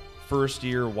at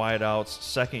first-year wideouts,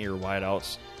 second-year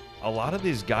wideouts, a lot of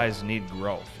these guys need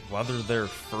growth, whether they're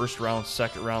first round,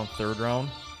 second round, third round.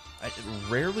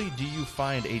 Rarely do you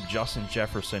find a Justin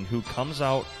Jefferson who comes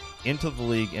out into the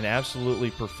league and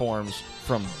absolutely performs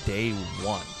from day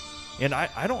one. And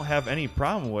I don't have any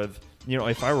problem with,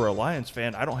 if I were a Lions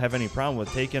fan, I don't have any problem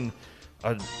with taking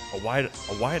a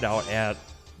wideout at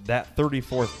that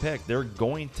 34th pick. They're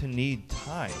going to need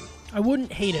time. I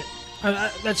wouldn't hate it.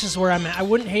 That's just where I'm at. I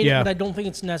wouldn't hate it, Yeah. but I don't think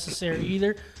it's necessary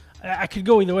either. I could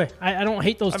go either way. I don't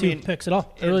hate those two picks at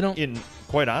all. I really don't.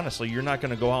 Quite honestly, you're not going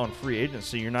to go out in free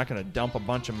agency. You're not going to dump a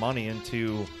bunch of money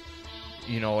into,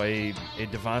 a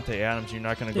Devontae Adams. You're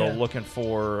not going to go looking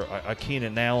for a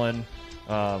Keenan Allen.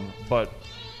 But,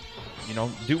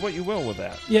 do what you will with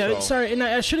that. Yeah, sorry. And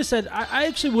I should have said, I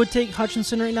actually would take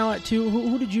Hutchinson right now at 2.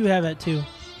 Who did you have at 2?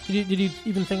 Did you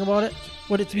even think about it?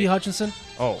 Would it be Hutchinson?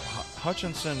 Oh,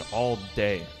 Hutchinson all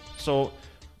day. So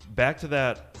back to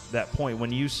that point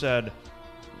when you said,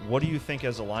 what do you think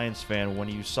as a Lions fan when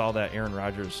you saw that Aaron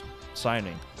Rodgers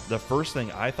signing? The first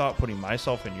thing I thought, putting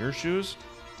myself in your shoes,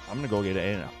 I'm going to go get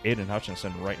Aiden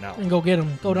Hutchinson right now. And go get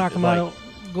him. Go knock him out.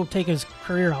 Go take his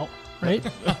career out, right?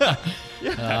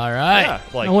 Yeah. All right. Yeah,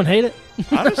 I wouldn't hate it.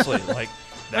 Honestly,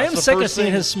 I am sick of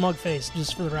seeing his smug face,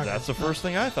 just for the record. That's the first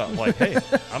thing I thought. Hey,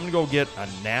 I'm going to go get a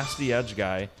nasty edge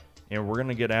guy, and we're going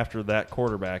to get after that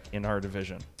quarterback in our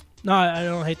division. No, I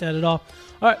don't hate that at all.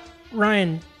 All right,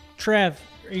 Ryan, Trav,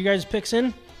 are you guys picks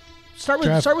in? Start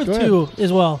with 2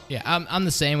 as well. Yeah, I'm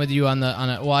the same with you on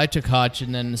it. Well, I took Hutch,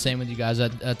 and then the same with you guys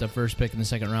at the first pick in the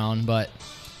second round. But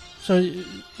so, is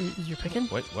your picking?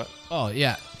 Wait, what? Oh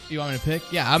yeah, you want me to pick?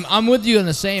 Yeah, I'm with you on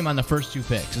the same on the first 2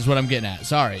 picks. Is what I'm getting at.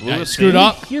 Sorry, I screwed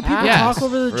up. Hear people talk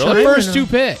over the The first 2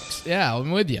 picks. Yeah,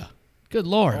 I'm with you. Good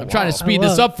Lord, I'm trying to speed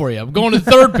this up for you. I'm going to the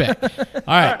third pick.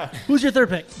 All right, who's your third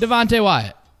pick? Devontae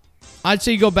Wyatt. I'd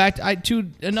say you go back to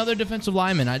another defensive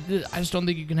lineman. I just don't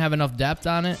think you can have enough depth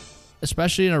on it,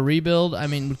 especially in a rebuild. I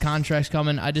mean, with contracts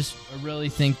coming, I really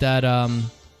think that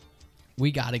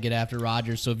we got to get after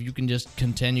Rodgers. So if you can just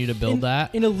continue to build that.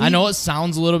 I know it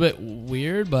sounds a little bit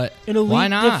weird, but why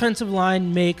not? An elite defensive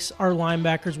line makes our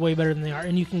linebackers way better than they are,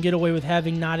 and you can get away with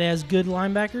having not as good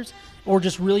linebackers or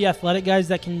just really athletic guys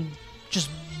that can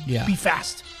just be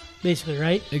fast. Basically,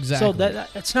 right? Exactly. So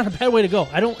that's not a bad way to go.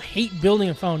 I don't hate building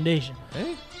a foundation.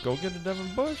 Hey, go get a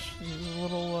Devin Bush. He's a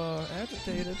little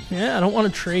agitated. Yeah, I don't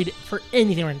want to trade for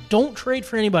anything right now. Don't trade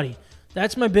for anybody.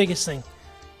 That's my biggest thing.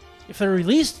 If they're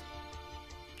released,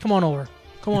 come on over.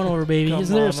 Come on over, baby.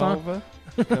 Isn't there a song?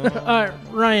 All right,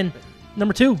 Ryan,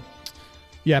 number 2.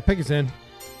 Yeah, pick us in.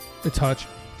 It's Hutch.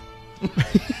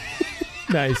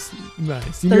 Nice.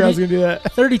 You knew I was going to do that.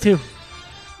 32.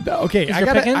 Okay,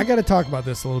 I gotta talk about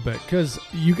this a little bit because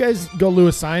you guys go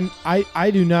Lewis Cine.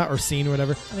 I do not, or Scene,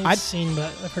 whatever. I think it's Scene,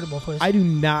 but I've heard it both ways. I do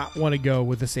not want to go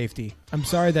with a safety. I'm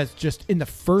sorry, that's just in the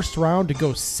first round to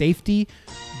go safety.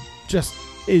 Just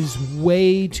is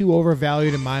way too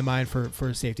overvalued in my mind for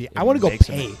a safety. I want to go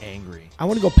pay. Angry. I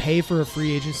want to go pay for a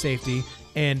free agent safety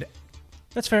and.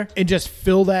 That's fair. And just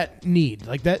fill that need.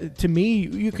 Like that to me,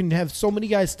 you can have so many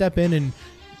guys step in and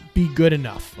be good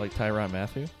enough. Like Tyrann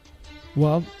Mathieu.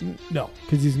 Well, no,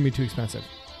 because he's going to be too expensive.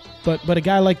 But a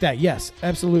guy like that, yes,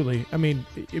 absolutely. I mean,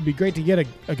 it'd be great to get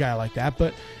a guy like that,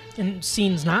 but... And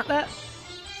Scene's not that?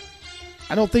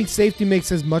 I don't think safety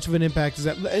makes as much of an impact as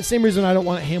that. Same reason I don't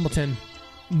want Hamilton,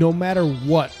 no matter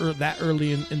what, or that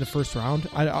early in the first round.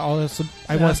 I want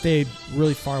to stay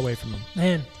really far away from him.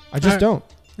 Man. I just don't.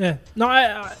 Yeah. No,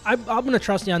 I'm going to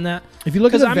trust you on that. If you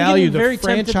look at the value, the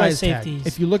franchise tag.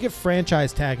 If you look at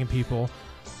franchise tagging people...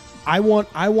 I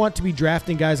want to be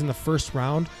drafting guys in the first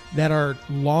round that are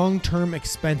long-term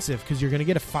expensive because you're going to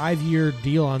get a 5-year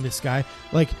deal on this guy.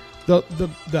 Like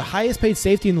the highest paid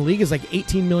safety in the league is like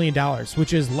 $18 million,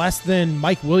 which is less than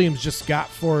Mike Williams just got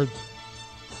for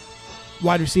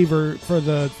wide receiver for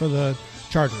the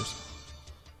Chargers.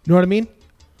 You know what I mean?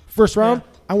 First round,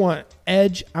 I want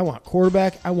edge, I want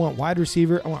quarterback, I want wide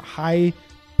receiver, I want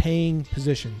high-paying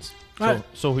positions.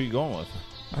 So who are you going with?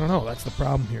 I don't know. That's the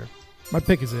problem here. My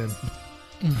pick is in.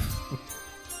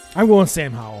 I'm going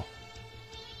Sam Howell.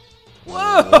 Whoa!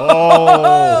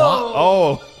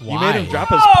 Oh, you made him drop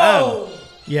his pen.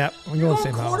 Yeah, I'm going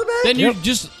Sam Howell. Then you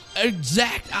just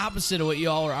exact opposite of what you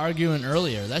all were arguing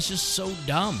earlier. That's just so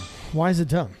dumb. Why is it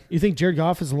dumb? You think Jared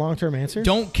Goff is a long-term answer?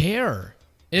 Don't care.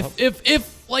 If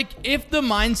the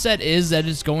mindset is that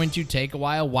it's going to take a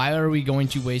while, why are we going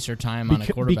to waste our time on a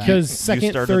quarterback? Because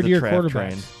second, third-year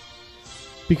quarterbacks.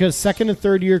 Because second and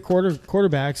third year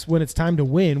quarterbacks, when it's time to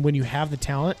win, when you have the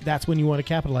talent, that's when you want to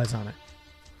capitalize on it.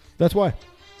 That's why.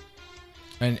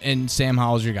 And Sam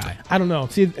Howell's your guy. I don't know.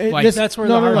 See, that's where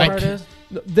the hard part is.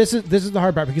 This is the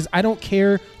hard part because I don't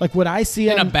care. Like what I see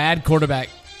in a bad quarterback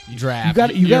draft.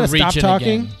 You got to stop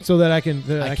talking again. so that I can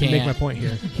make my point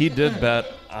here. He did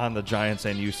bet on the Giants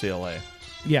and UCLA.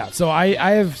 Yeah, so I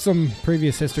have some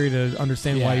previous history to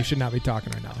understand why you should not be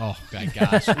talking right now. Oh, my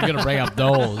gosh. You're going to bring up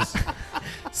those.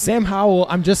 Sam Howell,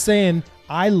 I'm just saying,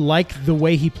 I like the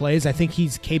way he plays. I think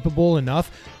he's capable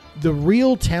enough. The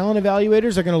real talent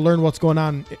evaluators are going to learn what's going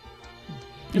on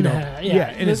In the head,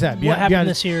 yeah. in his head. What Beyond- happened beyond-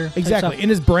 this year? type Exactly. stuff. In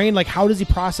his brain, like how does he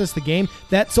process the game?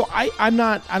 I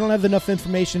don't have enough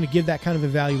information to give that kind of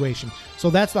evaluation. So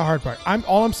that's the hard part.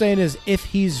 All I'm saying is if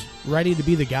he's ready to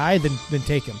be the guy, then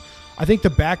take him. I think the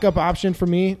backup option for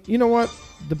me, you know what?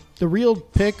 The real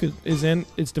pick is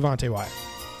it's Devontae Wyatt.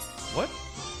 What?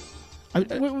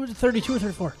 What was it, 32 or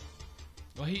 34?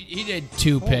 Well, he did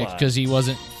 2 Hold picks on. because he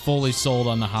wasn't fully sold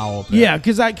on the Howell pick. Yeah,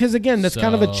 because again, that's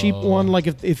kind of a cheap So- one. Like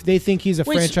if they think he's a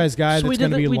Wait, franchise guy, so that's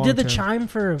going to be we long did the term. chime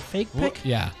for a fake pick?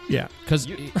 Yeah, Yeah, because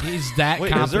he's that Wait,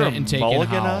 is there a confident in taking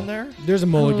mulligan Howell. on there? there's a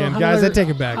mulligan, How guys. do I take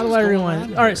it back. How do I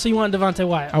rewind? All right, so you want Devontae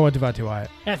Wyatt I want Devontae Wyatt.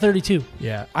 at 32.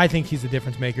 Yeah, I think he's a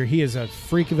difference maker. He is a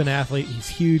freak of an athlete. He's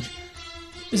huge,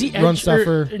 Is he Run edge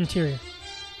stuffer. or interior?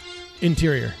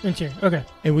 interior, Interior. Okay.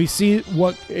 and we see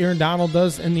what Aaron Donald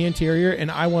does in the interior,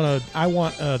 and I want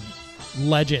a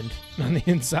legend on the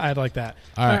inside like that.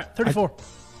 All All right. right, 34.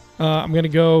 I'm gonna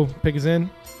go pick us in,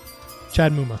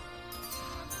 Chad Muma.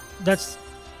 That's,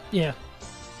 yeah.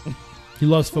 He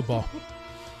loves football.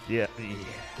 Yeah.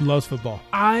 He loves football.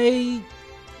 I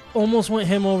almost went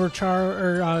him over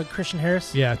Christian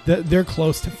Harris. Yeah, they're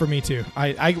close for me too.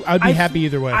 I'd be I happy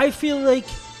either way. I feel like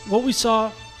what we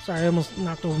saw. Sorry, I almost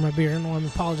knocked over my beer. I know I'm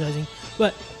apologizing,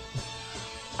 but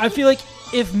I feel like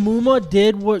if Muma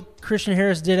did what Christian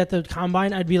Harris did at the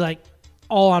combine, I'd be like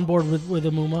all on board with a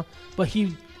Muma. But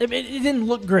it didn't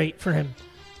look great for him.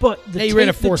 But the Hey, he tape, ran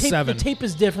a the tape- 4.7. The tape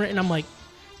is different, and I'm like,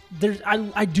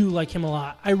 I do like him a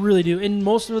lot. I really do. In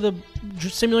most of the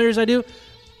simulators I do,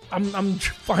 I'm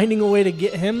finding a way to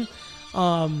get him.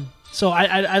 So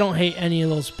I don't hate any of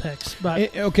those picks.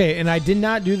 But Okay, and I did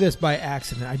not do this by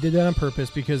accident. I did that on purpose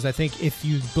because I think if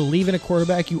you believe in a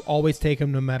quarterback, you always take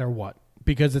him no matter what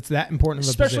because it's that important of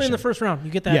a especially in the position. first round,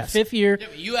 you get that Yes. fifth year.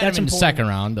 You had That's him in the important. second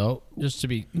round, though, just to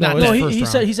be. No, not it was that- No, first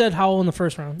he round. said Howell in the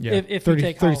first round. Yeah, If 30, you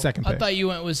take 30 Howell. second I pick. thought you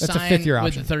went with That's a sign fifth-year with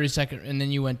option. the 32nd, and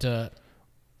then you went to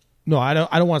No, I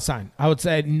don't want to sign. I would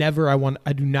say I do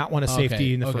not want a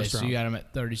safety in the first so round. you got him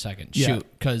at 32nd. Yeah. Shoot,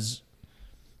 because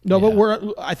No, Yeah.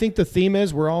 but I think the theme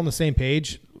is we're all on the same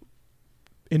page.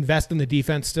 Invest in the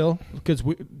defense still because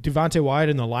Devontae Wyatt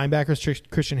and the linebackers,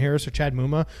 Christian Harris or Chad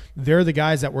Muma, they're the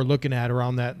guys that we're looking at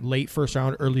around that late first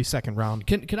round, early second round.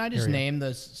 can I just area. name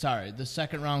the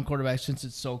second round quarterback since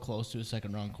it's so close to a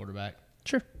second round quarterback?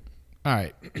 Sure. All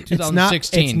right, it's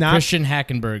 2016, not- Christian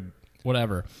Hackenberg,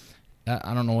 whatever.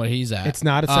 I don't know what he's at. It's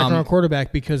not a second round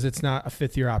quarterback because it's not a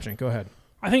fifth year option. Go ahead.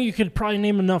 I think you could probably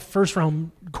name enough first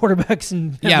round quarterbacks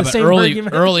and have Yeah, the but same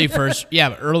argument.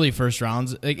 early first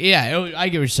rounds. Like, yeah, I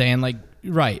get what you're saying. Like,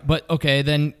 right, but okay,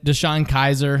 then Deshaun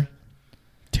Kaiser.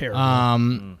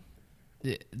 Terrible.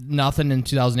 Nothing in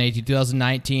 2018,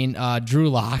 2019. Drew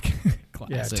Lock.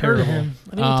 Classic. Heard terrible. of him.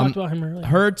 I think we talked about him earlier.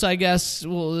 Hurts, I guess.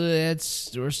 Well,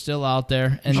 we're still out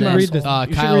there. And should then read the- you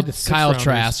should Kyle read the sixth Kyle rounders.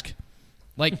 Trask.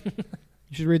 Like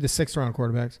You should read the sixth round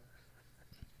quarterbacks.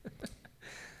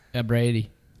 yeah, Brady.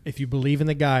 If you believe in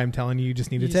the guy, I'm telling you, you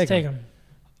just need You to just take take him. him.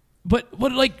 But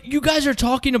like you guys are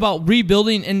talking about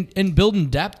rebuilding and building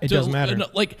depth. It does matter.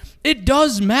 Like it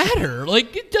does matter.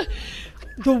 Like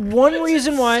The one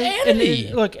reason why,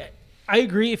 insanity. look, I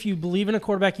agree. If you believe in a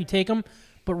quarterback, you take him.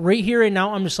 But right here, right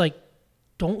now, I'm just like,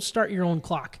 don't start your own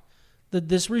clock.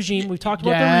 This regime, we've talked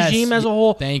about Yes. the regime as a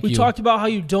whole. Thank we you. talked about how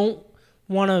you don't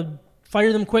want to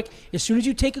fire them quick. As soon as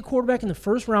you take a quarterback in the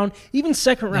first round, even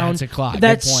second round, That's a clock.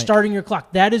 that's Good point. starting your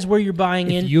clock. That is where you're buying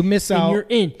in. If you miss and out you're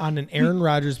in. on an Aaron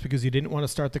Rodgers because you didn't want to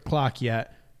start the clock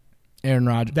yet, Aaron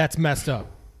Rodgers. that's messed up.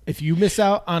 If you miss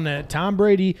out on a Tom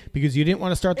Brady because you didn't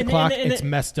want to start the clock, it's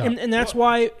messed up. And that's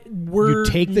why we're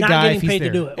you take the not guy getting if he's paid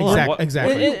there. to do it.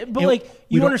 Exactly. But And like, we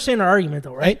you don't- understand our argument,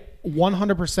 though, right?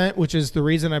 100%, which is the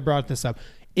reason I brought this up.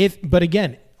 But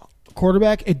again,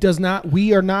 quarterback, it does not. We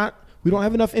don't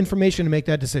have enough information to make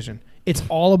that decision. It's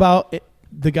all about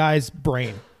the guy's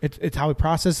brain. It's how he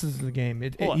processes the game.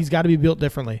 He's got to be built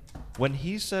differently. When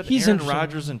he said He's Aaron interesting.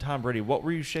 Rodgers and Tom Brady, what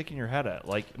were you shaking your head at?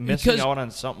 Like missing Because- out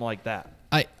on something like that?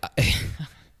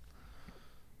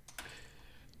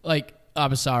 Like,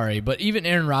 I'm sorry, but even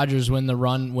Aaron Rodgers, when the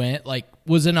run went, like,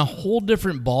 was in a whole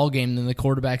different ball game than the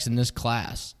quarterbacks in this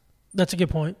class. That's a good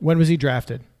point. When was he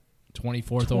drafted?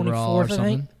 24th overall or 24th, I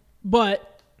something. think.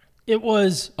 But it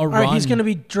was A all right. He's run. going to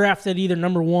be drafted either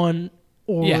number 1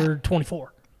 or Yeah.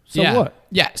 24. So yeah. what?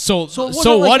 Yeah. So So it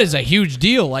wasn't what like- is a huge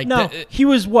deal? Like, No, he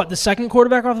was the second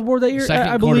quarterback off the board that year, Second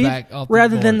I believe, quarterback off the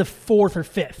rather board. than the 4th or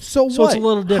 5th. So what? it's a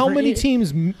little different. How many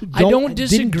teams I don't didn't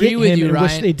disagree get with him you, and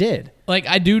wish Ryan. they did? Like,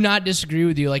 I do not disagree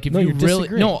with you. Like, if No, you you're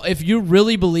disagreeing. if you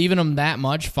really believe in him that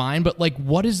much, fine. But like,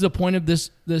 what is the point of this?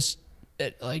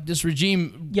 like this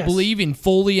regime Yes. believing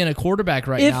fully in a quarterback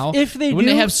right now. If they when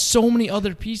do, they have so many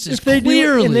other pieces, if they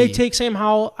clearly. do and they take Sam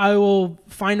Howell, I will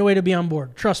find a way to be on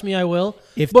board. Trust me, I will.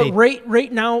 If But they-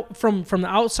 right now, from the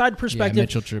outside perspective,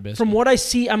 Mitchell Trubisky. from what I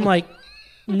see, I'm like,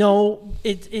 no,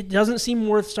 it doesn't seem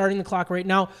worth starting the clock right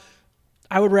now.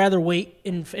 I would rather wait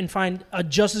and find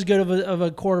just as good of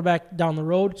a quarterback down the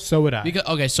road. So would I. Because,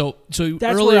 okay, so That's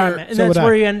earlier, where I'm at, and so that's would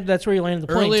where I. you end. That's where you landed the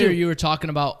plane earlier too. you were talking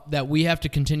about that we have to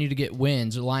continue to get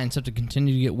wins. The Lions have to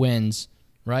continue to get wins,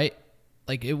 right?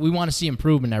 Like we want to see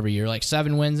improvement every year. Like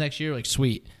 7 wins next year, like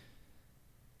sweet,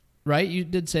 right? You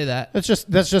did say that. That's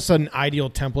just an ideal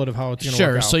template of how it's going to work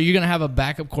Sure. out. So you're gonna have a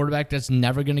backup quarterback that's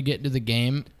never gonna get into the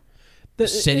game. The-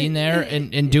 Sitting there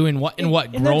and doing what and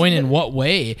that's- growing in what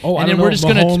way? Oh, and I don't then know. we're just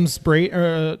gonna. Mahomes,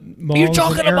 Mahomes You're and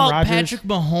talking Aaron about Rodgers. Patrick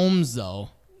Mahomes though.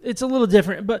 It's a little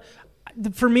different, but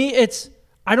for me,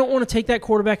 I don't want to take that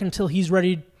quarterback until he's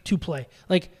ready to play.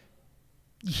 Like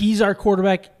he's our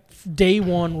quarterback day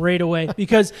one right away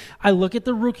because I look at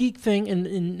the rookie thing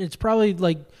and it's probably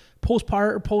like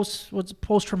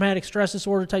post-traumatic stress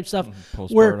disorder type stuff.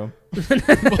 Postpartum.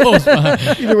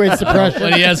 Either way, it's depression.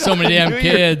 But he has so many damn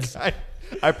kids.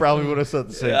 I probably would have said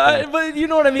the same thing. But you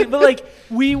know what I mean. But like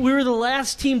we were the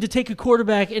last team to take a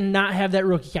quarterback and not have that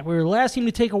rookie cap. We were the last team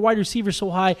to take a wide receiver so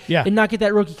high and not get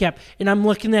that rookie cap. And I'm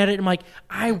looking at it and I'm like,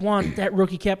 I want that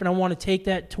rookie cap and I want to take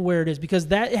that to where it is because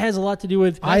that has a lot to do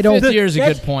with. I don't- Fifth year is a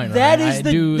good point. That Ryan. is I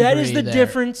the do that is agree the there.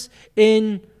 difference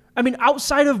in. I mean,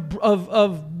 outside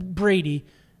of Brady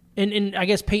and I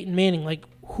guess Peyton Manning, like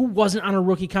who wasn't on a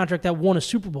rookie contract that won a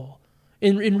Super Bowl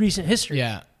in recent history?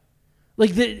 Yeah.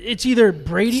 Like it's either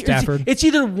Brady, Stafford. it's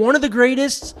either one of the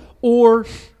greatest or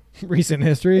Recent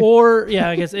history.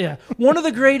 I guess one of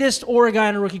the greatest or a guy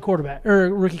on a rookie quarterback or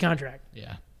a rookie contract.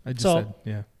 Yeah. I just so- said,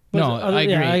 yeah. No, I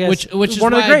agree. I guess which is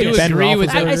one of why the I do greatest. Ben agree with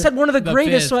Roethlisberger. I said one of the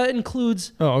greatest, fifth. so that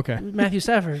includes Oh, okay. Matthew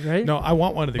Stafford, right? No, I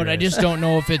want one of the But I greatest. just don't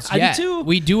know if it's I do yet. too.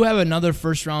 We do have another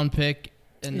first round pick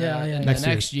in the, Yeah, in the Next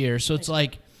next year. So it's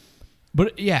like,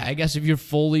 but yeah, I guess if you're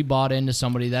fully bought into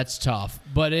somebody, that's tough.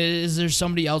 But is there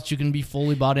somebody else you can be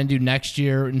fully bought into next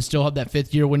year and still have that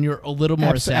 5th year when you're a little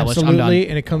more established? I'm Absolutely, done.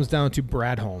 and it comes down to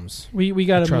Brad Holmes. We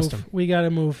got to trust move. him. We got to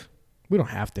move. We don't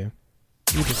have to.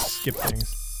 We just skip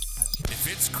things.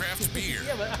 If it's craft beer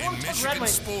but I in wanna talk Michigan about-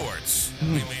 sports, we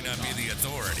may not be the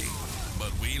authority,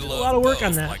 but we love lot of work both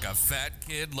on that. like a fat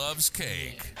kid loves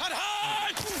cake.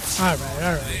 All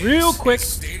right. Real quick,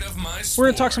 State of my we're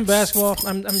gonna talk some sports. basketball.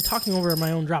 I'm talking over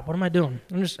my own drop. What am I doing?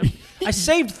 I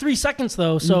saved 3 seconds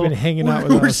though, so been hanging out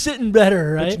we're with us. sitting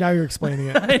better, But right? now you're explaining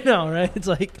it. I know, right? It's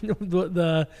like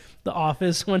the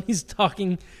Office when he's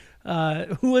talking.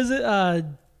 Who is it?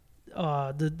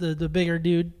 The bigger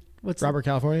dude. What's Robert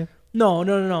California?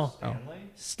 No.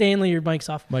 Stanley, your mic's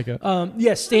off. Micah.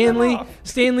 Yeah, Stanley.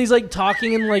 Stanley's like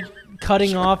talking and like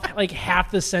cutting off like half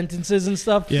the sentences and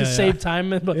stuff Yeah, to yeah. save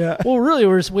time. But Yeah. well, really,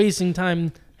 we're just wasting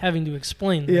time having to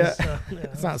explain this. Yeah.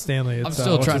 It's not Stanley. It's, I'm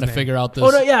still what's trying his to name? figure out this. Oh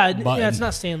no, yeah, button. it's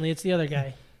not Stanley. It's the other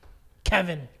guy,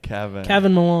 Kevin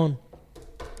Kevin. Malone.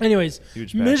 Anyways,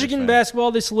 Huge Packers Michigan fan.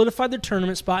 basketball, they solidified their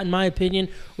tournament spot, in my opinion,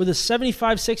 with a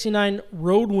 75-69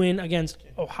 road win against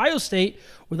Ohio State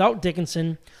without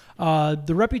Dickinson.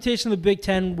 The reputation of the Big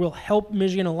Ten will help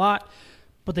Michigan a lot,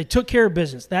 but they took care of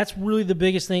business. That's really the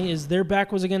biggest thing is their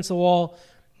back was against the wall.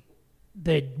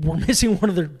 They were missing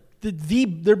one of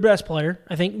their best player,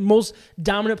 I think, most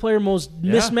dominant player, most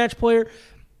mismatched player,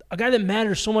 a guy that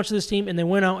matters so much to this team, and they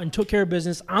went out and took care of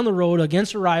business on the road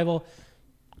against a rival.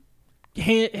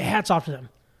 Hats off to them,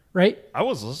 right? I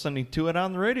was listening to it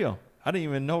on the radio. I didn't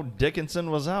even know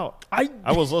Dickinson was out. I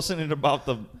was listening about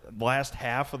the last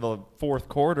half of the fourth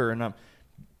quarter, and I'm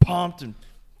pumped and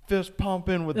fist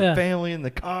pumping with Yeah. the family in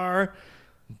the car.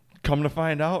 Come to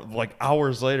find out, like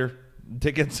hours later,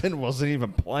 Dickinson wasn't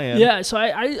even playing. Yeah, so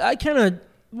I kind of,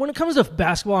 when it comes to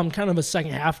basketball, I'm kind of a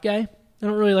second half guy. I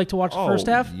don't really like to watch the first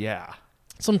half. Yeah.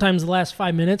 Sometimes the last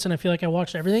 5 minutes, and I feel like I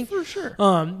watched everything. For sure.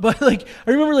 But like,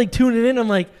 I remember like tuning in. I'm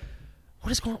like,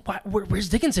 what is going on? Where's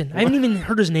Dickinson? I haven't even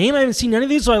heard his name. I haven't seen any of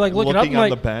these. So I like look it up. Looking I'm on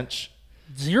like, the bench.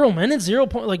 0 minutes, 0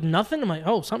 point, like nothing. I'm like,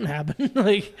 oh, something happened.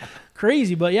 Like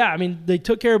crazy. But yeah, I mean, they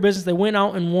took care of business. They went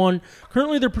out and won.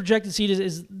 Currently, their projected seed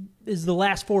is the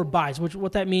last 4 buys, which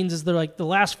what that means is they're like the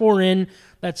last 4 in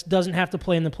that doesn't have to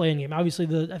play in the playing game. Obviously,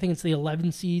 I think it's the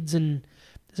 11 seeds, and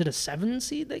is it a 7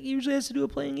 seed that usually has to do a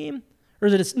playing game? Or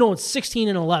is it no, it's 16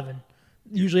 and 11.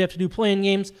 Usually have to do playing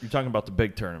games. You're talking about the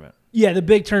big tournament. Yeah, the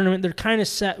big tournament, they're kind of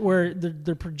set where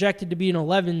they're projected to be an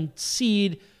 11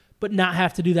 seed, but not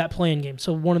have to do that playing game.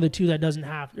 So one of the 2 that doesn't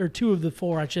have, or 2 of the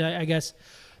 4, actually, I guess,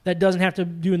 that doesn't have to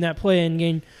do in that play-in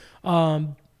game.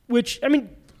 Which, I mean,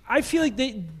 I feel like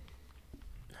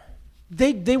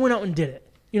they went out and did it.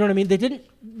 You know what I mean? They didn't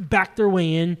back their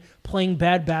way in playing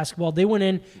bad basketball. They went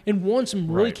in and won some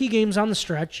really key games on the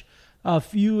stretch. A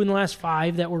few in the last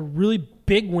 5 that were really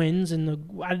big wins. And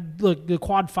the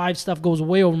quad 5 stuff goes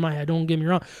way over my head. Don't get me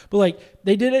wrong. But like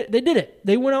they did it. They did it.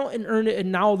 They went out and earned it,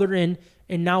 and now they're in.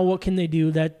 And now what can they do?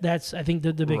 That's I think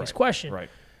the biggest question. Right.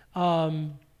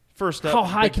 First up, how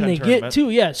high can they get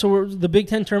too? Yeah. So the Big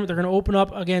Ten tournament, they're going to open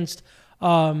up against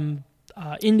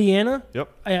Indiana. Yep.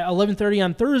 At 11:30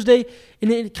 on Thursday,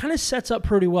 and it kind of sets up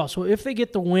pretty well. So if they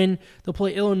get the win, they'll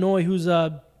play Illinois, who's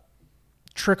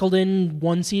trickled in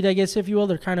 1 seed, I guess, if you will.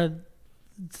 They're kind of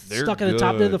stuck at the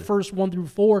top. They're the first 1 through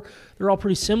 4. They're all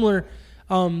pretty similar.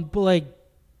 But like,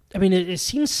 I mean, it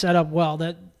seems set up well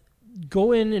that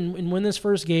go in and win this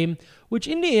first game, which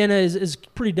Indiana is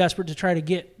pretty desperate to try to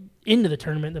get into the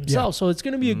tournament themselves. Yeah. So it's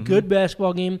going to be a good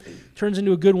basketball game. Turns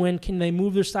into a good win. Can they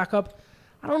move their stock up?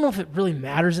 I don't know if it really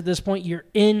matters at this point. You're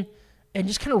in, and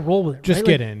just kind of roll with it. Just right?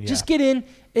 get in. Yeah. Just get in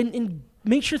and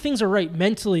make sure things are right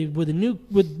mentally with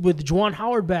with Juwan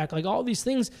Howard back. Like all these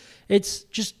things, it's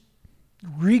just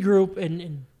regroup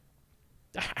and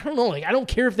I don't know. Like I don't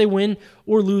care if they win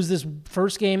or lose this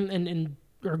first game and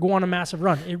or go on a massive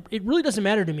run. It really doesn't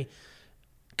matter to me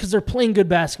because they're playing good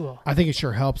basketball. I think it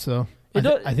sure helps though.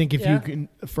 I think if you can,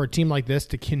 for a team like this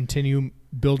to continue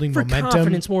building for momentum,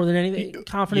 confidence more than anything,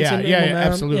 confidence in momentum.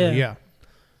 Absolutely, yeah.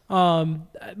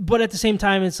 But at the same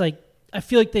time, it's like I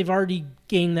feel like they've already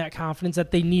gained that confidence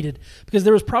that they needed because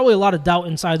there was probably a lot of doubt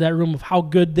inside that room of how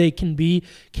good they can be.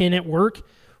 Can it work?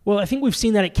 Well, I think we've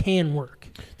seen that it can work.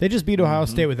 They just beat Ohio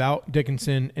State without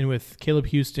Dickinson and with Caleb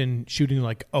Houston shooting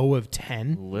like 0 of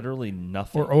 10. Literally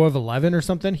nothing. Or 0 of 11 or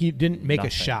something. He didn't make a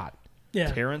shot.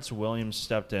 Yeah. Terrence Williams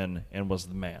stepped in and was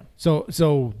the man.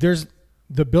 So there's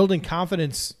the building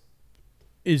confidence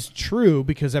is true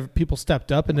because people stepped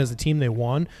up and as a team they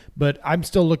won, but I'm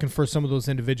still looking for some of those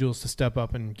individuals to step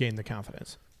up and gain the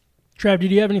confidence. Trav,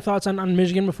 did you have any thoughts on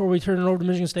Michigan before we turn it over to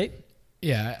Michigan State?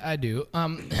 Yeah, I do.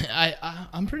 I'm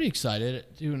pretty excited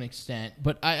to an extent,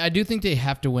 but I do think they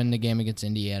have to win the game against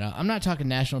Indiana. I'm not talking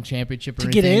national championship or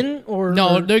anything. To get in?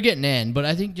 No, they're getting in, but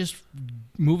I think just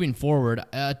moving forward,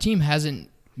 a team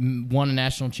hasn't won a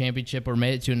national championship or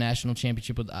made it to a national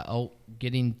championship without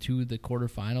getting to the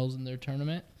quarterfinals in their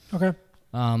tournament. Okay.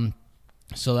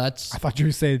 So that's... I thought you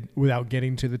were saying without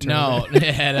getting to the tournament. No,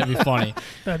 yeah, that'd be funny.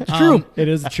 That's true. It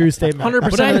is a true statement.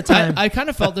 100% of the time. I kind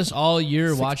of felt this all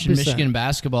year watching Michigan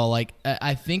basketball. Like,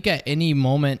 I think at any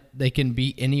moment they can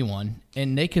beat anyone,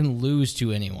 and they can lose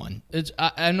to anyone.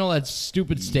 I know that's a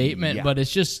stupid statement, but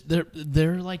it's just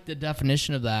they're like the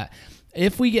definition of that.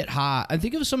 If we get hot, I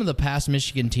think of some of the past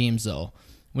Michigan teams, though.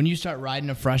 When you start riding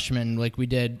a freshman like we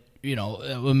did, with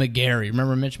McGarry.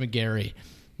 Remember Mitch McGarry?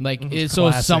 Like,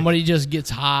 so somebody just gets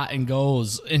hot and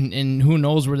goes, and who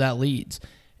knows where that leads.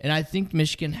 And I think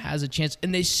Michigan has a chance,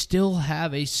 and they still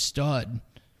have a stud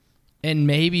and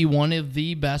maybe one of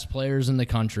the best players in the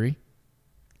country.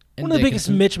 One of the biggest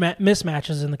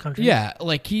mismatches in the country. Yeah,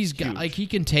 like he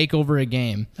can take over a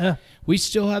game. Yeah. We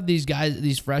still have these guys,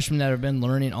 these freshmen that have been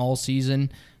learning all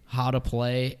season how to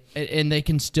play, and they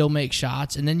can still make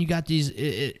shots. And then you got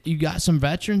you got some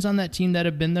veterans on that team that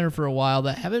have been there for a while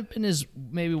that haven't been as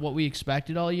maybe what we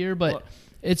expected all year, but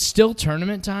it's still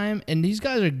tournament time, and these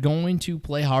guys are going to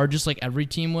play hard just like every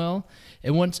team will.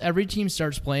 And once every team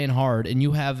starts playing hard and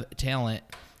you have talent,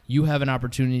 you have an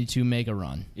opportunity to make a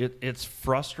run. It's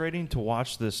frustrating to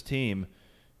watch this team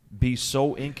be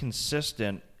so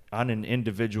inconsistent on an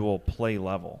individual play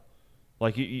level.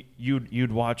 Like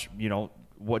you'd watch,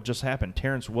 what just happened.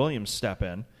 Terrence Williams step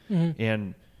in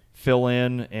and fill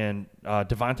in, and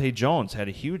Devontae Jones had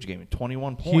a huge game,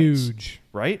 21 points. Huge.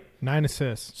 Right? 9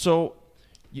 assists. So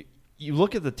you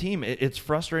look at the team, it's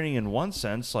frustrating in one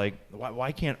sense. Like,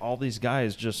 why can't all these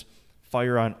guys just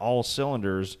fire on all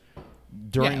cylinders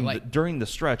during the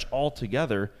stretch all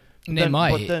together?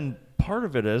 But then part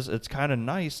of it is it's kind of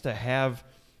nice to have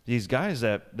these guys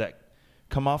that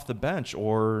come off the bench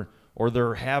or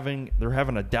they're having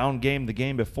a down game the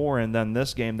game before, and then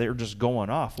this game they're just going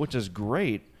off, which is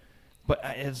great. But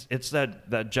it's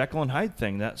that Jekyll and Hyde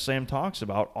thing that Sam talks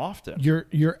about often.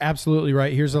 You're absolutely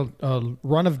right. Here's a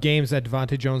run of games that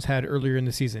Devontae Jones had earlier in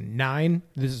the season. 9,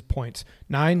 this is points.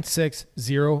 9, 6,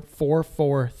 0, 4,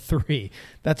 4, 3.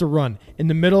 That's a run. In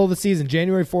the middle of the season,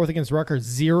 January 4th against Rutgers,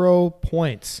 0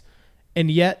 points. And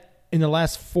yet, in the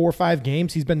last 4 or 5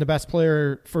 games, he's been the best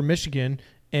player for Michigan.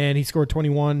 And he scored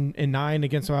 21 and 9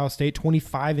 against Ohio State,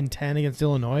 25 and 10 against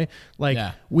Illinois.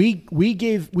 We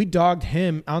dogged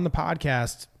him on the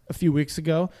podcast a few weeks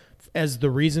ago as the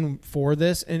reason for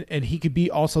this, and he could be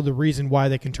also the reason why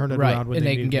they can turn it around when and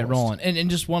they can get most. rolling. And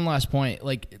just one last point,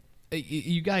 like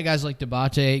you got guys like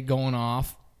Diabate going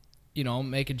off,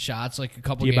 making shots like a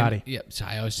couple Diabate. games. Yeah,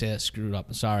 I always say that screwed up.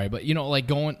 I'm sorry, but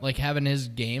having his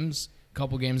games a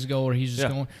couple games ago where he's just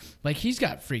going he's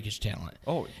got freakish talent.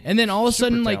 Oh, and then all of a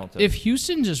sudden, talented. if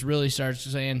Houston just really starts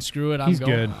saying screw it, I'm He's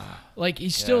going. good.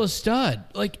 He's still a stud.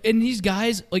 And these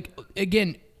guys,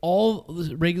 again, all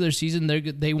the regular season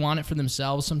they want it for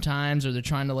themselves sometimes, or they're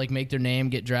trying to make their name,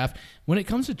 get drafted. When it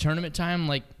comes to tournament time,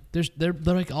 they're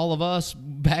like all of us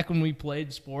back when we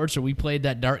played sports or we played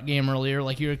that dart game earlier.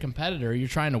 You're a competitor, you're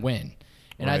trying to win,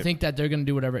 and I think that they're going to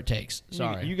do whatever it takes.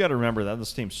 Sorry, you got to remember that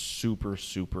this team's super,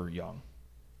 super young.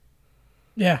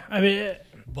 Yeah, I mean,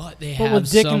 but they have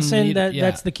with Dickinson, some lead,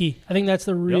 that's the key. I think that's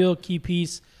the real key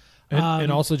piece.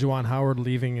 And also Juwan Howard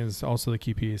leaving is also the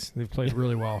key piece. They've played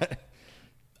really well.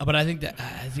 But I think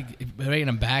bringing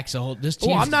him back, this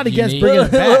team. I'm not against unique. bringing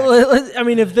him back. I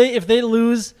mean, if they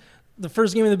lose the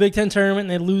first game of the Big Ten tournament and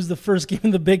they lose the first game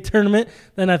of the big tournament,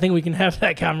 then I think we can have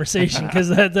that conversation because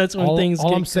that's when things get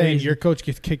all I'm saying, crazy. your coach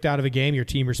gets kicked out of a game, your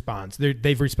team responds.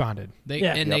 They've responded. I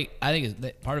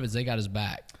think part of it is they got his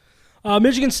back.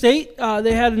 Michigan State,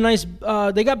 they had a nice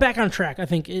they got back on track, I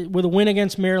think, with a win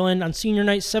against Maryland on senior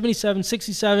night,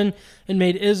 77-67, and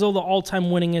made Izzo the all-time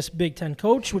winningest Big Ten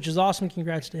coach, which is awesome.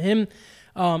 Congrats to him.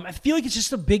 I feel like it's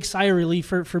just a big sigh of relief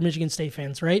for Michigan State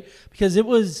fans, right? Because it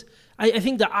was, I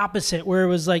think, the opposite, where it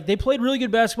was they played really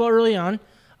good basketball early on.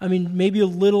 I mean, maybe a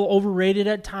little overrated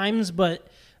at times, but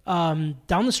down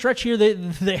the stretch here,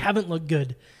 they haven't looked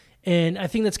good. And I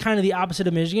think that's kind of the opposite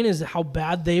of Michigan, is how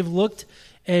bad they've looked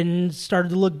and started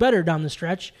to look better down the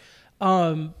stretch.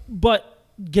 But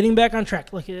getting back on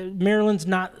track, Maryland's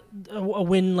not a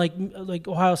win like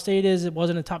Ohio State is. It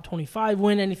wasn't a top 25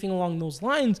 win, anything along those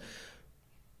lines.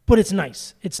 But it's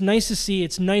nice. It's nice to see.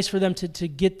 It's nice for them to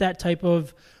get that type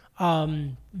of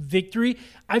victory.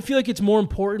 I feel like it's more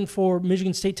important for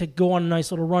Michigan State to go on a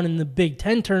nice little run in the Big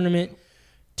Ten tournament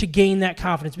to gain that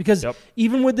confidence. Because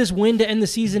even with this win to end the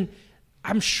season,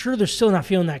 I'm sure they're still not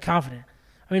feeling that confident.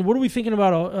 I mean, what are we thinking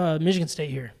about Michigan State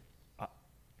here?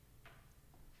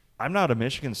 I'm not a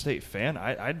Michigan State fan.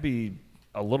 I'd be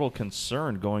a little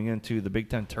concerned going into the Big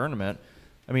Ten tournament.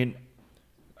 I mean,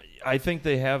 I think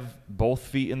they have both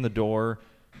feet in the door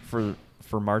for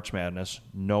March Madness,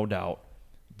 no doubt.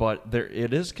 But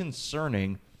it is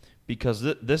concerning because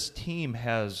this team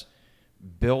has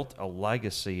built a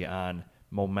legacy on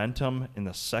momentum in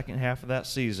the second half of that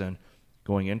season,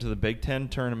 going into the Big Ten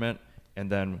tournament, and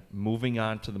then moving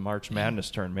on to the March Madness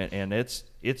tournament, and it's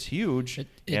huge,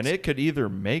 and it could either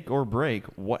make or break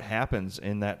what happens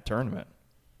in that tournament.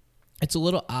 It's a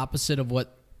little opposite of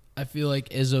what I feel like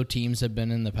Izzo teams have been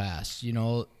in the past.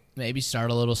 Maybe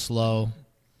start a little slow,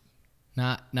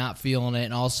 not feeling it,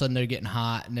 and all of a sudden they're getting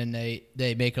hot, and then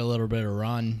they make a little bit of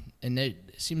run, and it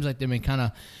seems like they've been kind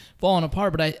of falling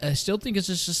apart. But I still think it's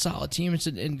just a solid team. It's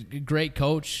a great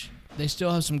coach. They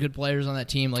still have some good players on that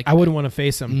team. I wouldn't want to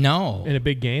face them. No, in a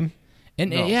big game.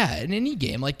 And in any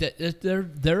game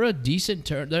they're a decent.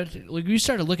 You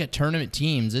start to look at tournament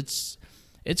teams.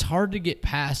 It's hard to get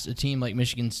past a team like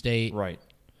Michigan State, right?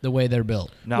 The way they're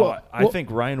built. Now, I think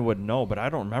Ryan would know, but I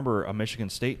don't remember a Michigan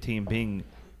State team being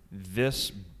this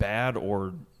bad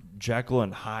or Jekyll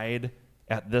and Hyde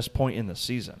at this point in the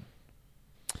season.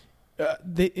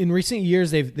 In recent years,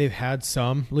 they've had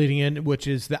some leading in, which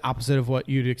is the opposite of what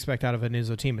you'd expect out of an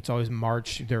Izzo team. It's always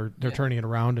March. They're turning it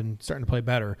around and starting to play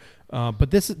better. But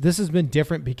this has been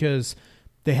different because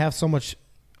they have so much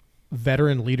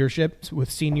veteran leadership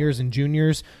with seniors and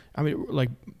juniors. I mean,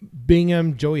 like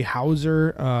Bingham, Joey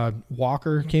Hauser,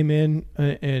 Walker came in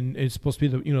and is supposed to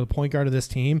be the point guard of this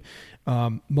team.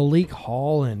 Malik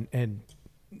Hall and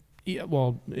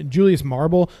Julius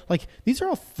Marble, these are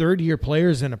all third-year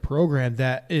players in a program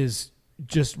that is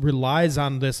just relies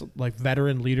on this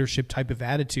veteran leadership type of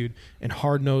attitude and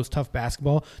hard-nosed, tough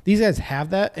basketball. These guys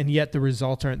have that, and yet the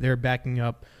results aren't there backing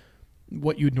up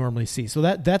what you'd normally see. So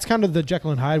that's kind of the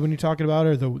Jekyll and Hyde when you're talking about,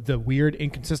 or the weird,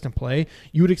 inconsistent play.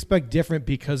 You would expect different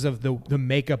because of the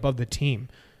makeup of the team.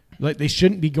 They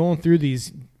shouldn't be going through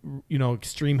these,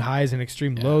 extreme highs and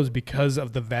extreme lows because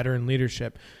of the veteran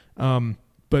leadership.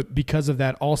 But because of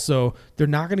that, also, they're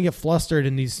not going to get flustered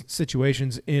in these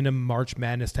situations in a March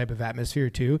Madness type of atmosphere,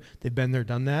 too. They've been there,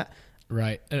 done that.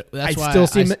 Right. That's why I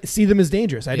still see them as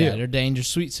dangerous. I do. Yeah, they're dangerous.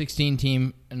 Sweet 16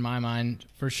 team, in my mind,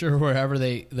 for sure, wherever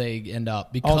they end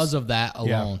up, because of that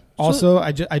alone. Yeah. Also,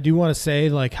 I do want to say,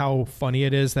 how funny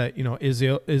it is that,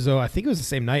 Izzo, I think it was the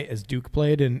same night as Duke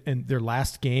played in their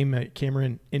last game at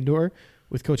Cameron Indoor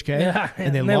with Coach K,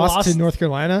 and they lost to North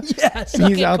Carolina. Yes,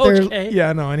 he's out Coach there. K.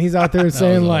 Yeah, no, and he's out there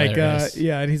saying hilarious.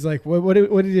 and he's like, what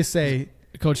did he say?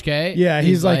 Coach K? Yeah,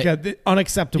 he's like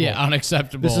unacceptable. Yeah,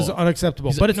 unacceptable. This is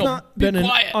unacceptable. He's But like, it's "No, not be been an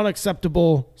quiet."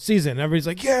 unacceptable season. Everybody's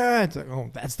like, yeah. It's like, oh,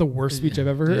 that's the worst speech I've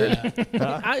ever heard.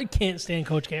 Yeah. I can't stand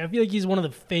Coach K. I feel like he's one of the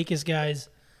fakest guys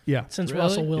Yeah. since Really?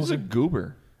 Russell He's a Wilson.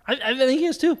 goober. I think he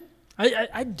is too.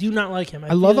 I do not like him.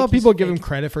 I love how people give him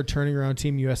credit. credit for turning around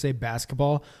Team USA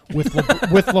basketball with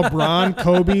with LeBron,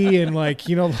 Kobe, and like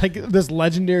this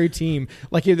legendary team.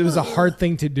 Like it was a hard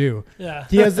thing to do. Yeah.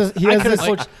 He has this. He I has could have this.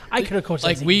 coached. I could have coached.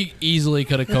 Like that team. we easily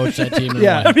could have coached that team. And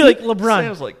Yeah. I'd be like LeBron.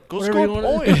 Sam's like, go whatever score you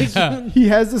wanna- points. He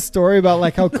has this story about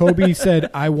like how Kobe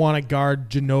said, "I want to guard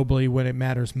Ginobili when it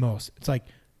matters most." It's like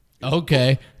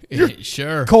okay,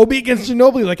 sure. Kobe against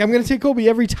Ginobili. Like I'm going to take Kobe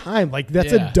every time. Like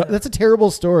that's Yeah. that's a terrible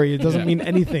story. It doesn't mean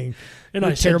anything. And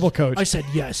You're I a terrible said, coach. I said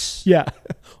yes. Yeah.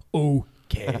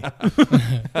 Okay.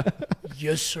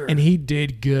 Yes, sir. And he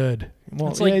did good. Well,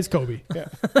 It's like- he's Kobe. Yeah.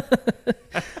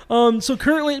 So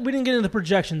currently we didn't get into the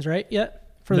projections right yet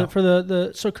No.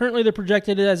 so currently they're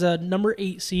projected as a number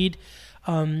 8 seed.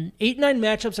 8-9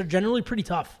 matchups are generally pretty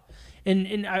tough,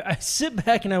 and I sit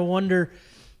back and I wonder,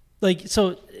 like,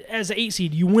 so as an 8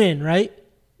 seed you win, right?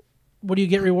 What do you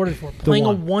get rewarded for? Playing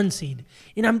a 1 seed.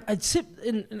 And I'd sit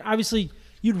and obviously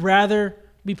you'd rather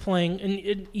be playing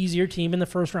an easier team in the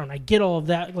first round. I get all of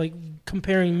that, like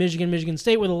comparing Michigan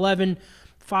State with 11-5,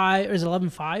 or is it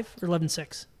 11-5 or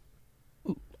 11-6?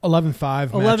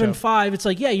 11-5. 11-5. It's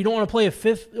like, yeah, you don't want to play a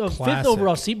fifth Classic.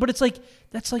 overall seed, but it's like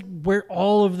that's like where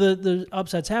all of the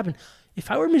upsets happen. If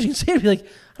I were Michigan State, I'd be like,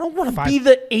 I don't want to be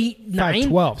the 8-9,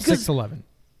 5-12, because- 6-11.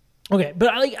 Okay, but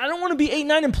I don't want to be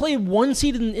 8-9 and play 1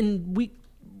 seed in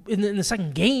the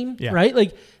second game, Yeah. right?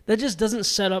 Like that just doesn't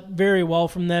set up very well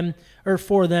for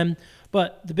them.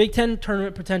 But the Big Ten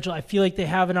tournament potential, I feel like they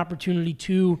have an opportunity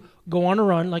to go on a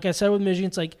run. Like I said with Michigan,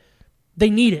 it's like they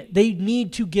need it. They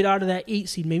need to get out of that 8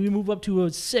 seed, maybe move up to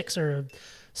a 6 or a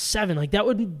 7. Like that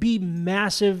would be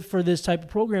massive for this type of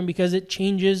program because it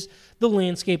changes the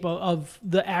landscape of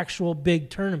the actual big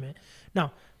tournament.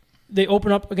 Now, they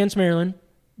open up against Maryland.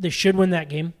 They should win that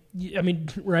game. I mean,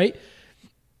 right?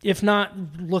 If not,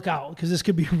 look out because this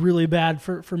could be really bad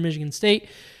for Michigan State.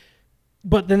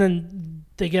 But then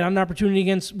they get an opportunity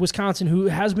against Wisconsin, who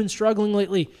has been struggling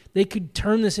lately. They could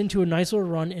turn this into a nice little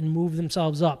run and move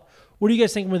themselves up. What do you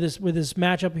guys think with this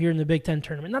matchup here in the Big Ten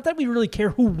tournament? Not that we really care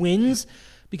who wins,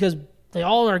 because they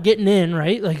all are getting in,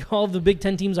 right? Like all of the Big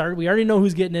Ten teams are. We already know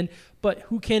who's getting in. But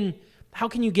how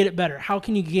can you get it better? How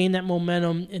can you gain that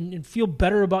momentum and feel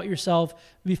better about yourself?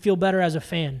 You feel better as a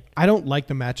fan. I don't like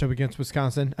the matchup against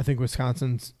Wisconsin. I think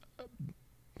Wisconsin's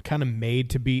kind of made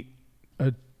to beat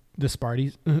the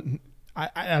Sparties.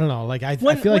 I don't know. Like I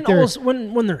feel like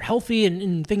when they're healthy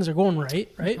and things are going right.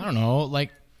 I don't know.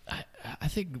 Like, I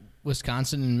think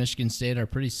Wisconsin and Michigan State are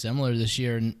pretty similar this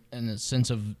year in the sense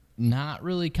of not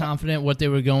really confident what they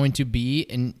were going to be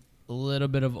and a little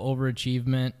bit of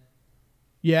overachievement.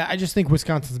 Yeah, I just think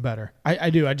Wisconsin's better.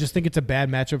 I do. I just think it's a bad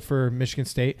matchup for Michigan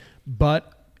State.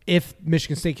 But if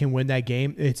Michigan State can win that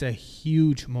game, it's a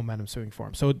huge momentum swing for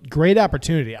them. So great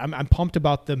opportunity. I'm pumped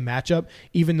about the matchup,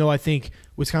 even though I think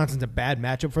Wisconsin's a bad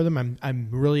matchup for them. I'm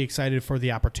really excited for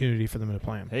the opportunity for them to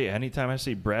play them. Hey, anytime I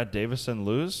see Brad Davison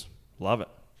lose, love it.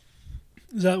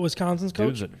 Is that Wisconsin's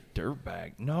coach? Dude's a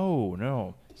dirtbag.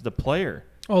 No. He's the player.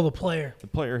 Oh, the player. The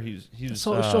player, he's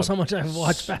So it shows how much I've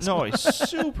watched basketball. No, he's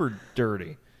super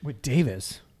dirty. With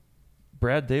Davis.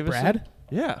 Brad Davison? Brad?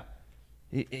 Yeah.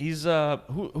 He's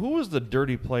who was the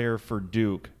dirty player for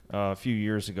Duke a few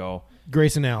years ago?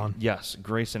 Grayson Allen. Yes,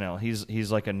 Grayson Allen.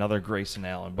 He's like another Grayson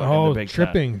Allen, but in the Big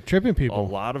Ten. Tripping A people.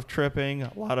 lot of tripping,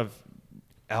 a lot of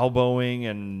elbowing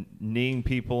and kneeing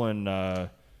people in the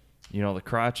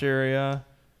crotch area.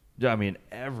 I mean,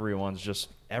 everyone just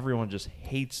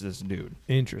hates this dude.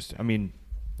 Interesting. I mean,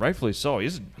 rightfully so.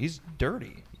 He's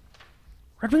dirty.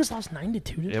 Red Wings lost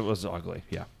 9-2. It was ugly.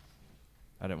 Yeah,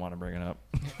 I didn't want to bring it up.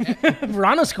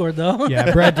 Verona scored though.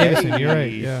 Yeah, Brad Davison. You're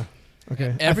right. Yeah.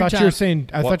 Okay. Every I thought you were saying.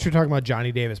 I What? thought you were talking about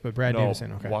Johnny Davis, but Brad No,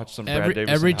 Davison. Okay. watch some Every- Brad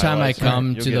Davison every time I highlights,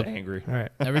 come you'll to get the- angry. All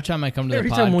right. Every time I come to Every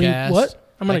the time podcast, what?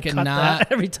 I'm I going to cut cannot-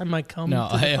 that every time I come No,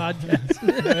 to the I-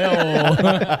 podcast.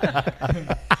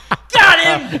 Got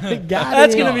him.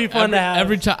 That's going to be fun to have.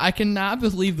 Every time, I cannot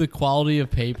believe the quality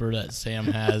of paper that Sam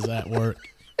has at work.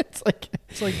 It's like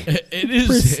It is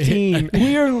pristine.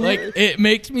 we are Like, it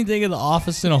makes me think of The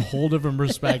Office in a whole different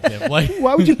perspective. Like,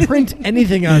 Why would you print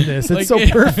anything on this? It's like, so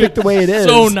perfect the way it is.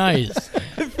 so nice.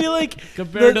 I feel like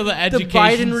Compared to the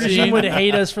education Biden regime scene. would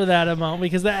hate us for that amount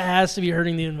because that has to be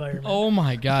hurting the environment. Oh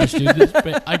my gosh, dude! This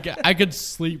I could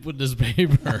sleep with this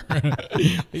paper,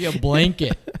 like a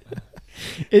blanket.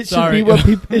 It should Sorry. be what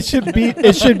people. It should be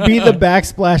the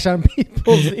backsplash on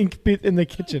people's ink in the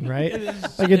kitchen, right?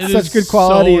 Like it's it such is good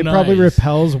quality, so it probably nice.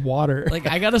 repels water. Like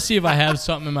I gotta see if I have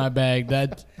something in my bag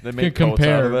that They can make coats out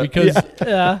compare of it. because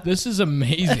Yeah, this is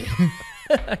amazing.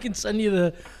 I can send you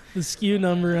the SKU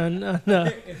number on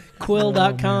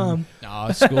quill.com. No,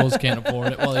 schools can't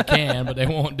afford it. Well, they can, but they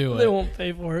won't do it. They won't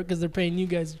pay for it because they're paying you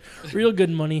guys real good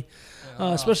money,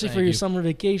 especially for thank your you. summer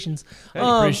vacations.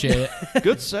 Appreciate it.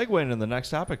 Good segue into the next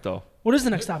topic, though. What is the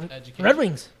next topic? Education. Red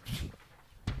Wings.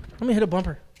 Let me hit a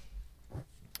bumper.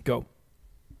 Go.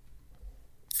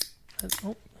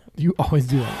 Oh, You always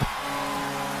do that.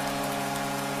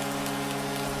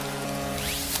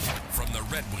 From the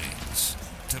Red Wings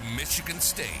to Michigan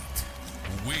State,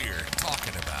 we're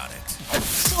talking about it.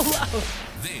 so loud.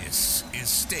 This is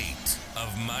State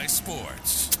of My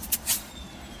Sports.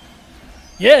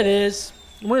 Yeah, it is.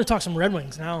 We're going to talk some Red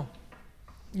Wings now.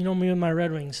 You know me and my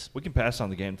Red Wings. We can pass on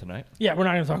the game tonight. Yeah, we're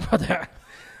not going to talk about that.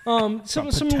 Some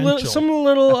potential.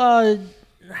 little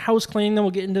house cleaning, then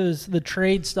we'll get into the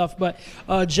trade stuff. But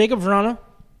Jacob Vrana,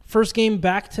 first game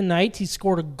back tonight. He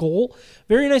scored a goal.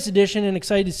 Very nice addition, and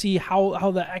excited to see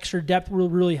how the extra depth will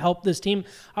really help this team.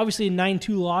 Obviously, a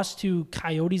 9-2 loss to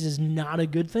Coyotes is not a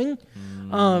good thing.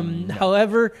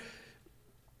 However,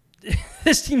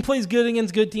 this team plays good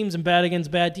against good teams and bad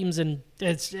against bad teams, and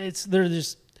they're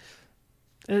just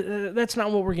that's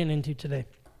not what we're getting into today.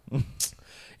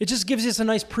 It just gives us a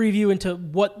nice preview into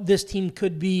what this team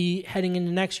could be heading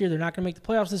into next year. They're not going to make the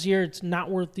playoffs this year. It's not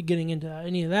worth getting into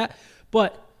any of that.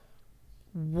 But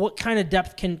what kind of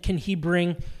depth can he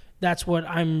bring? That's what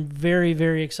I'm very,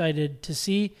 very excited to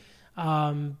see,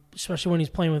 especially when he's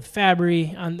playing with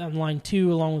Fabry on line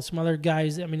 2 along with some other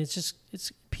guys. I mean, it's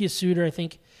Pia Suter, I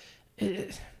think.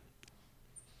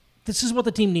 This is what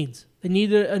the team needs. They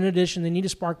need an addition. They need a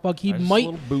spark plug. He Nice might,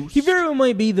 little boost. he very well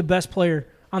might be the best player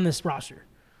on this roster,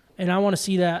 and I want to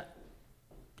see that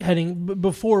heading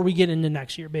before we get into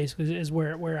next year. Basically, is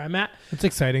where I'm at. It's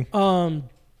exciting.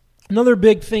 Another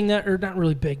big thing that, or not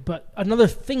really big, but another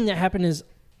thing that happened is,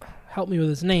 help me with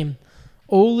his name,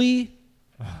 Oli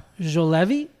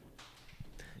Jolevi.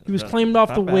 He was claimed off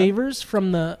Not the bad. waivers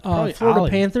from the Probably Florida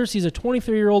Ollie. Panthers. He's a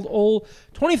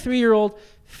 23-year-old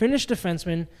Finnish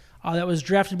defenseman that was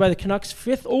drafted by the Canucks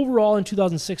 5th overall in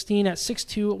 2016 at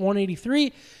 6'2",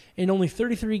 183, and only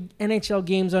 33 NHL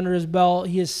games under his belt.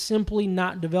 He has simply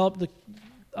not developed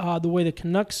the way the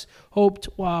Canucks hoped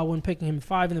when picking him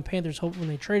 5 and the Panthers hoped when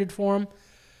they traded for him.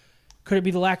 Could it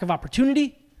be the lack of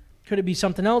opportunity? Could it be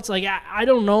something else? Like I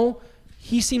don't know.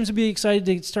 He seems to be excited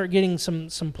to start getting some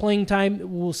playing time.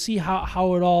 We'll see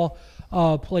how it all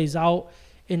plays out,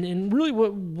 and really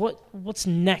what's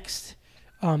next.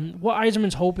 What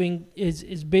Yzerman's hoping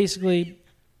is basically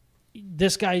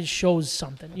this guy shows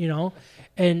something, you know,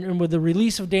 and with the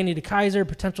release of Danny DeKeyser,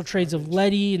 potential trades of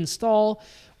Leddy and Stahl,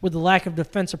 with the lack of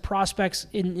defensive prospects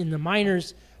in the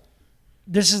minors,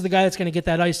 this is the guy that's going to get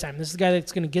that ice time. This is the guy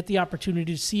that's going to get the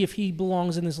opportunity to see if he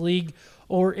belongs in this league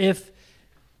or if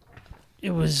it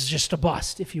was just a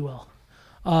bust, if you will.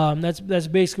 That's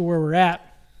basically where we're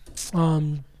at.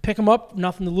 Pick him up,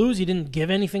 nothing to lose. He didn't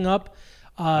give anything up.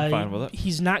 I'm fine with it.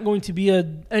 He's not going to be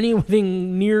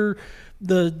anything near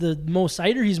the Mo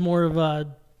Seider. He's more of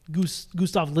a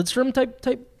Gustav Lidstrom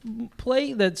type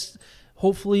play. That's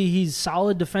hopefully he's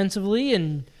solid defensively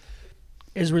and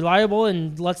is reliable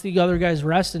and lets the other guys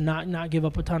rest and not give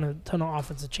up a ton of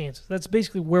offensive chances. That's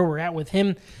basically where we're at with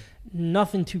him.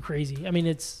 Nothing too crazy. I mean,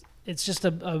 it's just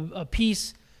a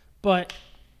piece, but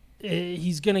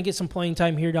he's going to get some playing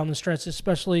time here down the stretch,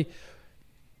 especially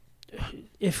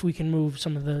if we can move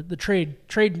some of the trade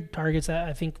targets that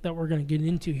I think that we're going to get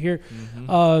into here.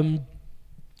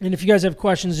 And if you guys have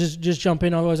questions, just jump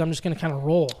in. Otherwise, I'm just going to kind of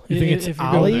roll. You think it's you're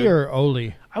going Ollie there. or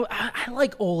Oli? I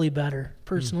like Oli better,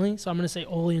 personally, so I'm going to say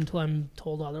Oli until I'm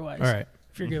told otherwise. All right.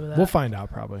 If you're good with that. We'll find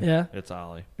out probably. Yeah. It's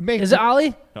Ollie. Is it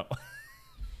Oli? No.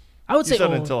 I would You say said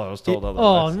Oli. until I was told Oh,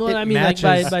 otherwise. well, It I mean, like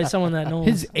matches- by someone that knows.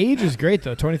 His age is great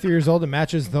though. 23 years old. It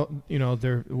matches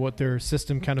what their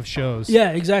system kind of shows.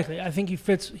 Yeah, exactly. I think he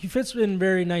fits in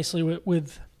very nicely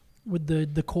with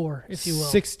the core, if you will.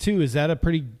 6'2", is that a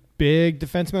pretty big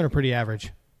defenseman or pretty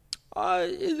average?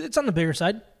 It's on the bigger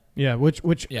side. Yeah, which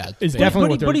Yeah, is but- definitely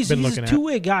what but they've he's been a looking at.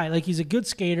 two-way guy. Like, he's a good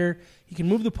skater. He can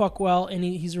move the puck well, and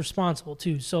he's responsible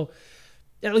too. So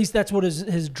at least that's what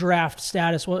his draft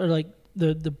status was, or like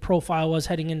the profile was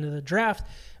heading into the draft.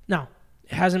 Now,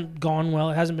 it hasn't gone well.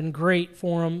 It hasn't been great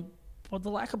for him. But the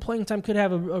lack of playing time could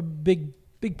have a big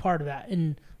part of that.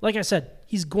 And like I said,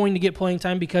 he's going to get playing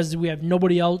time because we have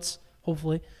nobody else,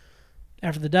 hopefully,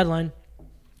 after the deadline,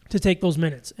 to take those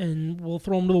minutes, and we'll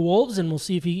throw him to the Wolves, and we'll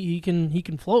see if he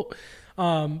can float.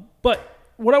 But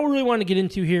what I really wanted to get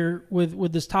into here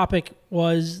with this topic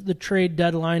was the trade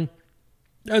deadline.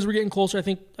 As we're getting closer, I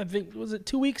think was it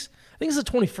 2 weeks? I think it's the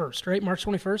 21st, right? March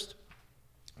 21st.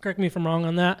 Correct me if I'm wrong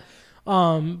on that.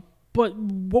 But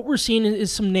what we're seeing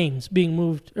is some names being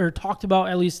moved or talked about,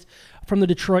 at least from the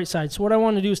Detroit side. So what I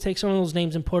want to do is take some of those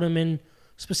names and put them in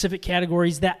specific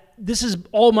categories. That this is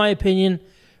all my opinion,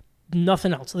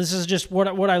 nothing else. This is just what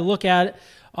I look at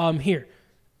here.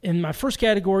 And my first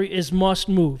category is must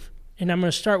move, and I'm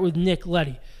going to start with Nick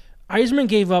Leddy. Yzerman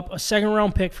gave up a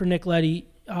second-round pick for Nick Leddy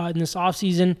in this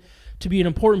offseason to be an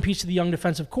important piece of the young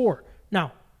defensive core.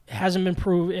 Now, it hasn't been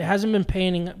proved. It hasn't been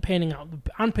panning out.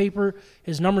 On paper,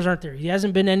 his numbers aren't there. He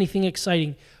hasn't been anything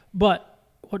exciting. But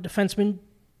what defensemen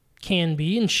can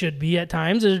be and should be at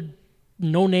times is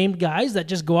no-named guys that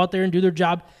just go out there and do their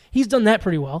job. He's done that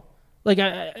pretty well. Like,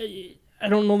 I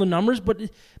don't know the numbers, but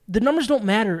the numbers don't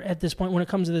matter at this point when it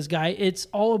comes to this guy. It's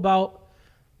all about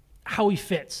how he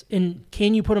fits. And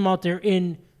can you put him out there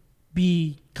and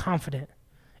be confident?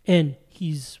 And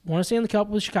he's won a Stanley Cup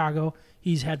with Chicago.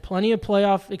 He's had plenty of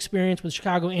playoff experience with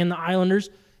Chicago and the Islanders.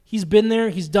 He's been there.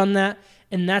 He's done that.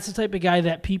 And that's the type of guy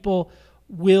that people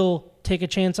will take a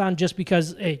chance on just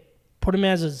because, hey, put him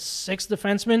as a sixth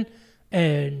defenseman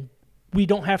and we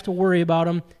don't have to worry about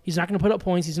him. He's not going to put up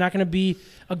points. He's not going to be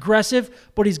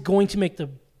aggressive, but he's going to make the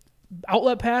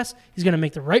outlet pass. He's going to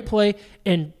make the right play.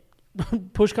 And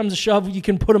push comes to shove, you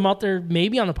can put him out there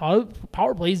maybe on the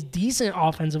power play. He's decent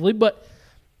offensively, but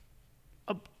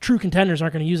true contenders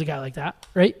aren't going to use a guy like that,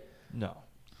 right? No,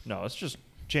 it's just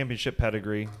championship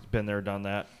pedigree. Been there, done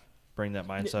that. Bring that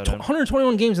mindset in.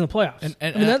 121 games in the playoffs.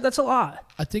 And that's a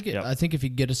lot. I think if you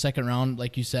get a second round,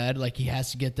 like you said, like he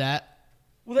has to get that.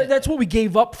 Well, that's what we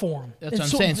gave up for him. That's what I'm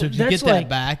saying. So if you get that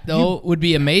back, though, it would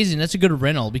be amazing. That's a good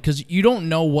rental because you don't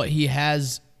know what he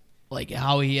has, like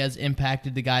how he has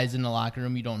impacted the guys in the locker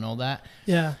room. You don't know that.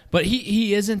 Yeah. But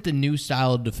he isn't the new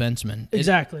style of defenseman.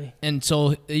 Exactly. And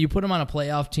so you put him on a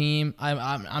playoff team.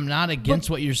 I'm not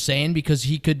against what you're saying because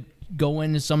he could go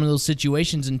into some of those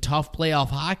situations in tough playoff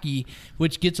hockey,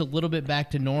 which gets a little bit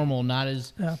back to normal, not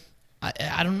as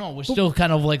I don't know. We're still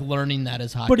kind of like learning that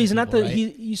as hockey. But he's not people,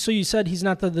 the right? so you said he's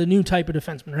not the new type of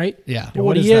defenseman, right? Yeah. But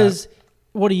what's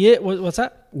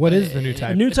that? What is the new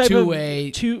type? A new type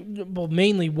two-way,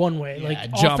 mainly one way. Yeah,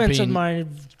 like jumping. Offensive mind,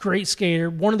 great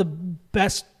skater, one of the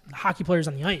best hockey players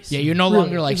on the ice. Yeah, you're no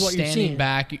longer like is what you're standing seeing.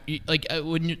 back.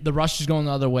 When the rush is going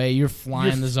the other way, you're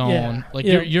flying the zone. Yeah. Like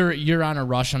Yeah. you're on a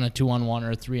rush on a 2-on-1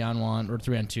 or a 3-on-1 or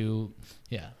 3-on-2.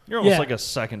 Yeah. You're almost Yeah. like a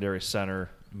secondary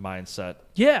center mindset.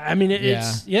 Yeah, I mean,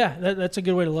 that's a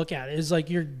good way to look at it. It's like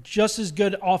you're just as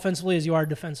good offensively as you are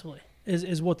defensively.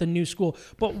 Is what the new school.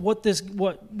 But what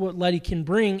Leddy can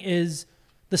bring is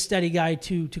the steady guy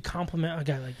to complement a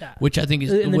guy like that. Which I think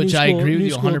is In the which new I school- agree with new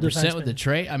you school 100% with the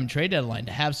defenseman. trade deadline.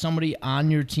 To have somebody on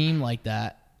your team like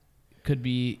that could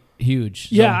be huge.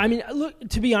 So, Yeah, I mean, look,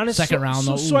 to be honest, Second round,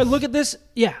 though, So I oof. look at this.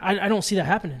 Yeah, I don't see that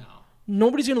happening.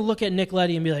 Nobody's going to look at Nick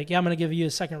Leddy and be like, "Yeah, I'm going to give you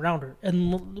a second rounder."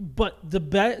 But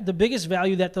the biggest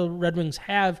value that the Red Wings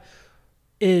have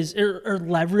is or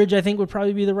leverage. I think would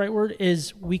probably be the right word.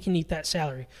 Is we can eat that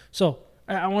salary. So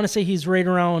I want to say he's right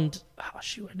around. Oh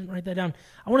shoot, I didn't write that down.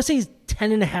 I want to say he's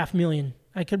 $10.5 million.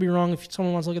 I could be wrong. If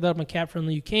someone wants to look at that up on Cap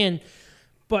Friendly, you can.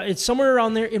 But it's somewhere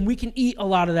around there, and we can eat a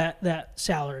lot of that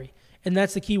salary. And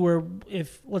that's the key. Where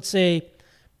if let's say.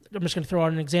 I'm just going to throw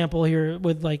out an example here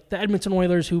with like the Edmonton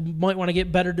Oilers who might want to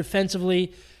get better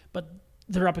defensively, but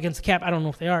they're up against the cap. I don't know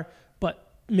if they are,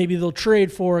 but maybe they'll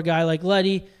trade for a guy like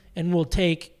Leddy and we'll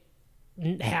take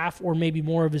half or maybe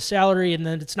more of his salary, and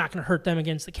then it's not going to hurt them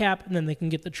against the cap, and then they can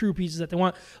get the true pieces that they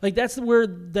want. Like that's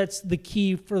the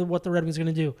key for what the Red Wings are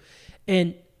going to do.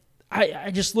 And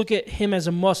I just look at him as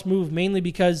a must move mainly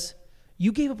because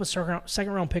you gave up a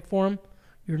second round pick for him.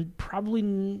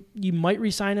 You might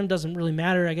re-sign him. Doesn't really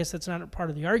matter. I guess that's not a part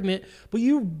of the argument. But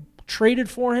you traded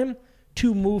for him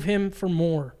to move him for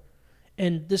more,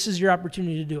 and this is your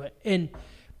opportunity to do it. And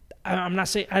I'm not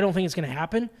saying I don't think it's going to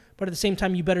happen, but at the same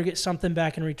time, you better get something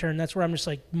back in return. That's where I'm just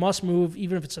like must move,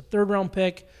 even if it's a third round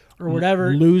pick or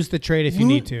whatever. Lose the trade if you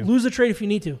need to. Lose the trade if you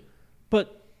need to,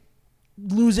 but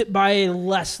lose it by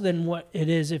less than what it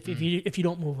is if you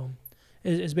don't move him.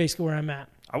 Is basically where I'm at.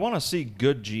 I want to see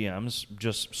good GMs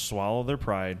just swallow their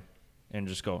pride and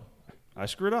just go, I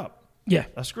screwed up. Yeah.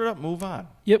 I screwed up, move on.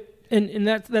 Yep. And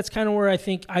that's kind of where I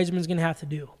think Yzerman's going to have to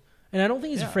do. And I don't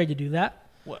think he's afraid to do that.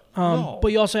 No.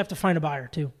 But you also have to find a buyer,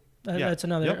 too. That's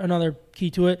Yep. another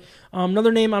key to it.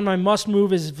 Another name on my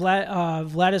must-move is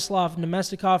Vladislav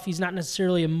Nemestikov. He's not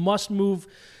necessarily a must-move.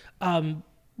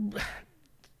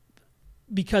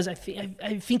 because I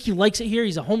think he likes it here.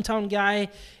 He's a hometown guy,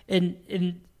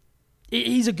 and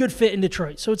he's a good fit in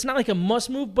Detroit. So it's not like a must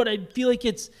move, but I feel like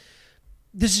this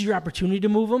is your opportunity to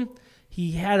move him.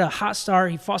 He had a hot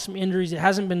start. He fought some injuries. It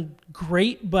hasn't been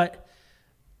great, but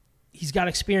he's got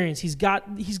experience. He's got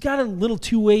a little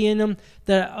two-way in him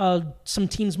that some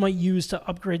teams might use to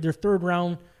upgrade their third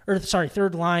line.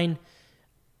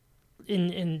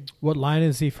 In what line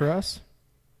is he for us?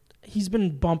 He's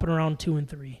been bumping around 2 and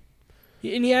 3,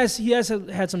 and he has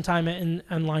had some time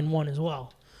on line 1 as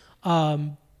well.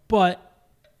 But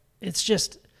it's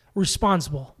just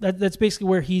responsible. That's basically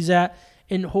where he's at,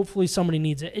 and hopefully somebody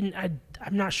needs it. And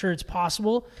I'm not sure it's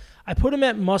possible. I put him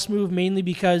at must move mainly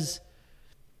because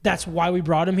that's why we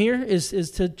brought him here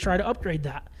is to try to upgrade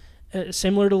that.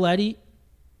 Similar to Leddy,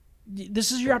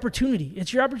 this is your opportunity.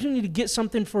 It's your opportunity to get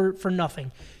something for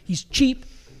nothing. He's cheap.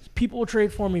 People will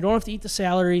trade for him. You don't have to eat the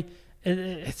salary.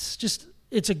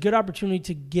 It's a good opportunity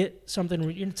to get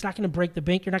something. It's not going to break the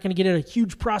bank. You're not going to get a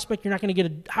huge prospect. You're not going to get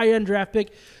a high-end draft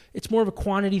pick. It's more of a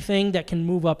quantity thing that can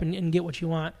move up and get what you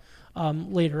want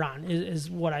later on is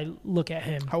what I look at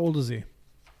him. How old is he?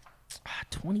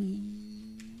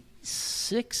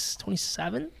 26,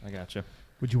 27. I got you.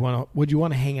 Would you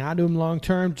want to hang on to him long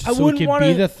term just I so he wouldn't could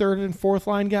be the third and fourth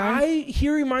line guy? He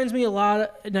reminds me a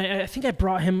lot, and I think I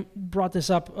brought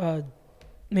this up.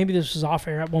 Maybe this was off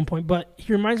air at one point, but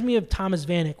he reminds me of Thomas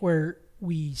Vanek, where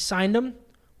we signed him,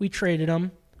 we traded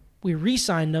him, we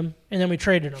re-signed him, and then we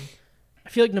traded him. I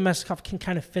feel like Nemestikov can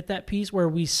kind of fit that piece where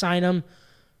we sign him,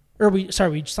 we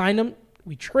signed him,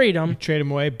 we trade him,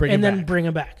 away, bring him and back. then bring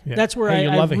him back. Yeah. That's where Hey,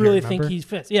 I really think he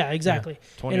fits. Yeah, exactly.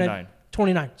 Yeah. 29.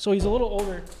 29. So he's a little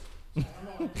older. Why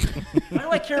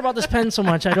do I care about this pen so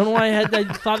much? I don't know why I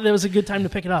thought that was a good time to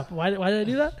pick it up. Why did I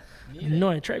do that?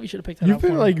 No, Trev, you should have picked that up. You've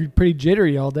been like pretty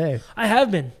jittery all day. I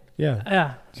have been. Yeah.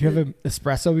 Yeah. Do you have an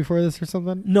espresso before this or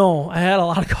something? No, I had a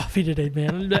lot of coffee today,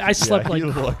 man. I slept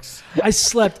I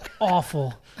slept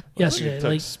awful yesterday. You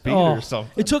took speed or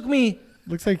something. It took me.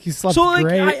 Looks like you slept So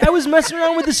great. I was messing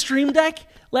around with the Stream Deck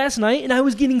last night, and I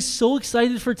was getting so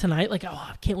excited for tonight. Like,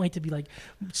 I can't wait to be like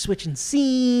switching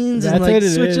scenes and like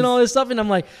switching all this stuff. And I'm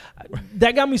like,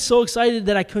 that got me so excited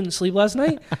that I couldn't sleep last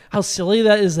night. How silly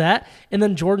that is that? And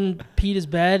then Jordan peed his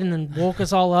bed and then woke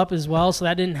us all up as well, so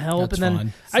that didn't help. That's and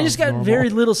then fine. I just got normal. very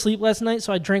little sleep last night,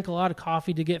 so I drank a lot of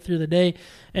coffee to get through the day.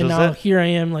 And now here I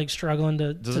am, like struggling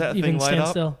to that even thing light stand up?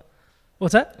 still.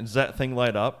 What's that? Does that thing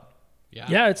light up?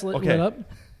 Yeah, it's lit up.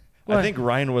 I think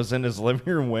Ryan was in his living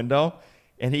room window,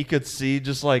 and he could see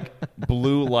just like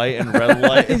blue light and red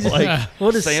light. Like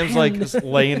What is Sam's Sam like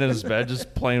doing? laying in his bed,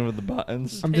 just playing with the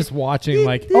buttons. I'm just watching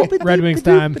like Red Wings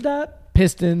time,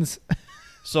 Pistons.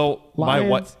 So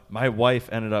Lions. my wife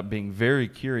ended up being very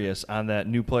curious on that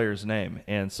new player's name,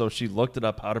 and so she looked it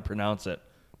up how to pronounce it.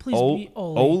 Please be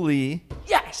Ole. Ole.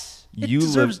 Yes, it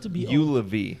deserves to be Ole.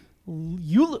 Ulevi.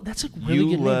 That's a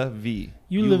really good name.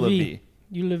 Ulevi.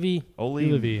 Ulevi. Ole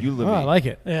Ulevi. Ulevi. Oh, I like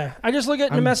it. Yeah, I just look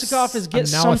at Nemestikov as get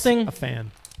I'm now something, a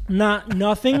fan. not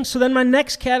nothing. So then my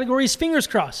next category is fingers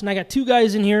crossed, and I got two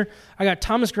guys in here. I got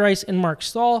Thomas Greiss and Mark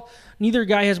Stahl. Neither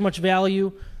guy has much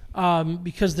value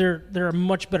because they're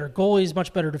much better goalies,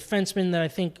 much better defensemen that I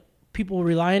think people will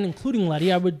rely on, including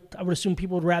Leddy. I would assume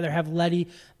people would rather have Leddy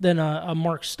than a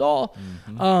Mark Stahl.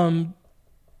 Mm-hmm.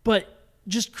 But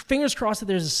just fingers crossed that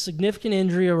there's a significant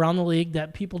injury around the league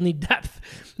that people need depth.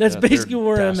 That's Yeah, basically they're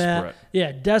where I'm desperate. at.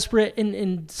 Yeah, desperate.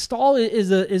 And Stahl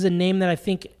is a name that I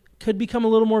think could become a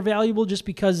little more valuable just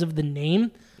because of the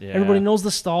name. Yeah. Everybody knows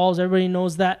the Stahls. Everybody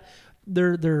knows that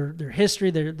their history,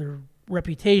 their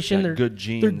reputation. Got They're good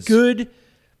genes. They're good,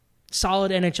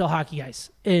 solid NHL hockey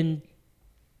guys. And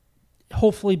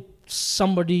hopefully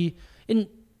somehow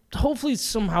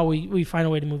we find a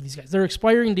way to move these guys. They're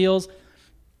expiring deals.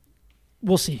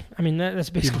 We'll see. I mean, that's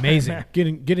It's basically amazing.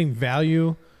 Getting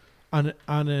value on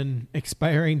an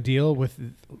expiring deal with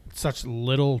such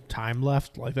little time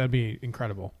left, like that'd be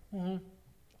incredible.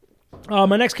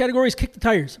 My next category is kick the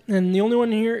tires, and the only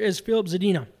one here is Philip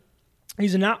Zadina.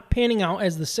 He's not panning out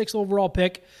as the 6th overall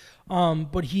pick,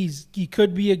 but he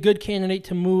could be a good candidate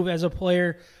to move as a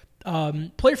player,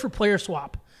 player for player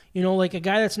swap. You know, like a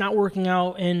guy that's not working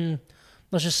out in,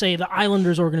 let's just say, the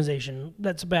Islanders organization.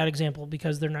 That's a bad example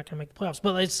because they're not going to make the playoffs.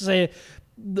 But let's say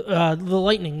the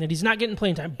Lightning, that he's not getting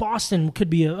playing time. Boston could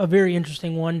be a very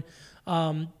interesting one,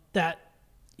 that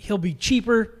he'll be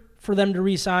cheaper for them to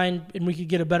re-sign, and we could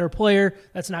get a better player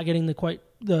that's not getting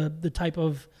the type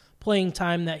of playing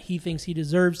time that he thinks he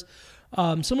deserves.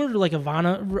 Similar to like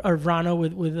Vrana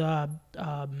with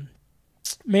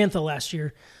Mantha last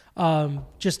year.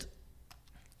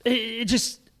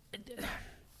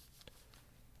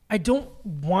 I don't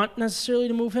want necessarily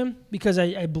to move him because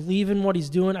I believe in what he's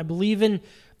doing. I believe in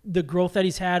the growth that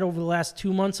he's had over the last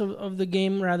 2 months of the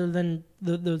game rather than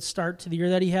the start to the year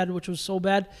that he had, which was so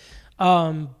bad.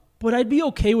 But I'd be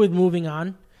okay with moving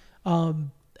on.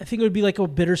 I think it would be like a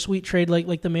bittersweet trade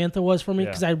like the Mantha was for me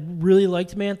because I really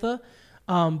liked Mantha.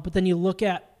 But then you look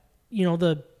at,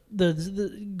 the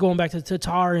going back to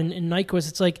Tatar and Nyquist,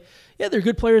 it's like, yeah, they're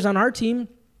good players on our team,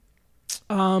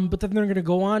 but then they're going to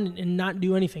go on and not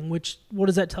do anything, what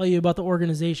does that tell you about the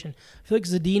organization? I feel like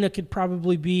Zadina could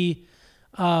probably be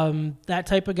that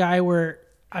type of guy where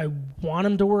I want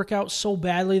him to work out so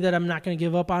badly that I'm not going to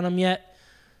give up on him yet,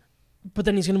 but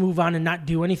then he's going to move on and not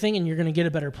do anything, and you're going to get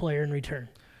a better player in return,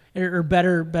 or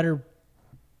better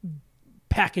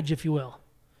package, if you will.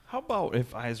 How about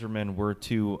if Yzerman were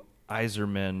to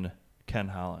Yzerman Ken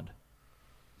Holland?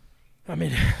 I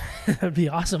mean, that'd be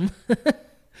awesome.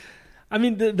 I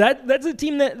mean, that's a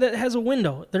team that has a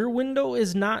window. Their window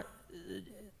is not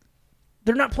 –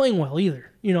 they're not playing well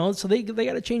either, so they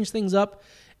got to change things up.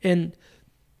 And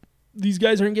these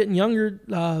guys aren't getting younger.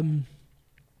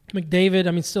 McDavid,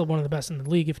 I mean, still one of the best in the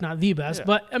league, if not the best. Yeah.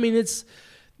 But, I mean,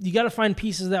 you got to find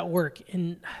pieces that work.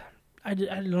 And I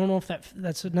don't know if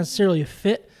that's necessarily a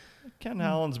fit. Ken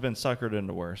Holland's been suckered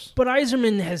into worse. But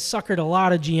Yzerman has suckered a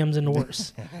lot of GMs into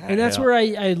worse. And that's where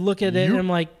I look at it and I'm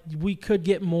like, we could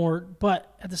get more.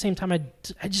 But at the same time,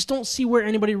 I just don't see where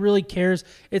anybody really cares.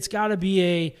 It's got to be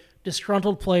a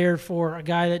disgruntled player for a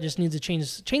guy that just needs to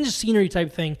change the scenery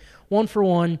type thing. 1 for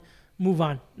 1, move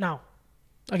on. Now,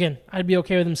 again, I'd be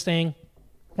okay with him staying.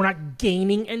 We're not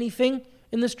gaining anything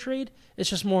in this trade. It's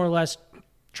just more or less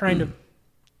trying to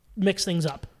mix things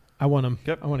up. I want him.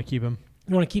 Yep. I want to keep him.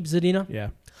 You want to keep Zadina? Yeah.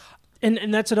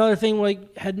 And that's another thing,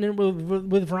 like heading in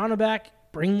with Vrana back,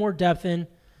 bring more depth in,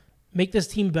 make this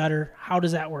team better. How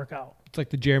does that work out? It's like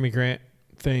the Jeremy Grant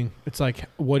thing. It's like,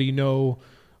 what do you know?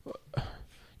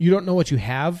 You don't know what you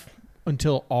have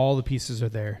until all the pieces are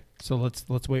there. So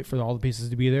let's wait for all the pieces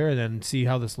to be there and then see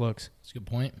how this looks. That's a good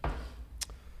point.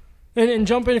 And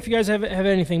jump in if you guys have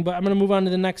anything, but I'm going to move on to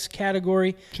the next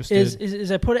category.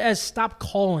 Is I put it as stop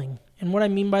calling. And what I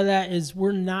mean by that is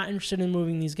we're not interested in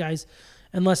moving these guys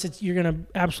unless you're going to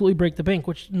absolutely break the bank,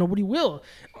 which nobody will.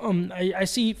 I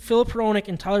see Filip Hronek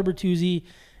and Tyler Bertuzzi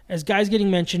as guys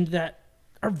getting mentioned that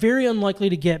are very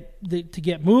unlikely to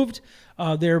get moved.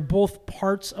 They're both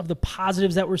parts of the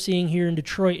positives that we're seeing here in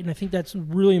Detroit, and I think that's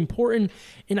really important.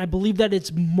 And I believe that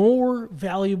it's more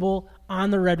valuable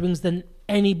on the Red Wings than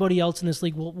anybody else in this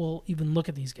league will even look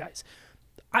at these guys.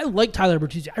 I like Tyler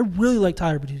Bertuzzi. I really like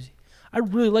Tyler Bertuzzi. I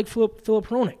really like Filip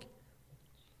Hronek.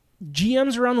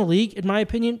 GMs around the league, in my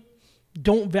opinion,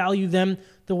 don't value them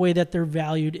the way that they're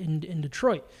valued in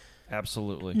Detroit.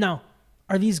 Absolutely. Now,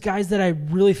 are these guys that I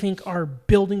really think are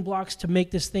building blocks to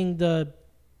make this thing the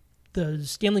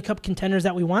Stanley Cup contenders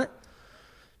that we want?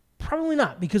 Probably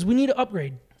not, because we need to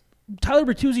upgrade. Tyler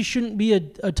Bertuzzi shouldn't be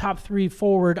a top 3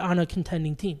 forward on a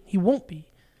contending team. He won't be.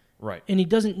 Right. And he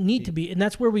doesn't need to be. And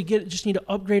that's where we just need to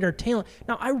upgrade our talent.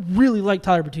 Now, I really like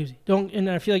Tyler Bertuzzi. And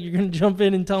I feel like you're going to jump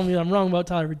in and tell me I'm wrong about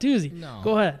Tyler Bertuzzi. No.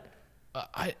 Go ahead.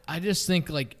 I just think,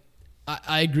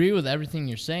 I agree with everything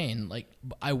you're saying.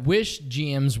 I wish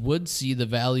GMs would see the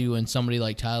value in somebody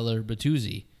like Tyler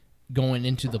Bertuzzi going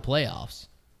into the playoffs.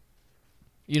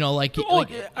 You know what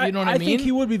I mean? I think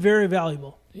he would be very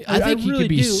valuable. I think he really could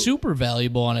be do. super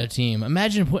valuable on a team.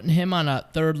 Imagine putting him on a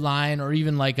third line or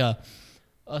even like a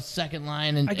second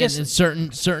line in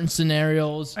certain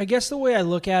scenarios. I guess the way I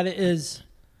look at it is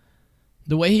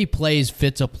the way he plays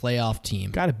fits a playoff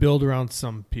team. Got to build around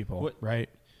some people, right?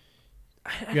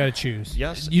 You got to choose.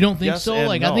 Yes. You don't think so?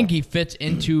 No. I think he fits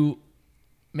into.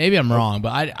 Maybe I'm wrong,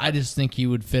 but I just think he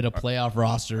would fit a playoff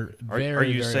roster. Are you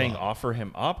very saying well. offer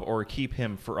him up or keep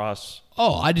him for us?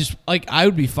 Oh, I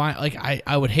would be fine.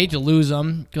 I would hate to lose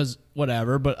him because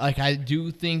whatever, but I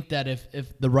do think that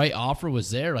if the right offer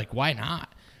was there, why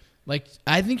not?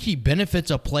 I think he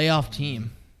benefits a playoff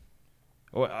team.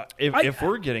 Well, if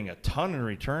we're getting a ton in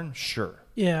return, sure.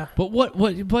 Yeah. But what?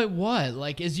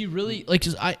 Is he really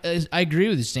I agree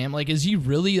with you, Sam. Is he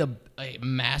really a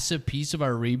massive piece of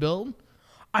our rebuild?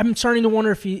 I'm starting to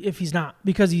wonder if he's not,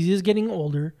 because he is getting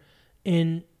older,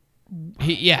 and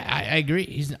I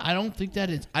agree. I don't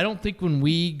think when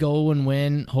we go and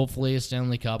win, hopefully a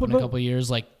Stanley Cup in a couple of years,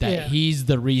 that yeah. He's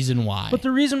the reason why. But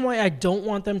the reason why I don't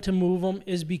want them to move him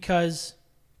is because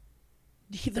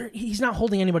he's not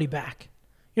holding anybody back.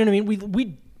 You know what I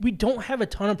mean? We don't have a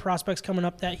ton of prospects coming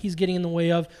up that he's getting in the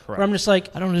way of. Correct. Where I'm just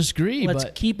like, I don't disagree. Let's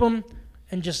but keep him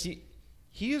and just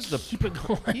He is the keep it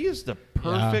going. He is the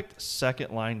perfect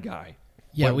second line guy.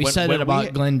 Yeah, we said it about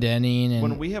Glendenning. And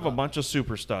when we have a bunch of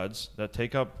super studs that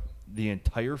take up the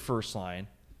entire first line,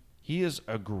 he is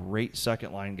a great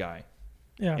second line guy.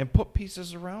 Yeah. And put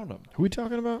pieces around him. Who are we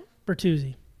talking about?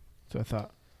 Bertuzzi. That's what I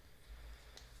thought.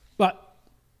 But,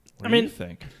 What I do mean, you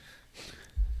think?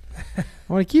 I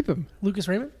want to keep him. Lucas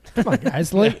Raymond? Come on,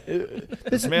 guys. Like,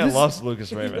 this Loves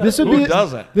Lucas Raymond. This would Who be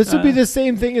doesn't? This would be the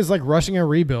same thing as like rushing a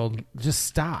rebuild. Just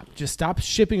stop. Just stop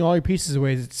shipping all your pieces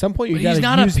away. At some point, you But got he's to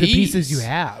not a use the pieces piece. you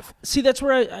have. See, that's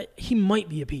where he might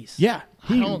be a piece. Yeah,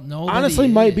 I don't know that Honestly,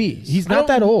 he might is. be. He's I not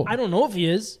don't- that old. I don't know if he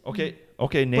is. Okay,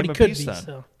 But name he a could piece be, then.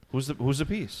 so. Who's the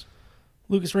piece?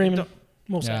 Lucas Raymond.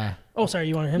 Most Yeah. likely. Oh, sorry.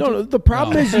 You wanted him No, to? no. The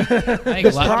problem is, you, I think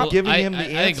The Lar- prob- giving I- him the I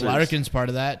think answers. Larkin's part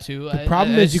of that too. the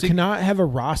problem is you cannot have a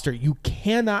roster. You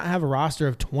cannot have a roster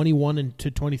of 21 and to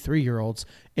 23 year olds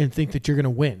and think that you're going to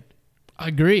win.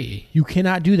 agree. You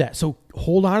cannot do that. So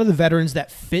hold on to the veterans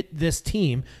that fit this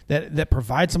team, that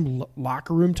provide some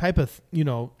locker room type of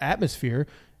atmosphere,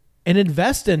 and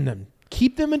invest in them.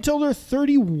 Keep them until they're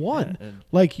 31.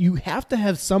 Like, you have to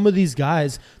have some of these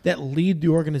guys that lead the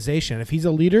organization. If he's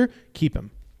a leader, keep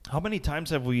him. How many times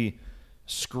have we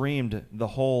screamed the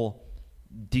whole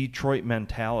Detroit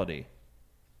mentality?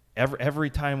 Every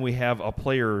time we have a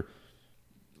player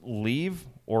leave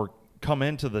or come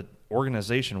into the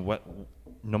organization,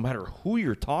 no matter who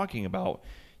you're talking about,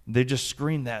 they just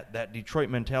scream that Detroit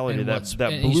mentality, In that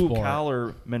any blue sport.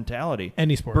 collar mentality.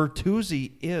 Any sport.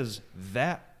 Bertuzzi is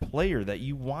that player that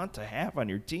you want to have on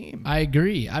your team. I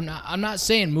agree. I'm not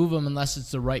saying move him unless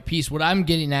it's the right piece. What I'm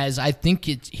getting at is I think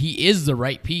he is the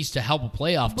right piece to help a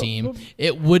playoff team.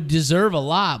 It would deserve a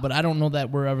lot, but I don't know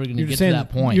that we're ever going to You're get saying- to that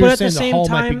point. you're But at the saying the same Hall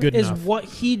might be time, good is enough. what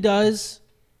he does,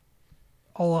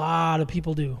 a lot of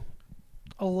people do.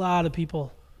 A lot of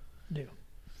people do.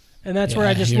 And that's where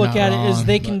I Yeah, just you're look not at it is wrong,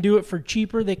 they but- can do it for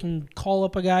cheaper. They can call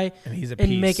up a guy And he's a and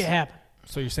piece. make it happen.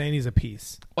 So you're saying he's a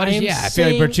piece. But I am yeah, I feel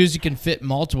like saying- Bertuzzi can fit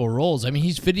multiple roles. I mean,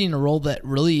 he's fitting a role that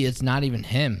really it's not even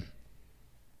him.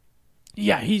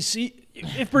 Yeah,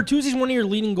 if Bertuzzi's one of your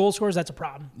leading goal scorers, that's a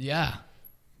problem. Yeah.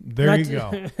 There you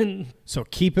Not- go. So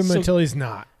keep him So- until he's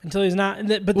not. Until he's not.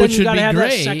 But then Which you would got to be have that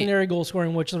great. secondary goal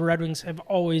scoring, which the Red Wings have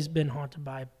always been haunted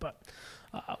by. But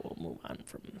we'll move on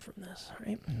from this. All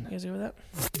right? You guys good with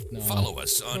that? Follow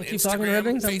us on Wanna keep talking Red Instagram,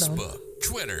 Wings? I'm down. Facebook,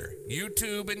 Twitter,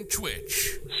 YouTube, and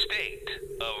Twitch. State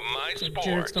of My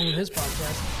Jared's done Sport. with his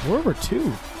podcast. We're over 2. Yeah,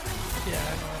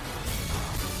 I know.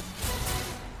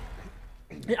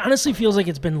 It honestly feels like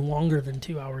it's been longer than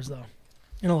 2 hours, though,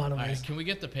 in a lot of All ways. right, can we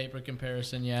get the paper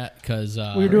comparison yet? Because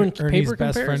We were doing Ernie's paper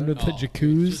best comparison? friend with the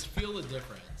jacuzzi. Just feel the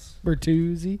difference.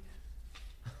 Bertuzzi.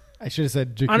 I should have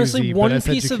said jacuzzi. Honestly, but I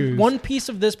said jacuzzi. one piece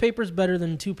of this paper is better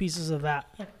than 2 pieces of that.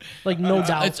 Like, no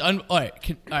doubt. It's all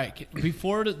right.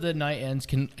 Before the night ends,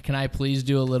 can I please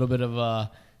do a little bit of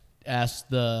ask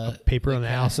the paper ask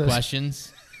analysis?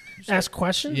 questions? Ask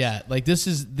questions? Yeah, like this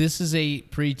is a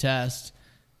pre-test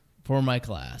for my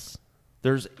class.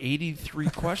 There's 83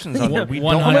 questions on there. We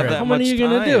One don't hundred. have that How many much are you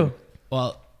going to time. do?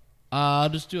 Well, I'll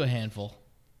just do a handful.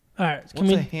 All right. What's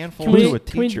a handful can we, to a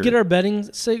can we teacher? get our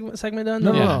betting segment done?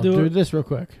 No, Yeah. no, Do do it. this real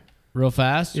quick. Real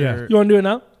fast? Yeah. Or, You want to do it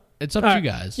now? it's up All to right. you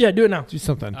guys. Yeah, do it now. Do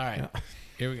something. All right.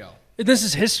 Here we go. This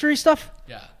is history stuff?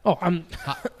 Yeah. Oh,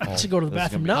 I should go to the This is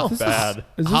bathroom gonna now. be bad.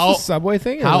 Is this How- a Subway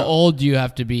thing? Or How no? old do you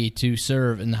have to be to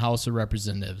serve in the House of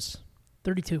Representatives?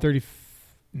 32. 30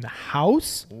 in the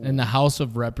house? In the House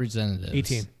of Representatives.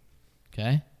 18.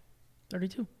 Okay.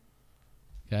 32.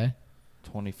 Okay.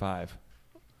 25.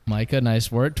 Micah,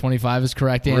 nice work. 25 is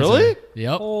correct answer. Really?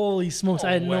 Yep. Holy smokes,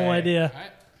 I had no way. idea.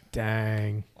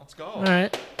 Dang. Let's go. All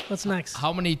right, what's next?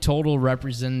 How many total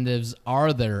representatives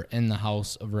are there in the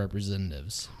House of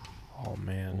Representatives? Oh,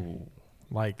 man.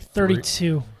 Like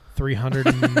 32. 300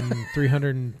 and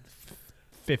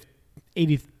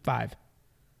 385.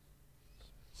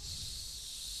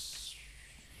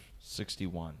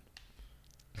 61.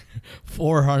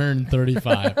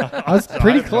 435. I was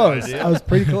pretty close. I was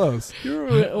pretty close. You're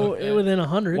within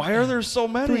 100. Why are there so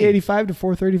many? 385 to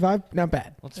 435. Not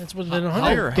bad. That's within 100.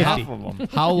 Hire 50. half of them.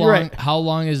 How You're long? right. How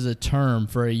long is the term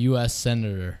for a U.S.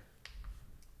 senator?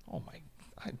 Oh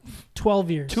my!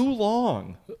 12 years. Too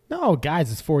long. No,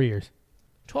 guys, it's 4 years.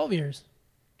 12 years.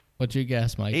 What's your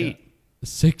guess, Micah? 8.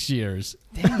 6 years.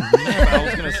 I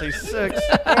was gonna say 6.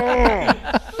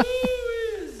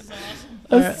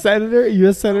 A senator,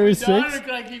 U.S. senator, is 6. Can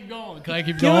I keep going? Can I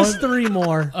keep Give going? us 3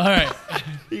 more. All right.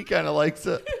 He kind of likes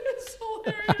it.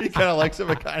 He kind of likes it,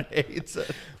 but kind of hates it.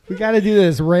 We got to do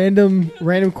this random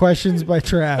questions by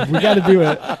Trav. We got to do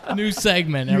it. New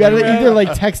segment. You got to everybody. either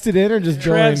like text it in or just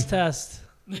join. Trav's test.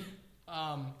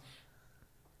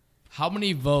 How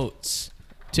many votes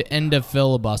to end a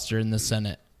filibuster in the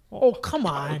Senate? Oh, come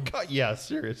on. Yeah,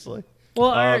 seriously. Well,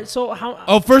 all right. So how?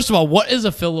 Oh, first of all, what is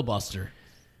a filibuster?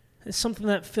 It's something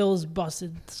that fills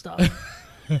busted stuff.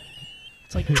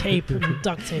 It's like tape and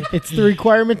duct tape. It's the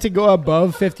requirement to go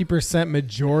above 50%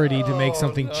 majority to make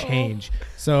something change.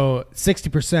 So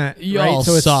 60%. Y'all right?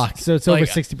 So suck. It's over Like,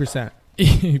 60%.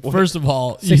 First of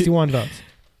all, 61 votes.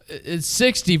 it's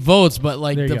 60 votes, but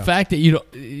like There you the go. fact that you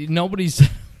don't, nobody's.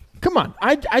 Come on.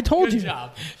 I told Good you.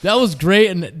 job. That was great,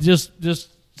 and just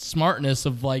smartness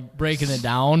of like breaking it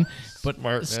down, but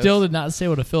Smartness. still did not say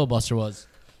what a filibuster was.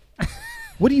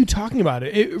 What are you talking about?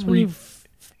 It's when you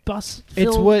bus. It's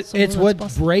fill what something it's that's what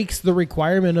busted. breaks the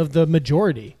requirement of the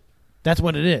majority. That's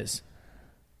what it is,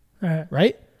 All right.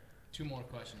 right? 2 more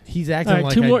questions. He's All acting right.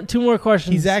 like Two more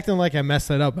questions. he's acting like I messed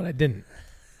that up, but I didn't.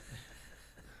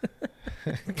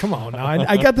 Come on, now.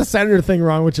 I got the senator thing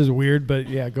wrong, which is weird, but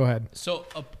yeah, go ahead. So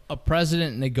a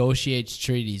president negotiates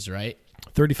treaties, right?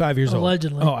 35 years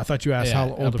Allegedly. old. Oh, I thought you asked how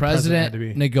old a president had to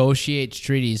be. negotiates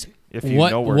treaties. If you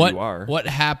know where you are. What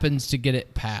happens to get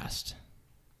it passed?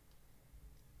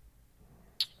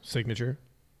 Signature.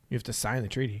 You have to sign the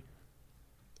treaty.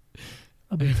 A,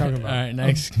 What are you talking about? All right,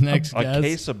 next A guess.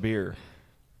 case of beer.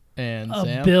 And a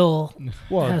Sam, bill.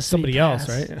 Well, Has it's to be somebody else,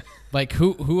 passed. right? like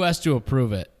who has to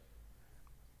approve it?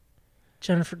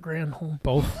 Jennifer Granholm.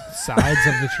 Both sides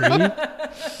of the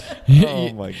treaty.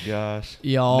 Oh my gosh.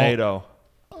 Y'all, NATO.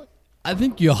 I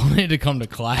think y'all need to come to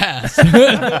class.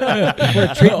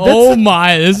 Oh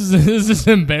my, this is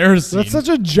embarrassing. That's such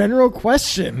a general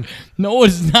question. No,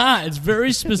 it's not. It's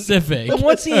very specific. Then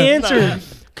what's the answer?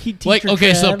 Like,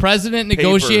 okay, so Chad? president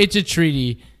negotiates a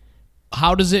treaty.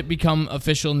 How does it become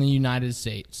official in the United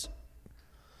States?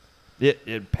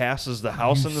 It passes the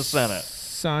House and the Senate.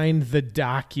 Signed the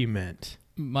document.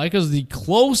 Micah's the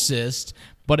closest,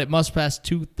 but it must pass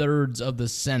 2/3 of the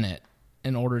Senate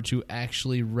in order to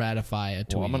actually ratify a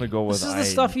treaty. Well, I'm going to go with This is the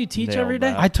stuff you teach every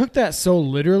day? I took that so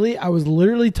literally. I was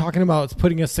literally talking about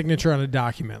putting a signature on a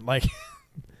document. Like,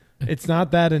 it's not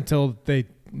that until they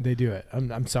do it.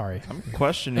 I'm sorry. I'm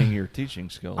questioning your teaching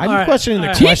skills. I'm All right, questioning all the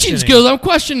right. Teaching questioning. skills. I'm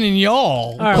questioning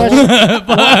y'all. All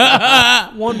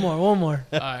right, one more.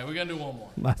 All right, we're gonna do one more.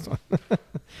 Last one.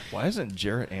 Why isn't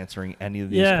Jarrett answering any of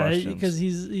these Yeah, questions? because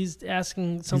he's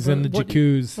asking something. He's in the what,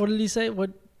 jacuzzi. what did he say? What?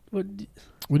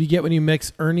 What do you get when you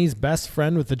mix Ernie's best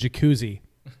friend with a jacuzzi?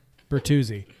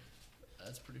 Bertuzzi.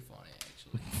 That's pretty funny,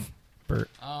 actually. Bert.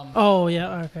 Oh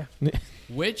yeah. Okay.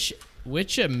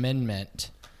 Which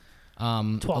amendment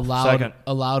 12. Second.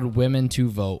 allowed women to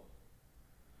vote?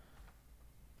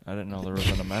 I didn't know there was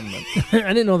an amendment. I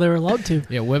didn't know they were allowed to.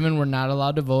 Yeah, women were not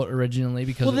allowed to vote originally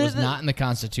because Well, it was the- not in the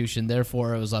Constitution.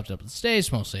 Therefore, it was left up to the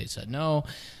states. Most states said no,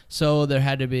 so there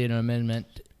had to be an amendment.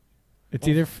 It's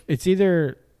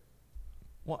either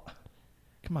What?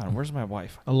 Come on, where's my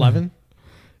wife? 11.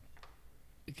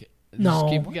 Okay, No.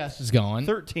 just keep guesses going.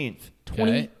 13th.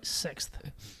 26th.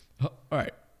 Oh, all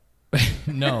right.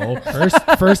 No,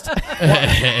 First.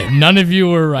 none of you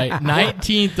were right.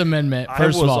 19th Amendment. I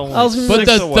First was of all, only I was gonna but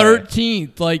six the away.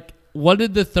 13th, like, what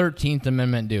did the 13th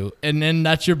Amendment do? And then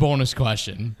that's your bonus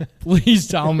question. Please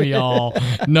tell me y'all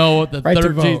know what the Right to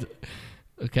 13th. vote.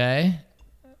 Okay.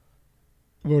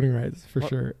 Voting rights, for What?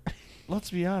 sure. Let's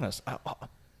be honest.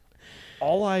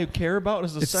 All I care about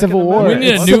is the It's Second Civil War. We Amendment.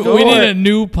 need a Let's new. go. We need a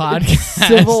new podcast.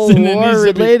 Civil and it War needs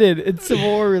to be- related. It's Civil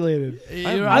War related.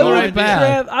 You're I on the would- right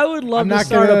path. Trav, I would love I'm to not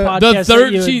start a gonna- The podcast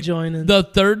that you would 13th. join in. The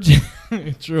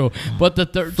 13th. True, but the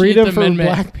 13th Freedom for Amendment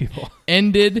black people.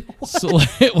 ended.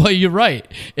 Well, you're right.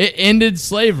 It ended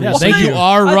slavery. Yeah, Thank thank you. you.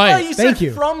 Are I right. thought you Thank said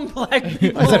you. from black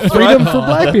people. I said freedom for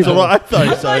black That's people. what I thought he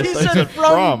said. thought he said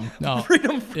from. No.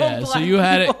 Freedom from Yeah. black So you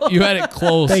had people. it. You had it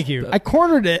close. Thank you. I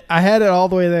cornered it. I had it all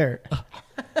the way there.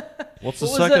 What's the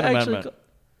What was Second that actually Amendment?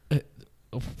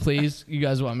 Please, you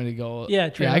guys want me to go? Yeah, Yeah,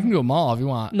 Trevor. I can go them all if you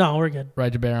want. No, we're good.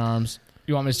 Right to bear arms.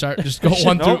 You want me to start? Just go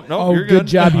one No, through. no, Oh, you're good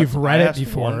job. You've I read it asked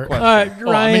before. one All question. right, Oh,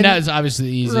 I Ryan. mean, that is obviously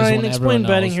the easiest Ryan, one. explain Everyone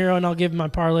Betting knows. Hero, and I'll give my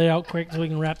parlay out quick so we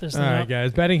can wrap this All thing right, up.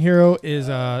 guys. Betting Hero is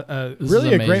This really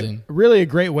is a great, amazing. really a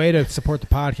great way to support the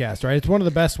podcast. Right, it's one of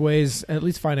the best ways, at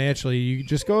least financially. You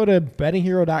just go to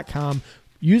bettinghero.com,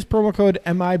 use promo code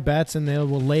MIBETS, and they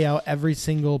will lay out every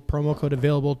single promo code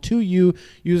available to you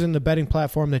using the betting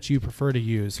platform that you prefer to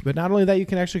use. But not only that, you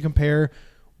can actually compare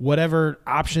whatever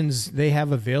options they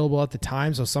have available at the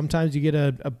time. So sometimes you get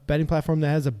a betting platform that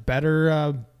has a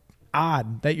better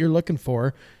odd that you're looking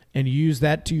for, and you use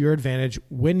that to your advantage.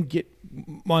 Get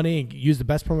money, and use the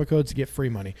best promo codes to get free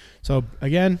money. So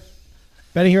again,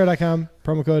 bettinghero.com,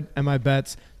 promo code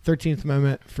MIBETS. 13th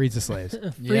Amendment frees the slaves.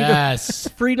 Yes.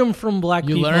 Freedom from black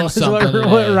You people learned is something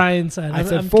what today. Ryan said. I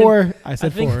said I'm four. I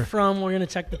think four. from, we're going to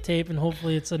check the tape, and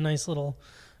hopefully it's a nice little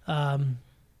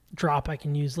drop I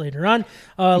can use later on.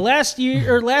 Last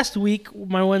week,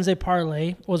 my Wednesday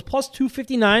parlay was plus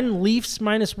 259. Leafs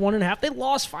minus 1.5. They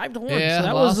lost 5-1. Yeah,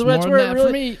 so that's where it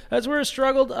for me. That's where it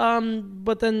struggled.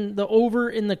 But then the over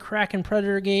in the Kraken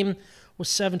Predator game was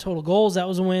 7 total goals. That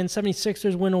was a win.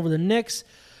 76ers win over the Knicks.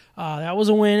 That was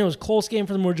a win. It was a close game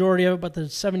for the majority of it, but the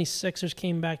 76ers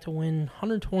came back to win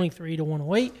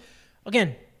 123-108.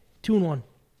 Again, 2-1.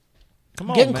 Come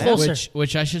on, Getting man. closer.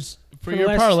 Which I should, for the your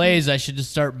last- parlays, I should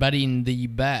just start betting the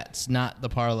bets, not the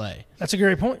parlay. That's a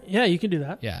great point. Yeah, you can do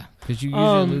that. Yeah, because you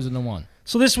usually losing the one.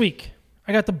 So this week,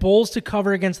 I got the Bulls to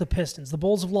cover against the Pistons. The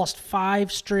Bulls have lost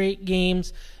 5 straight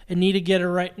games and need to get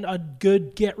a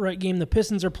good get-right game. The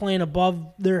Pistons are playing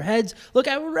above their heads. Look,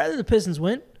 I would rather the Pistons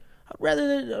win. I'd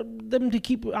rather them to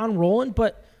keep on rolling,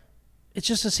 but it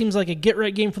just seems like a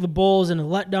get-right game for the Bulls and a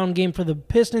letdown game for the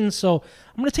Pistons. So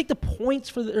I'm going to take the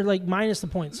points minus the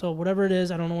points. So whatever it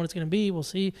is, I don't know what it's going to be. We'll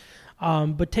see.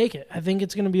 But take it. I think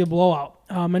it's going to be a blowout.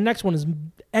 My next one is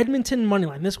Edmonton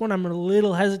moneyline. This one I'm a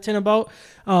little hesitant about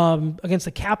against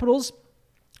the Capitals.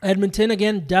 Edmonton,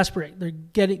 again, desperate.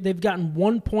 They've gotten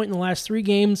 1 point in the last 3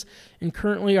 games and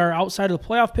currently are outside of the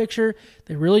playoff picture.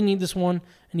 They really need this one.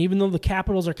 And even though the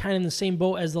Capitals are kind of in the same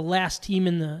boat as the last team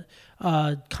in the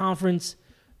conference,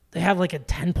 they have like a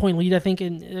 10-point lead, I think,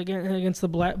 against the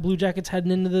Blue Jackets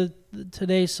heading into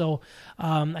today. So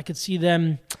I could see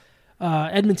them,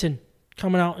 Edmonton,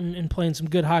 coming out and playing some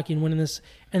good hockey and winning this.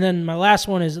 And then my last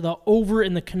one is the over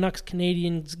in the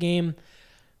Canucks-Canadiens game.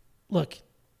 Look,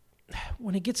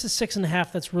 when it gets to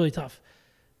 6.5, that's really tough.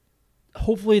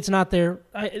 Hopefully it's not there.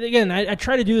 I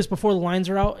try to do this before the lines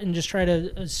are out and just try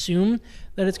to assume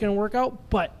that it's going to work out,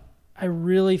 but I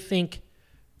really think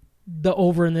the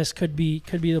over in this could be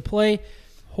the play.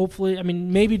 Hopefully,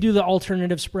 maybe do the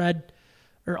alternative spread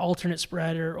or alternate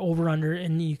spread or over-under,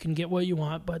 and you can get what you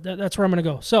want, but that's where I'm going to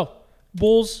go. So,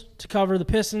 Bulls to cover the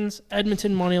Pistons,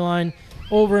 Edmonton money line,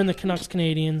 over in the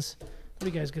Canucks-Canadiens. What are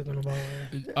you guys giggling about?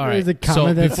 All right. There's a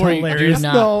comment that's before hilarious. You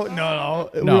do No,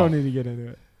 not, we don't need to get into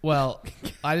it. Well,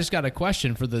 I just got a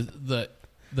question for the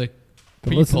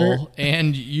people listener?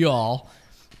 and y'all.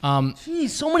 Jeez,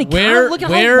 so many Where look at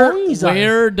how long these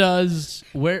are.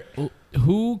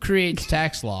 Who creates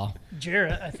tax law?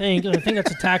 Jarrett, I think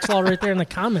that's a tax law right there in the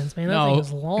comments, man. That thing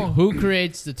is long. Who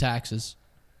creates the taxes?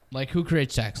 Like, who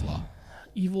creates tax law?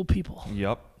 Evil people.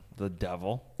 Yep, the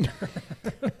devil.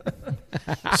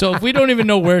 So if we don't even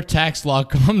know where tax law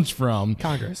comes from,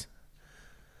 Congress,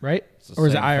 right? the Or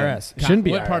is it same IRS? thing. It shouldn't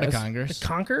be what IRS. part of The Congress?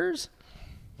 Conquerors?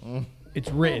 It's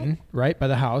written, right, by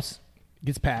the House,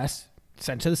 gets passed,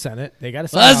 sent to the Senate. They got to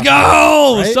sign Let's off.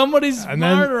 go! Right? Somebody's And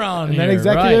then- smart around And here. then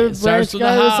executive right. It starts branch with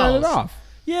got the to sign it House. off.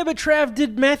 Yeah, but Trav,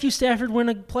 did Matthew Stafford win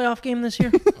a playoff game this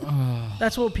year?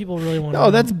 That's what people really want to know.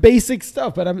 No, that's basic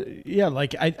stuff. But I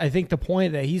think the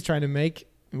point that he's trying to make,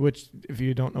 which if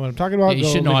you don't know what I'm talking about, You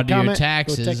go should know leave how a to do your comment, go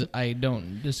taxes. I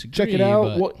don't disagree. check it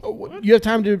out. but You have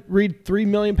time to read 3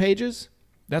 million pages?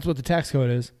 That's what the tax code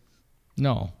is.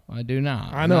 no, I do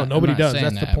not. I know, I'm nobody not does. saying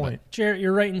That's the that, point. Jarrett,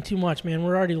 you're writing too much, man.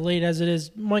 We're already late as it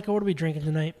is. Micah, what are we drinking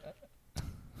tonight?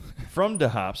 From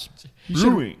DeHops You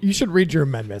Brewing, should, you should read your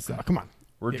amendments, though. Come on.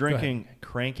 we're Yeah, go ahead. drinking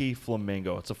Cranky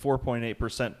Flamingo. It's a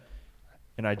 4.8%.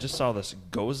 And I just saw this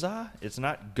Goza. It's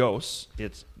not Gose.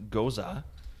 It's Goza.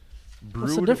 Brewed,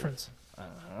 What's the difference? I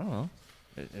don't know.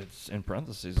 It's in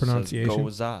parentheses. Pronunciation. It says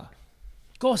Goza.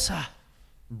 Gosa.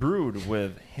 Brewed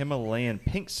with Himalayan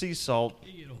pink sea salt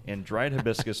and dried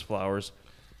hibiscus flowers,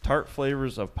 tart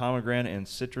flavors of pomegranate and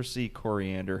citrusy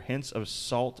coriander, hints of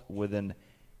salt with an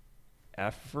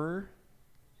effervescent.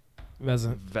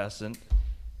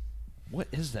 What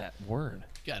is that word?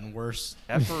 Gotten worse.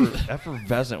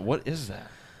 Effervescent. What is that?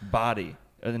 Body.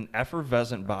 An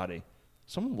effervescent body.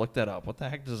 Someone look that up. What the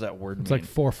heck does that word It's mean? like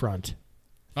forefront.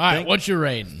 All right, Think- what's your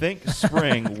rating? Think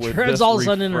spring with Trev's this all of a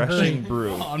sudden in a refreshing hurry.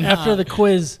 brew. Oh, After the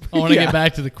quiz. I want to Yeah. get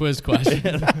back to the quiz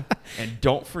question. And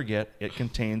don't forget, it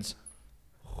contains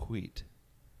wheat.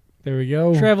 There we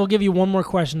go. Trev, we'll give you one more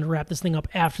question to wrap this thing up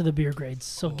after the beer grades.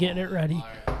 So get it ready.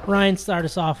 Ryan, start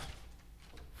us off.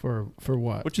 For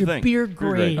what? What you Your think? beer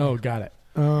grade. Oh, got it.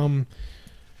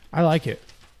 I like it.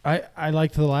 I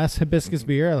liked the last hibiscus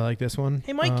beer. I like this one.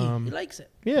 Hey, Mikey, he likes it.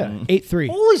 Yeah, Mm. 8.3.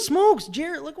 Holy smokes,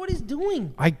 Jarrett, look what he's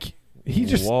doing. He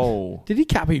just Whoa. did he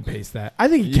copy and paste that? I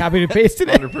think he copied and pasted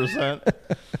it. 100%.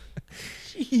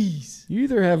 Jeez. You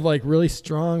either have like really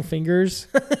strong fingers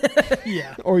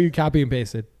Yeah. or you copy and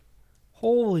pasted.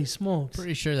 Holy smokes.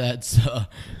 Pretty sure that's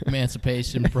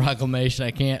Emancipation Proclamation.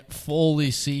 I can't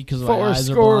fully see because my Four eyes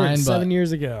are scored blind. 7 But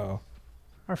years ago.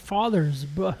 Our fathers.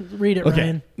 Read it, Okay.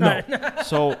 Ryan. No. All right.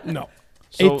 So No.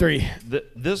 so 8-3.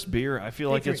 This beer, I feel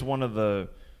like 8-3. it's one of the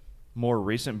more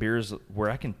recent beers where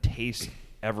I can taste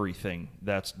everything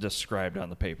that's described on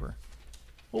the paper.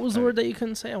 What was the word that you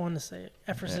couldn't say? I wanted to say it.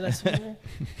 Effervescent.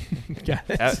 Got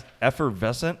it.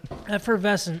 Effervescent?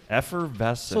 Effervescent.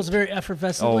 Effervescent. So it's very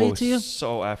effervescent way to you?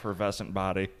 So effervescent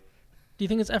body. Do you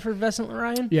think it's effervescent,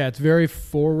 Ryan? Yeah, it's very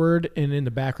forward and in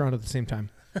the background at the same time.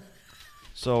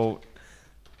 So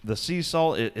the sea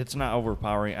salt, it's not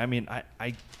overpowering. I mean,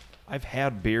 I've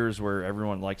had beers where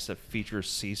everyone likes to feature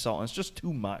sea salt, and it's just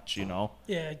too much, you know?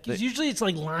 Yeah, because usually it's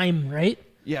like lime, right?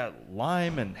 Yeah,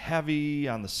 lime and heavy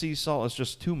on the sea salt is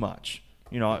just too much.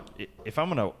 You know, if I'm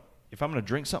gonna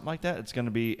drink something like that, it's gonna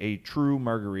be a true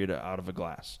margarita out of a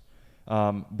glass.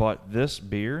 But this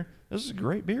is a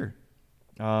great beer.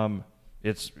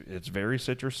 It's very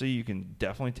citrusy. You can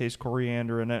definitely taste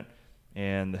coriander in it,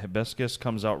 and the hibiscus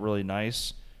comes out really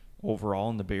nice overall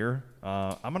in the beer.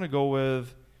 I'm gonna go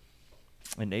with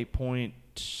an 8.4.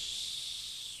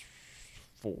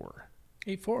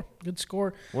 8-4. Good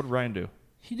score. What did Ryan do?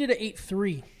 He did an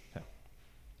 8-3. Okay.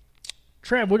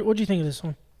 Trav, what do you think of this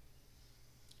one?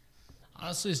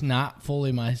 honestly, it's not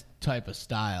fully my type of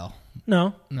style.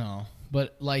 No. No,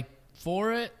 but like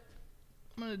for it,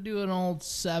 I'm gonna do an old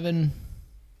 7,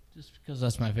 just because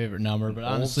that's my favorite number. But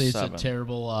Old honestly, it's 7. a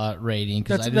terrible rating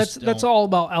because That's all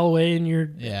about Elway and your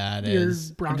Yeah, it your is.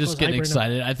 I'm Broncos just getting hype right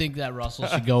excited. I think that Russell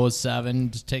should go with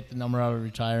 7. Just take the number out of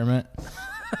retirement. now.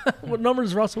 What number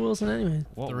is Russell Wilson anyway?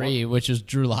 3, which is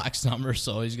Drew Lock's number,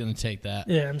 so he's gonna take that.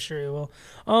 Yeah, I'm sure he will.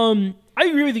 I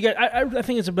agree with you guys. I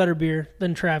think it's a better beer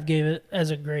than Trav gave it as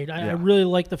a grade. I really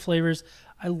like the flavors.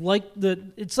 I like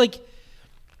it's like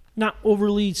not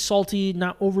overly salty,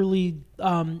 not overly.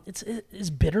 Is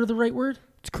bitter the right word?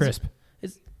 It's crisp.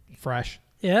 It's Fresh.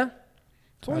 yeah.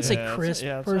 I wouldn't say it's- crisp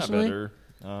it's personally, not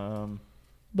better.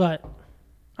 but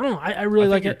I don't know. I really I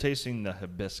like think you're it. tasting the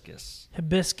hibiscus.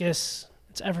 Hibiscus.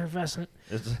 It's effervescent.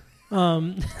 It's got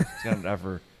an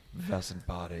effervescent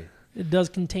body. It does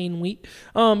contain wheat.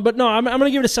 But no, I'm going to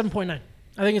give it a 7.9.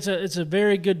 I think it's a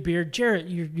very good beer. Jarrett,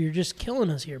 you're just killing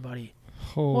us here, buddy.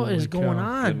 What is going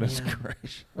on? Goodness man?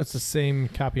 gracious. That's the same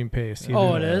copy and paste. He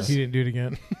Oh, didn't- it is? He didn't do it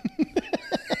again.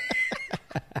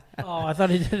 Oh, I thought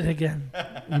he did it again.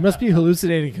 You must be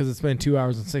hallucinating because it's been 2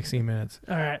 hours and 16 minutes.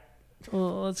 All right.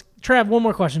 Well, Trav, one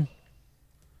more question.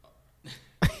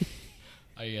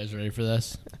 Are you guys ready for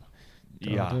this?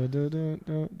 Yeah. All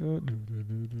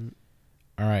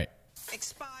right.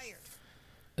 Expired.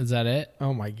 Is that it?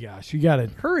 Oh my gosh, you got it.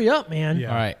 Hurry up, man. Yeah.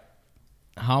 All right.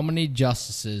 How many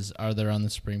justices are there on the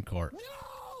Supreme Court?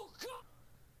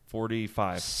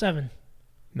 45. 7.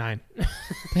 9.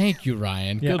 Thank you,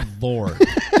 Ryan. Yeah. Good Lord.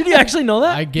 Did you actually know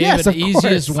that? I gave Yes, it the of course.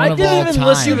 easiest one I of didn't all even time.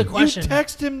 listen to the You question.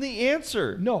 text him the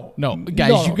answer. No. No,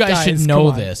 guys, you guys should guys, know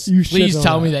come on. this. You should Please know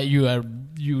tell me that. that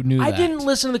you knew I that. didn't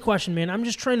listen to the question, man. I'm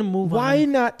just trying to move Why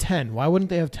on. not 10? Why wouldn't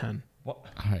they have 10? All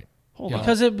right. Hold Yeah. on.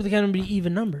 Because it's going to be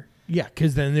even number. Yeah,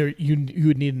 because then you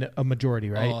would need a majority,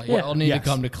 right? Oh, Yeah. I'll need Yes. to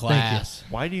come to Thank you. class.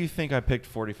 Why do you think I picked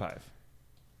 45?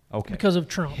 Okay. Because of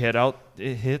Trump. Hit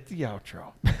the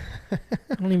outro.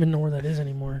 I don't even know where that is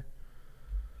anymore.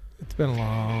 It's been a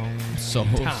long. So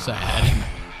sad.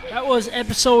 That was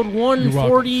episode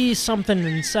 140 something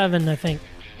and 7, I think.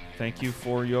 Thank you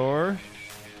for your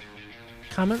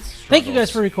Comments? Thank you guys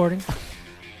for recording.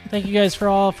 Thank you guys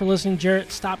for listening.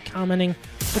 Jarrett, stop commenting.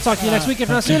 We'll talk to you next week, if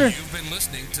not sooner. You've been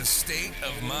listening to State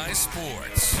of My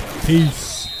Sports.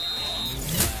 Peace.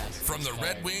 From the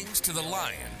Red Wings to the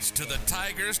Lions, to the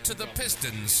Tigers to the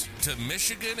Pistons, to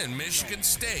Michigan and Michigan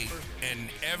State, and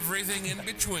everything in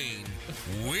between,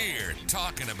 we're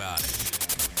talking about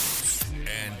it.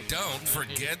 And don't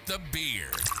forget the beer.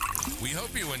 We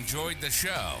hope you enjoyed the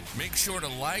show. Make sure to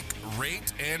like,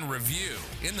 rate, and review.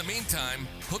 In the meantime,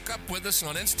 hook up with us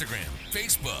on Instagram,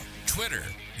 Facebook, Twitter,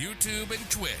 YouTube, and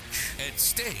Twitch at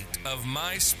State of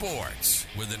My Sports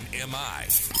with an MI.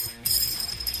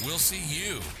 We'll see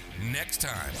you next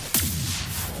time.